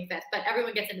January 25th. But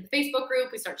everyone gets into the Facebook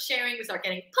group, we start sharing, we start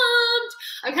getting pumped.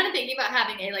 I'm kind of thinking about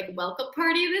having a like welcome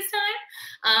party this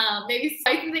time, maybe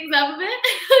spiking things up a bit,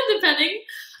 depending.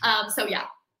 So yeah.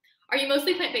 Are you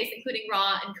mostly plant-based, including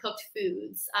raw and cooked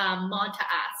foods? Monta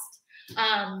asked.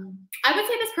 I would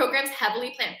say this program's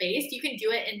heavily plant-based. You can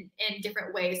do it in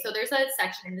different ways. So there's a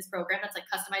section in this program that's like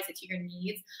customized it to your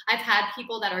needs. I've had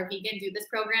people that are vegan do this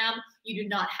program. You do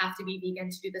not have to be vegan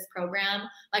to do this program.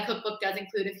 My cookbook does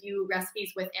include a few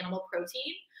recipes with animal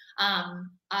protein.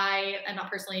 I am not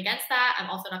personally against that. I'm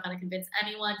also not going to convince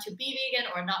anyone to be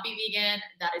vegan or not be vegan.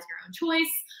 That is your own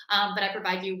choice. But I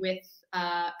provide you with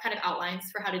kind of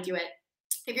outlines for how to do it.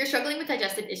 If you're struggling with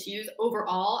digestive issues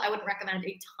overall, I wouldn't recommend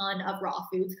a ton of raw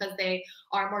foods because they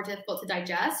are more difficult to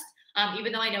digest.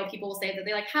 Even though I know people will say that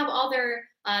they like have all their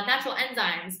natural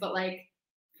enzymes, but like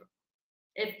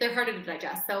they're harder to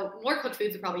digest. So more cooked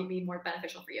foods would probably be more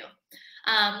beneficial for you.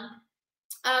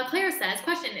 Claire says,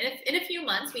 question, if in a few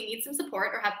months we need some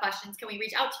support or have questions, can we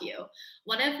reach out to you?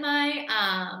 One of my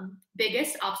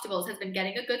biggest obstacles has been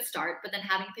getting a good start, but then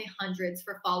having to pay hundreds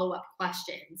for follow-up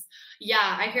questions.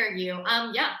 Yeah, I hear you.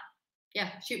 Yeah,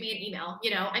 shoot me an email. You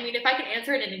know, I mean, if I can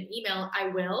answer it in an email, I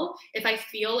will. If I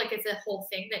feel like it's a whole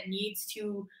thing that needs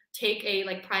to take a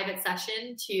like private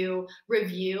session to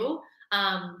review,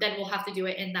 then we'll have to do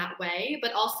it in that way.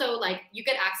 But also like you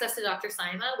get access to Dr.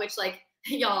 Sima, which like,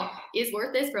 y'all, is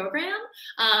worth this program.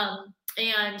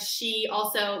 And she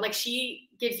also, like, she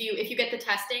gives you, if you get the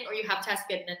testing or you have tests,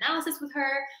 get an analysis with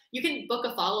her, you can book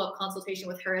a follow-up consultation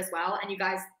with her as well. And you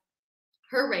guys,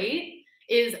 her rate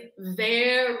is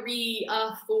very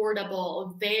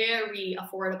affordable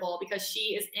because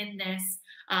she is in this,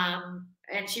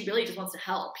 and she really just wants to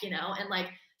help, you know, and like,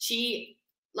 she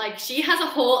has a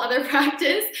whole other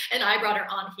practice, and I brought her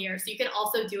on here. So you can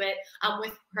also do it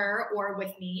with her or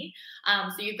with me.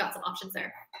 So you've got some options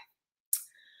there.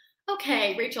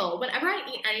 Okay, Rachel, whenever I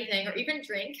eat anything or even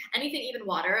drink anything, even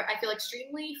water, I feel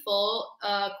extremely full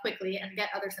quickly and get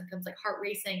other symptoms like heart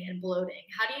racing and bloating.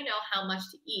 How do you know how much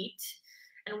to eat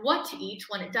and what to eat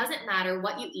when it doesn't matter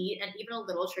what you eat and even a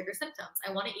little trigger symptoms?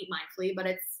 I want to eat mindfully, but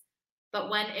it's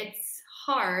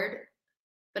hard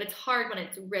when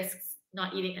it risks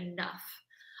not eating enough.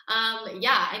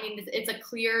 Yeah, I mean, it's a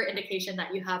clear indication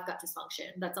that you have gut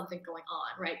dysfunction. That's something going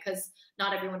on, right? Because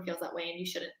not everyone feels that way, and you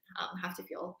shouldn't have to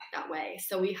feel that way.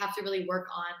 So we have to really work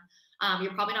on,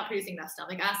 you're probably not producing enough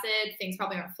stomach acid. Things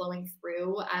probably aren't flowing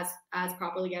through as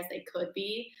properly as they could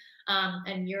be.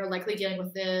 And you're likely dealing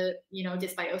with the,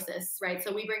 dysbiosis, right?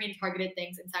 So we bring in targeted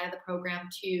things inside of the program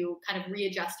to kind of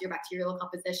readjust your bacterial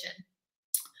composition.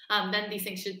 Then these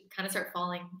things should kind of start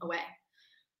falling away.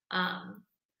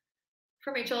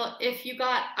 For Rachel, if you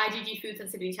got IgG food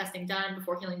sensitivity testing done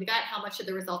before healing the gut, how much should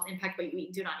the results impact what you eat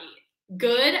and do not eat?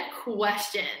 Good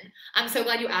question. I'm so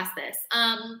glad you asked this.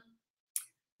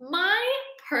 My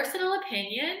personal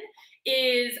opinion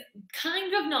is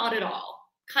kind of not at all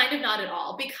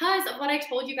because of what I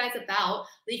told you guys about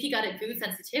leaky gut and food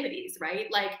sensitivities,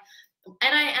 right? Like,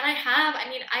 and I have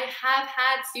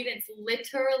had students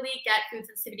literally get food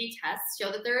sensitivity tests,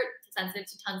 show that they're sensitive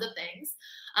to tons of things,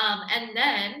 and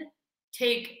then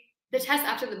take the test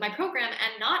after my program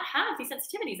and not have these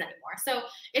sensitivities anymore. So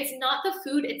it's not the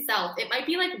food itself. It might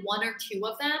be like one or two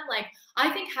of them. Like I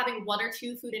think having one or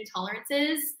two food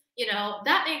intolerances,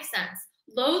 that makes sense.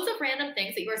 Loads of random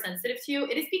things that you are sensitive to,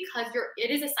 it is because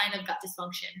it is a sign of gut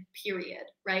dysfunction, period,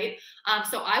 right?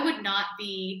 So I would not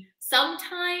be,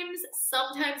 sometimes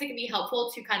it can be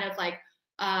helpful to kind of like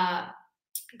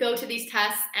go to these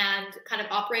tests and kind of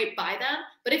operate by them.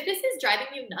 But if this is driving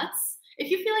you nuts, if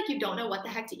you feel like you don't know what the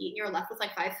heck to eat and you're left with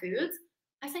like 5 foods,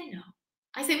 I say no.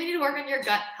 I say we need to work on your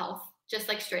gut health, just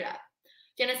like straight up.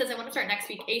 Jana says, I want to start next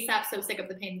week ASAP, so sick of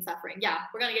the pain and suffering. Yeah,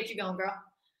 we're going to get you going, girl.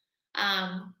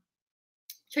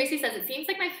 Tracy says, it seems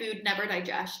like my food never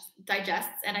digests,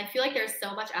 and I feel like there's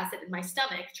so much acid in my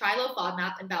stomach. Try low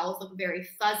FODMAP and bowels look very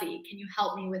fuzzy. Can you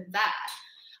help me with that?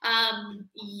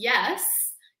 Yes.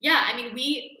 Yeah, I mean,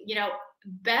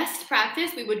 best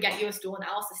practice, we would get you a stool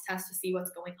analysis test to see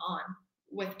what's going on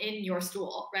within your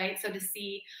stool, right? So to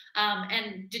see,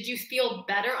 and did you feel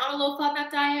better on a low FODMAP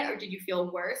diet or did you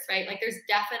feel worse, right? Like there's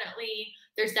definitely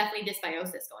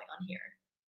dysbiosis going on here.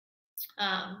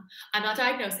 I'm not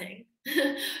diagnosing.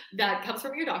 That comes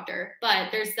from your doctor,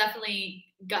 but there's definitely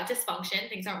gut dysfunction.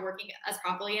 Things aren't working as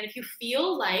properly. And if you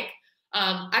feel like,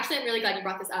 actually, I'm really glad you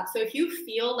brought this up. So if you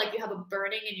feel like you have a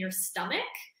burning in your stomach,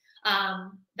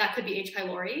 that could be H.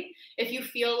 pylori. If you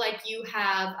feel like you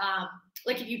have,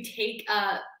 like if you take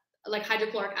like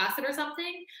hydrochloric acid or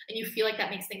something and you feel like that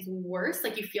makes things worse,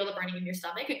 like you feel the burning in your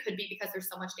stomach, it could be because there's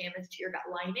so much damage to your gut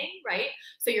lining, right?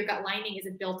 So your gut lining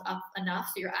isn't built up enough,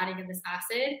 so you're adding in this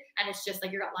acid and it's just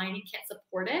like your gut lining can't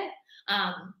support it.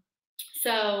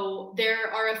 So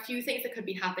there are a few things that could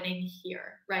be happening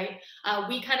here, right?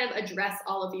 We kind of address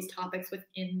all of these topics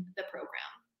within the program.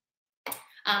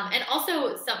 And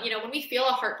also, when we feel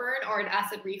a heartburn or an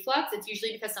acid reflux, it's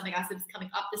usually because stomach acid is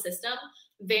coming up the system.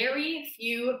 Very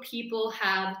few people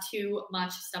have too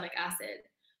much stomach acid.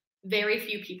 Very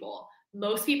few people.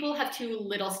 Most people have too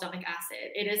little stomach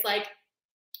acid. It is like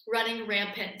running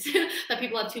rampant that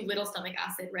people have too little stomach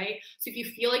acid, right? So if you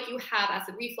feel like you have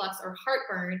acid reflux or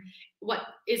heartburn, what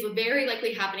is very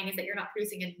likely happening is that you're not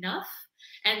producing enough.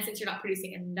 And since you're not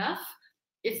producing enough,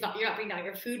 you're not breaking down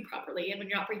your food properly. And when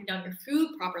you're not breaking down your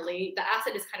food properly, the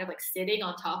acid is kind of like sitting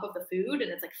on top of the food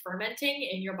and it's like fermenting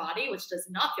in your body, which does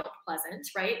not feel pleasant,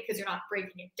 right? Because you're not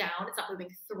breaking it down. It's not moving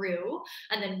through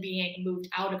and then being moved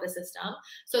out of the system.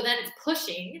 So then it's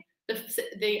pushing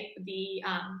the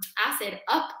acid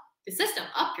up the system,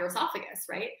 up your esophagus,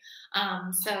 right?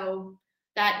 So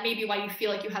that may be why you feel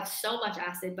like you have so much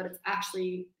acid, but it's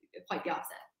actually quite the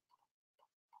opposite.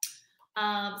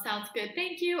 Sounds good.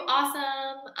 Thank you.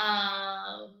 Awesome.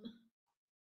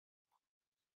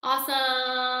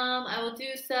 Awesome. I will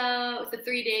do so. It's a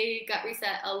 3-day gut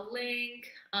reset, a link.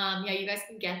 Yeah, you guys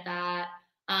can get that.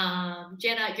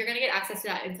 Jana, you're going to get access to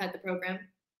that inside the program.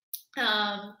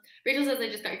 Rachel says, I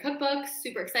just got your cookbook.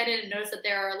 Super excited and noticed that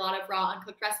there are a lot of raw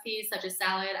uncooked recipes, such as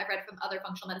salad. I've read from other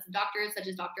functional medicine doctors, such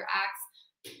as Dr. Axe.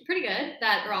 Pretty good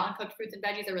that raw uncooked fruits and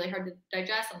veggies are really hard to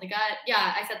digest on the gut.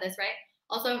 Yeah, I said this, right?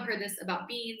 Also heard this about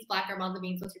beans, black or monza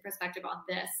beans. What's your perspective on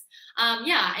this?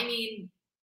 Yeah, I mean,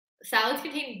 salads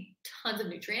contain tons of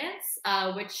nutrients,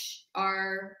 which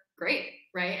are great,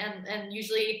 right? And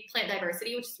usually plant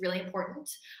diversity, which is really important,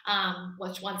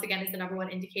 which once again is the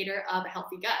 #1 indicator of a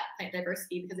healthy gut, plant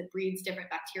diversity, because it breeds different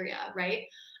bacteria, right?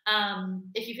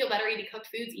 If you feel better eating cooked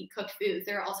foods, eat cooked foods.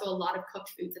 There are also a lot of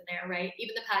cooked foods in there, right?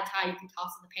 Even the pad thai, you can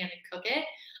toss in the pan and cook it.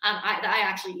 I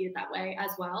actually eat it that way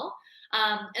as well.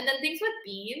 And then things with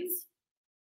beans,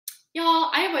 y'all,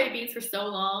 I avoided beans for so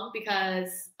long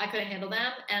because I couldn't handle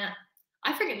them. And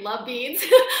I freaking love beans.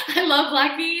 I love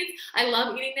black beans. I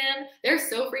love eating them. They're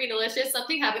so freaking delicious.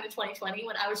 Something happened in 2020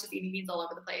 when I was just eating beans all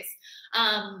over the place.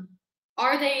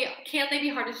 Can they be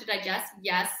harder to digest?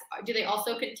 Yes. Do they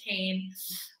also contain,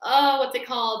 what's it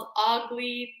called? I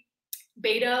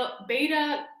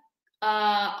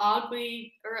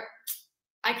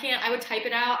would type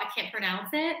it out. I can't pronounce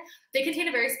it. They contain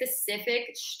a very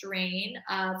specific strain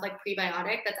of like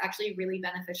prebiotic that's actually really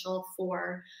beneficial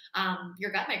for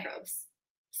your gut microbes.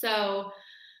 So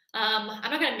I'm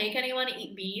not going to make anyone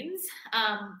eat beans,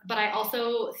 but I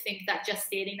also think that just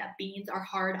stating that beans are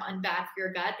hard and bad for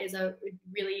your gut is a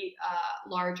really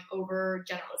large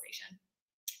overgeneralization.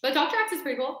 But Dr. X is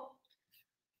pretty cool.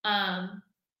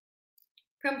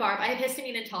 From Barb, I have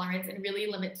histamine intolerance and really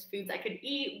limits foods I could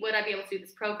eat. Would I be able to do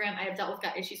this program? I have dealt with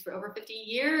gut issues for over 50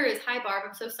 years. Hi, Barb.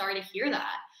 I'm so sorry to hear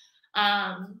that.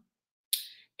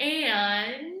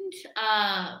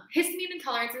 Histamine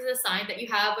intolerance is a sign that you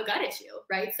have a gut issue,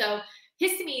 right? So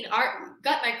histamine, our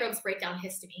gut microbes break down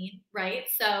histamine, right?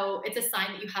 So it's a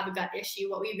sign that you have a gut issue.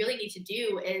 What we really need to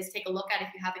do is take a look at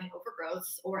if you have any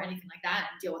overgrowths or anything like that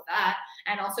and deal with that.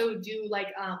 And also do like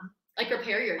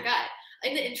repair your gut.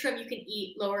 In the interim, you can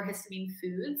eat lower histamine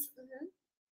foods.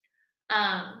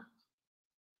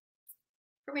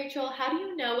 For Rachel, how do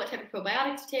you know what type of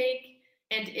probiotic to take?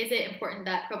 And is it important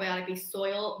that probiotic be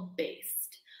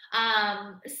soil-based?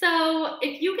 So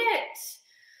if you get,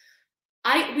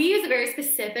 We use a very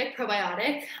specific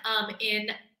probiotic in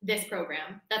this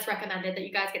program that's recommended that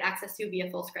you guys get access to via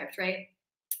Fullscript, right?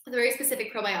 It's a very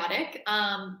specific probiotic.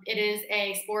 It is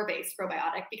a spore-based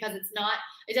probiotic because it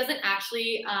doesn't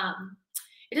actually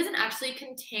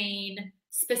contain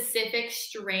specific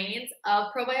strains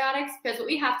of probiotics, because what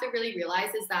we have to really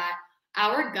realize is that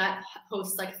our gut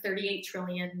hosts like 38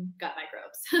 trillion gut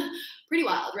microbes. Pretty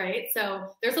wild, right?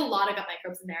 So there's a lot of gut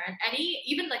microbes in there, and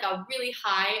even like a really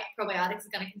high probiotic is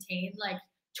going to contain like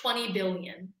 20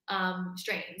 billion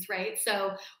strains, right?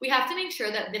 So we have to make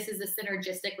sure that this is a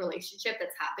synergistic relationship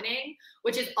that's happening,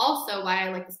 which is also why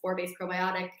I like the spore-based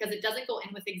probiotic, because it doesn't go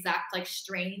in with exact like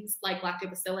strains like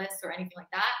lactobacillus or anything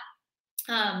like that.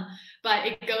 But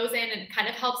it goes in and kind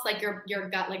of helps like your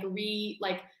gut like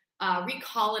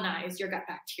recolonize your gut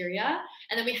bacteria.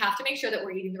 And then we have to make sure that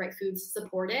we're eating the right foods to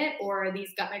support it, or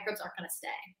these gut microbes aren't going to stay.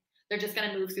 They're just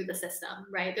going to move through the system,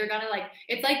 right? They're going to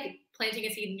it's like planting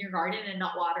a seed in your garden and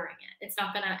not watering it. It's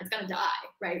going to die,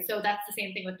 right? So that's the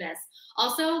same thing with this.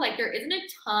 Also, like there isn't a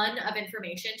ton of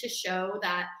information to show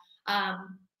that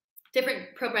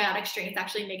different probiotic strains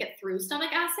actually make it through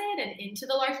stomach acid and into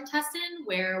the large intestine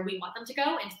where we want them to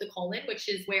go, into the colon, which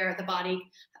is where the body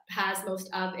has most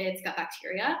of its gut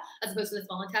bacteria, as opposed to the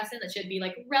small intestine that should be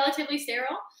like relatively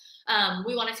sterile.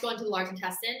 We want it to go into the large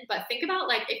intestine. But think about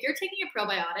like if you're taking a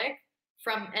probiotic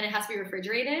and it has to be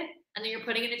refrigerated, and then you're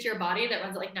putting it into your body that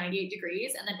runs at like 98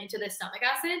 degrees and then into the stomach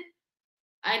acid,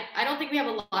 I don't think we have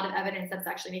a lot of evidence that's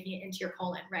actually making it into your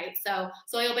colon, right? So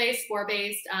soil-based,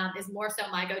 spore-based is more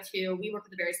so my go-to. We work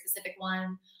with a very specific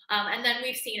one. And then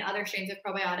we've seen other strains of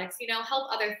probiotics, help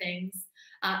other things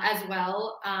as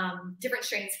well. Different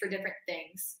strains for different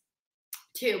things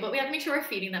too, but we have to make sure we're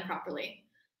feeding them properly.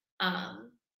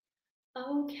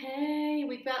 Okay,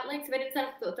 we've got links. If I didn't sign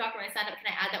up with the doctor when I signed up,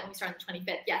 can I add that when we start on the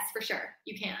 25th? Yes, for sure,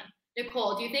 you can.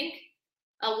 Nicole, do you think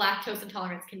a lactose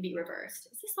intolerance can be reversed?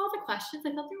 Is this all the questions?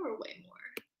 I thought there were way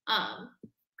more.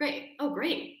 Great. Oh,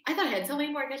 great. I thought I had so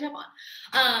many more to catch up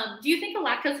on. Do you think a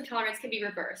lactose intolerance can be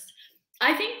reversed?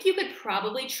 I think you could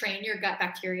probably train your gut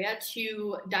bacteria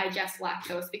to digest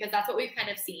lactose, because that's what we've kind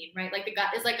of seen, right? Like the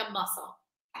gut is like a muscle.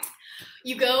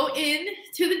 You go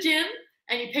into the gym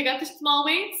and you pick up the small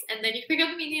weights, and then you pick up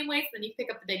the medium weights, and then you pick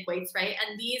up the big weights, right?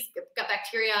 And these gut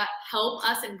bacteria help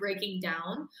us in breaking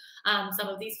down some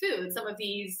of these foods, some of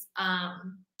these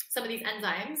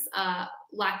enzymes,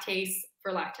 lactase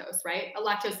for lactose, right?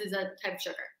 Lactose is a type of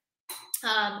sugar.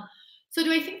 So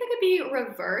do I think that could be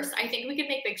reversed? I think we could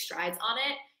make big strides on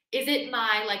it. Is it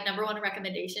my like number one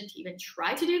recommendation to even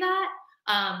try to do that?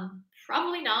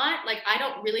 Probably not. Like, I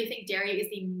don't really think dairy is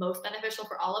the most beneficial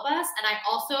for all of us. And I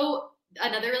also,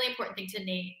 another really important thing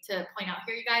to point out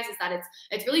here, you guys, is that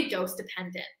it's really dose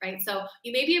dependent, right? So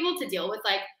you may be able to deal with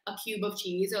like a cube of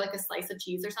cheese or like a slice of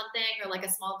cheese or something, or like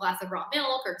a small glass of raw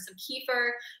milk or some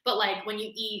kefir. But like when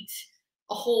you eat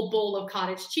a whole bowl of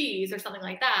cottage cheese or something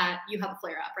like that, you have a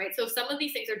flare up, right? So some of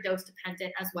these things are dose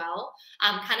dependent as well.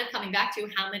 Kind of coming back to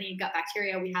how many gut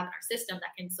bacteria we have in our system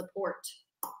that can support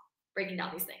breaking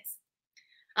down these things.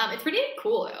 It's pretty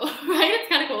cool though, right? It's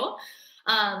kind of cool.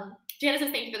 Janice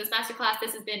says, thank you for this masterclass.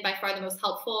 This has been by far the most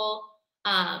helpful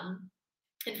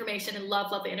information, and love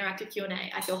the interactive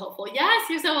Q&A. I feel hopeful. Yes,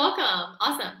 you're so welcome.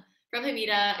 Awesome. From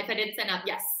Hamida, if I didn't sign up,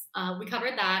 yes, we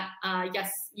covered that.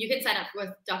 Yes, you can sign up with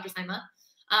Dr. Saima.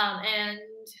 And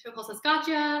Nicole says,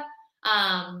 gotcha.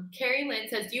 Carrie Lynn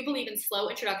says, do you believe in slow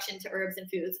introduction to herbs and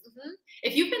foods?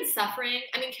 If you've been suffering,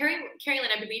 I mean, Carrie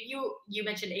Lynn, I believe you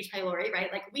mentioned H. pylori,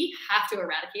 right? Like, we have to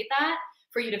eradicate that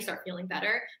for you to start feeling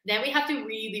better. Then we have to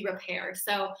really repair.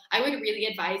 So I would really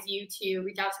advise you to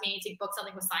reach out to me, to book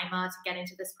something with Saima to get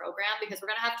into this program, because we're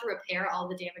going to have to repair all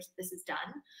the damage that this has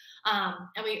done.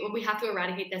 And we have to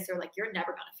eradicate this, or like, you're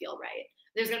never going to feel right.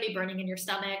 There's going to be burning in your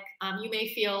stomach. You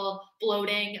may feel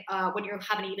bloating when you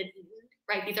haven't even eaten,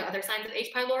 right? These are other signs of H.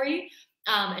 pylori.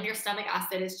 And your stomach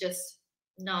acid is just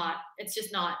not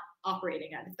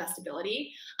operating at its best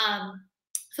ability.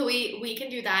 So we can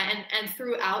do that. And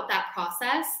throughout that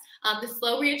process, the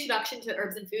slow reintroduction to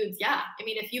herbs and foods. Yeah. I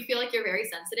mean, if you feel like you're very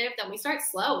sensitive, then we start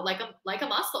slow, like a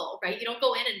muscle, right? You don't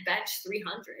go in and bench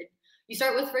 300. You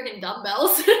start with friggin'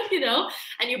 dumbbells,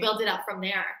 and you build it up from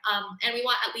there. And we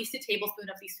want at least a tablespoon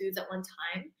of these foods at one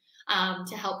time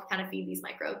to help kind of feed these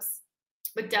microbes.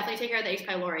 But definitely take care of the H.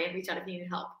 pylori and reach out if you need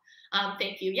help.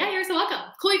 Thank you. Yeah, you're so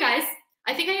welcome. Cool, you guys.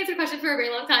 I think I answered questions for a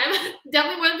very long time.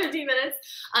 Definitely more than 15 minutes.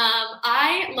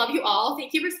 I love you all.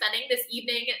 Thank you for spending this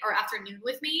evening or afternoon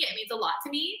with me. It means a lot to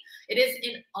me. It is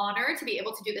an honor to be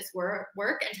able to do this work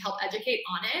and to help educate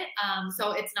on it.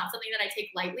 So it's not something that I take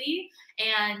lightly.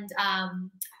 And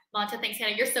Monta, thanks,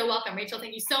 Hannah. You're so welcome. Rachel,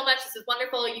 thank you so much. This is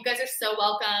wonderful. You guys are so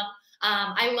welcome.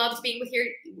 I loved being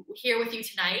here with you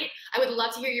tonight. I would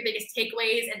love to hear your biggest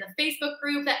takeaways in the Facebook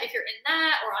group, that if you're in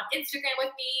that, or on Instagram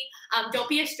with me. Don't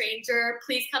be a stranger.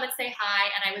 Please come and say hi.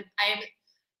 And I am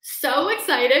so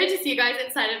excited to see you guys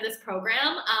inside of this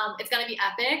program. It's going to be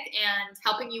epic, and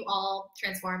helping you all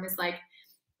transform is like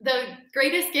the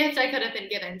greatest gift I could have been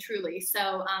given, truly.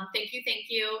 So thank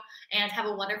you, and have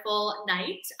a wonderful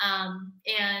night.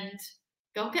 And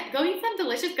go eat some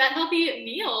delicious gut healthy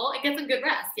meal and get some good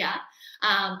rest. Yeah.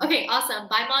 Okay, awesome.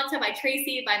 Bye, Monta. Bye,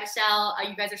 Tracy. Bye, Michelle.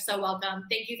 You guys are so welcome.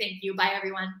 Thank you. Bye,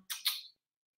 everyone.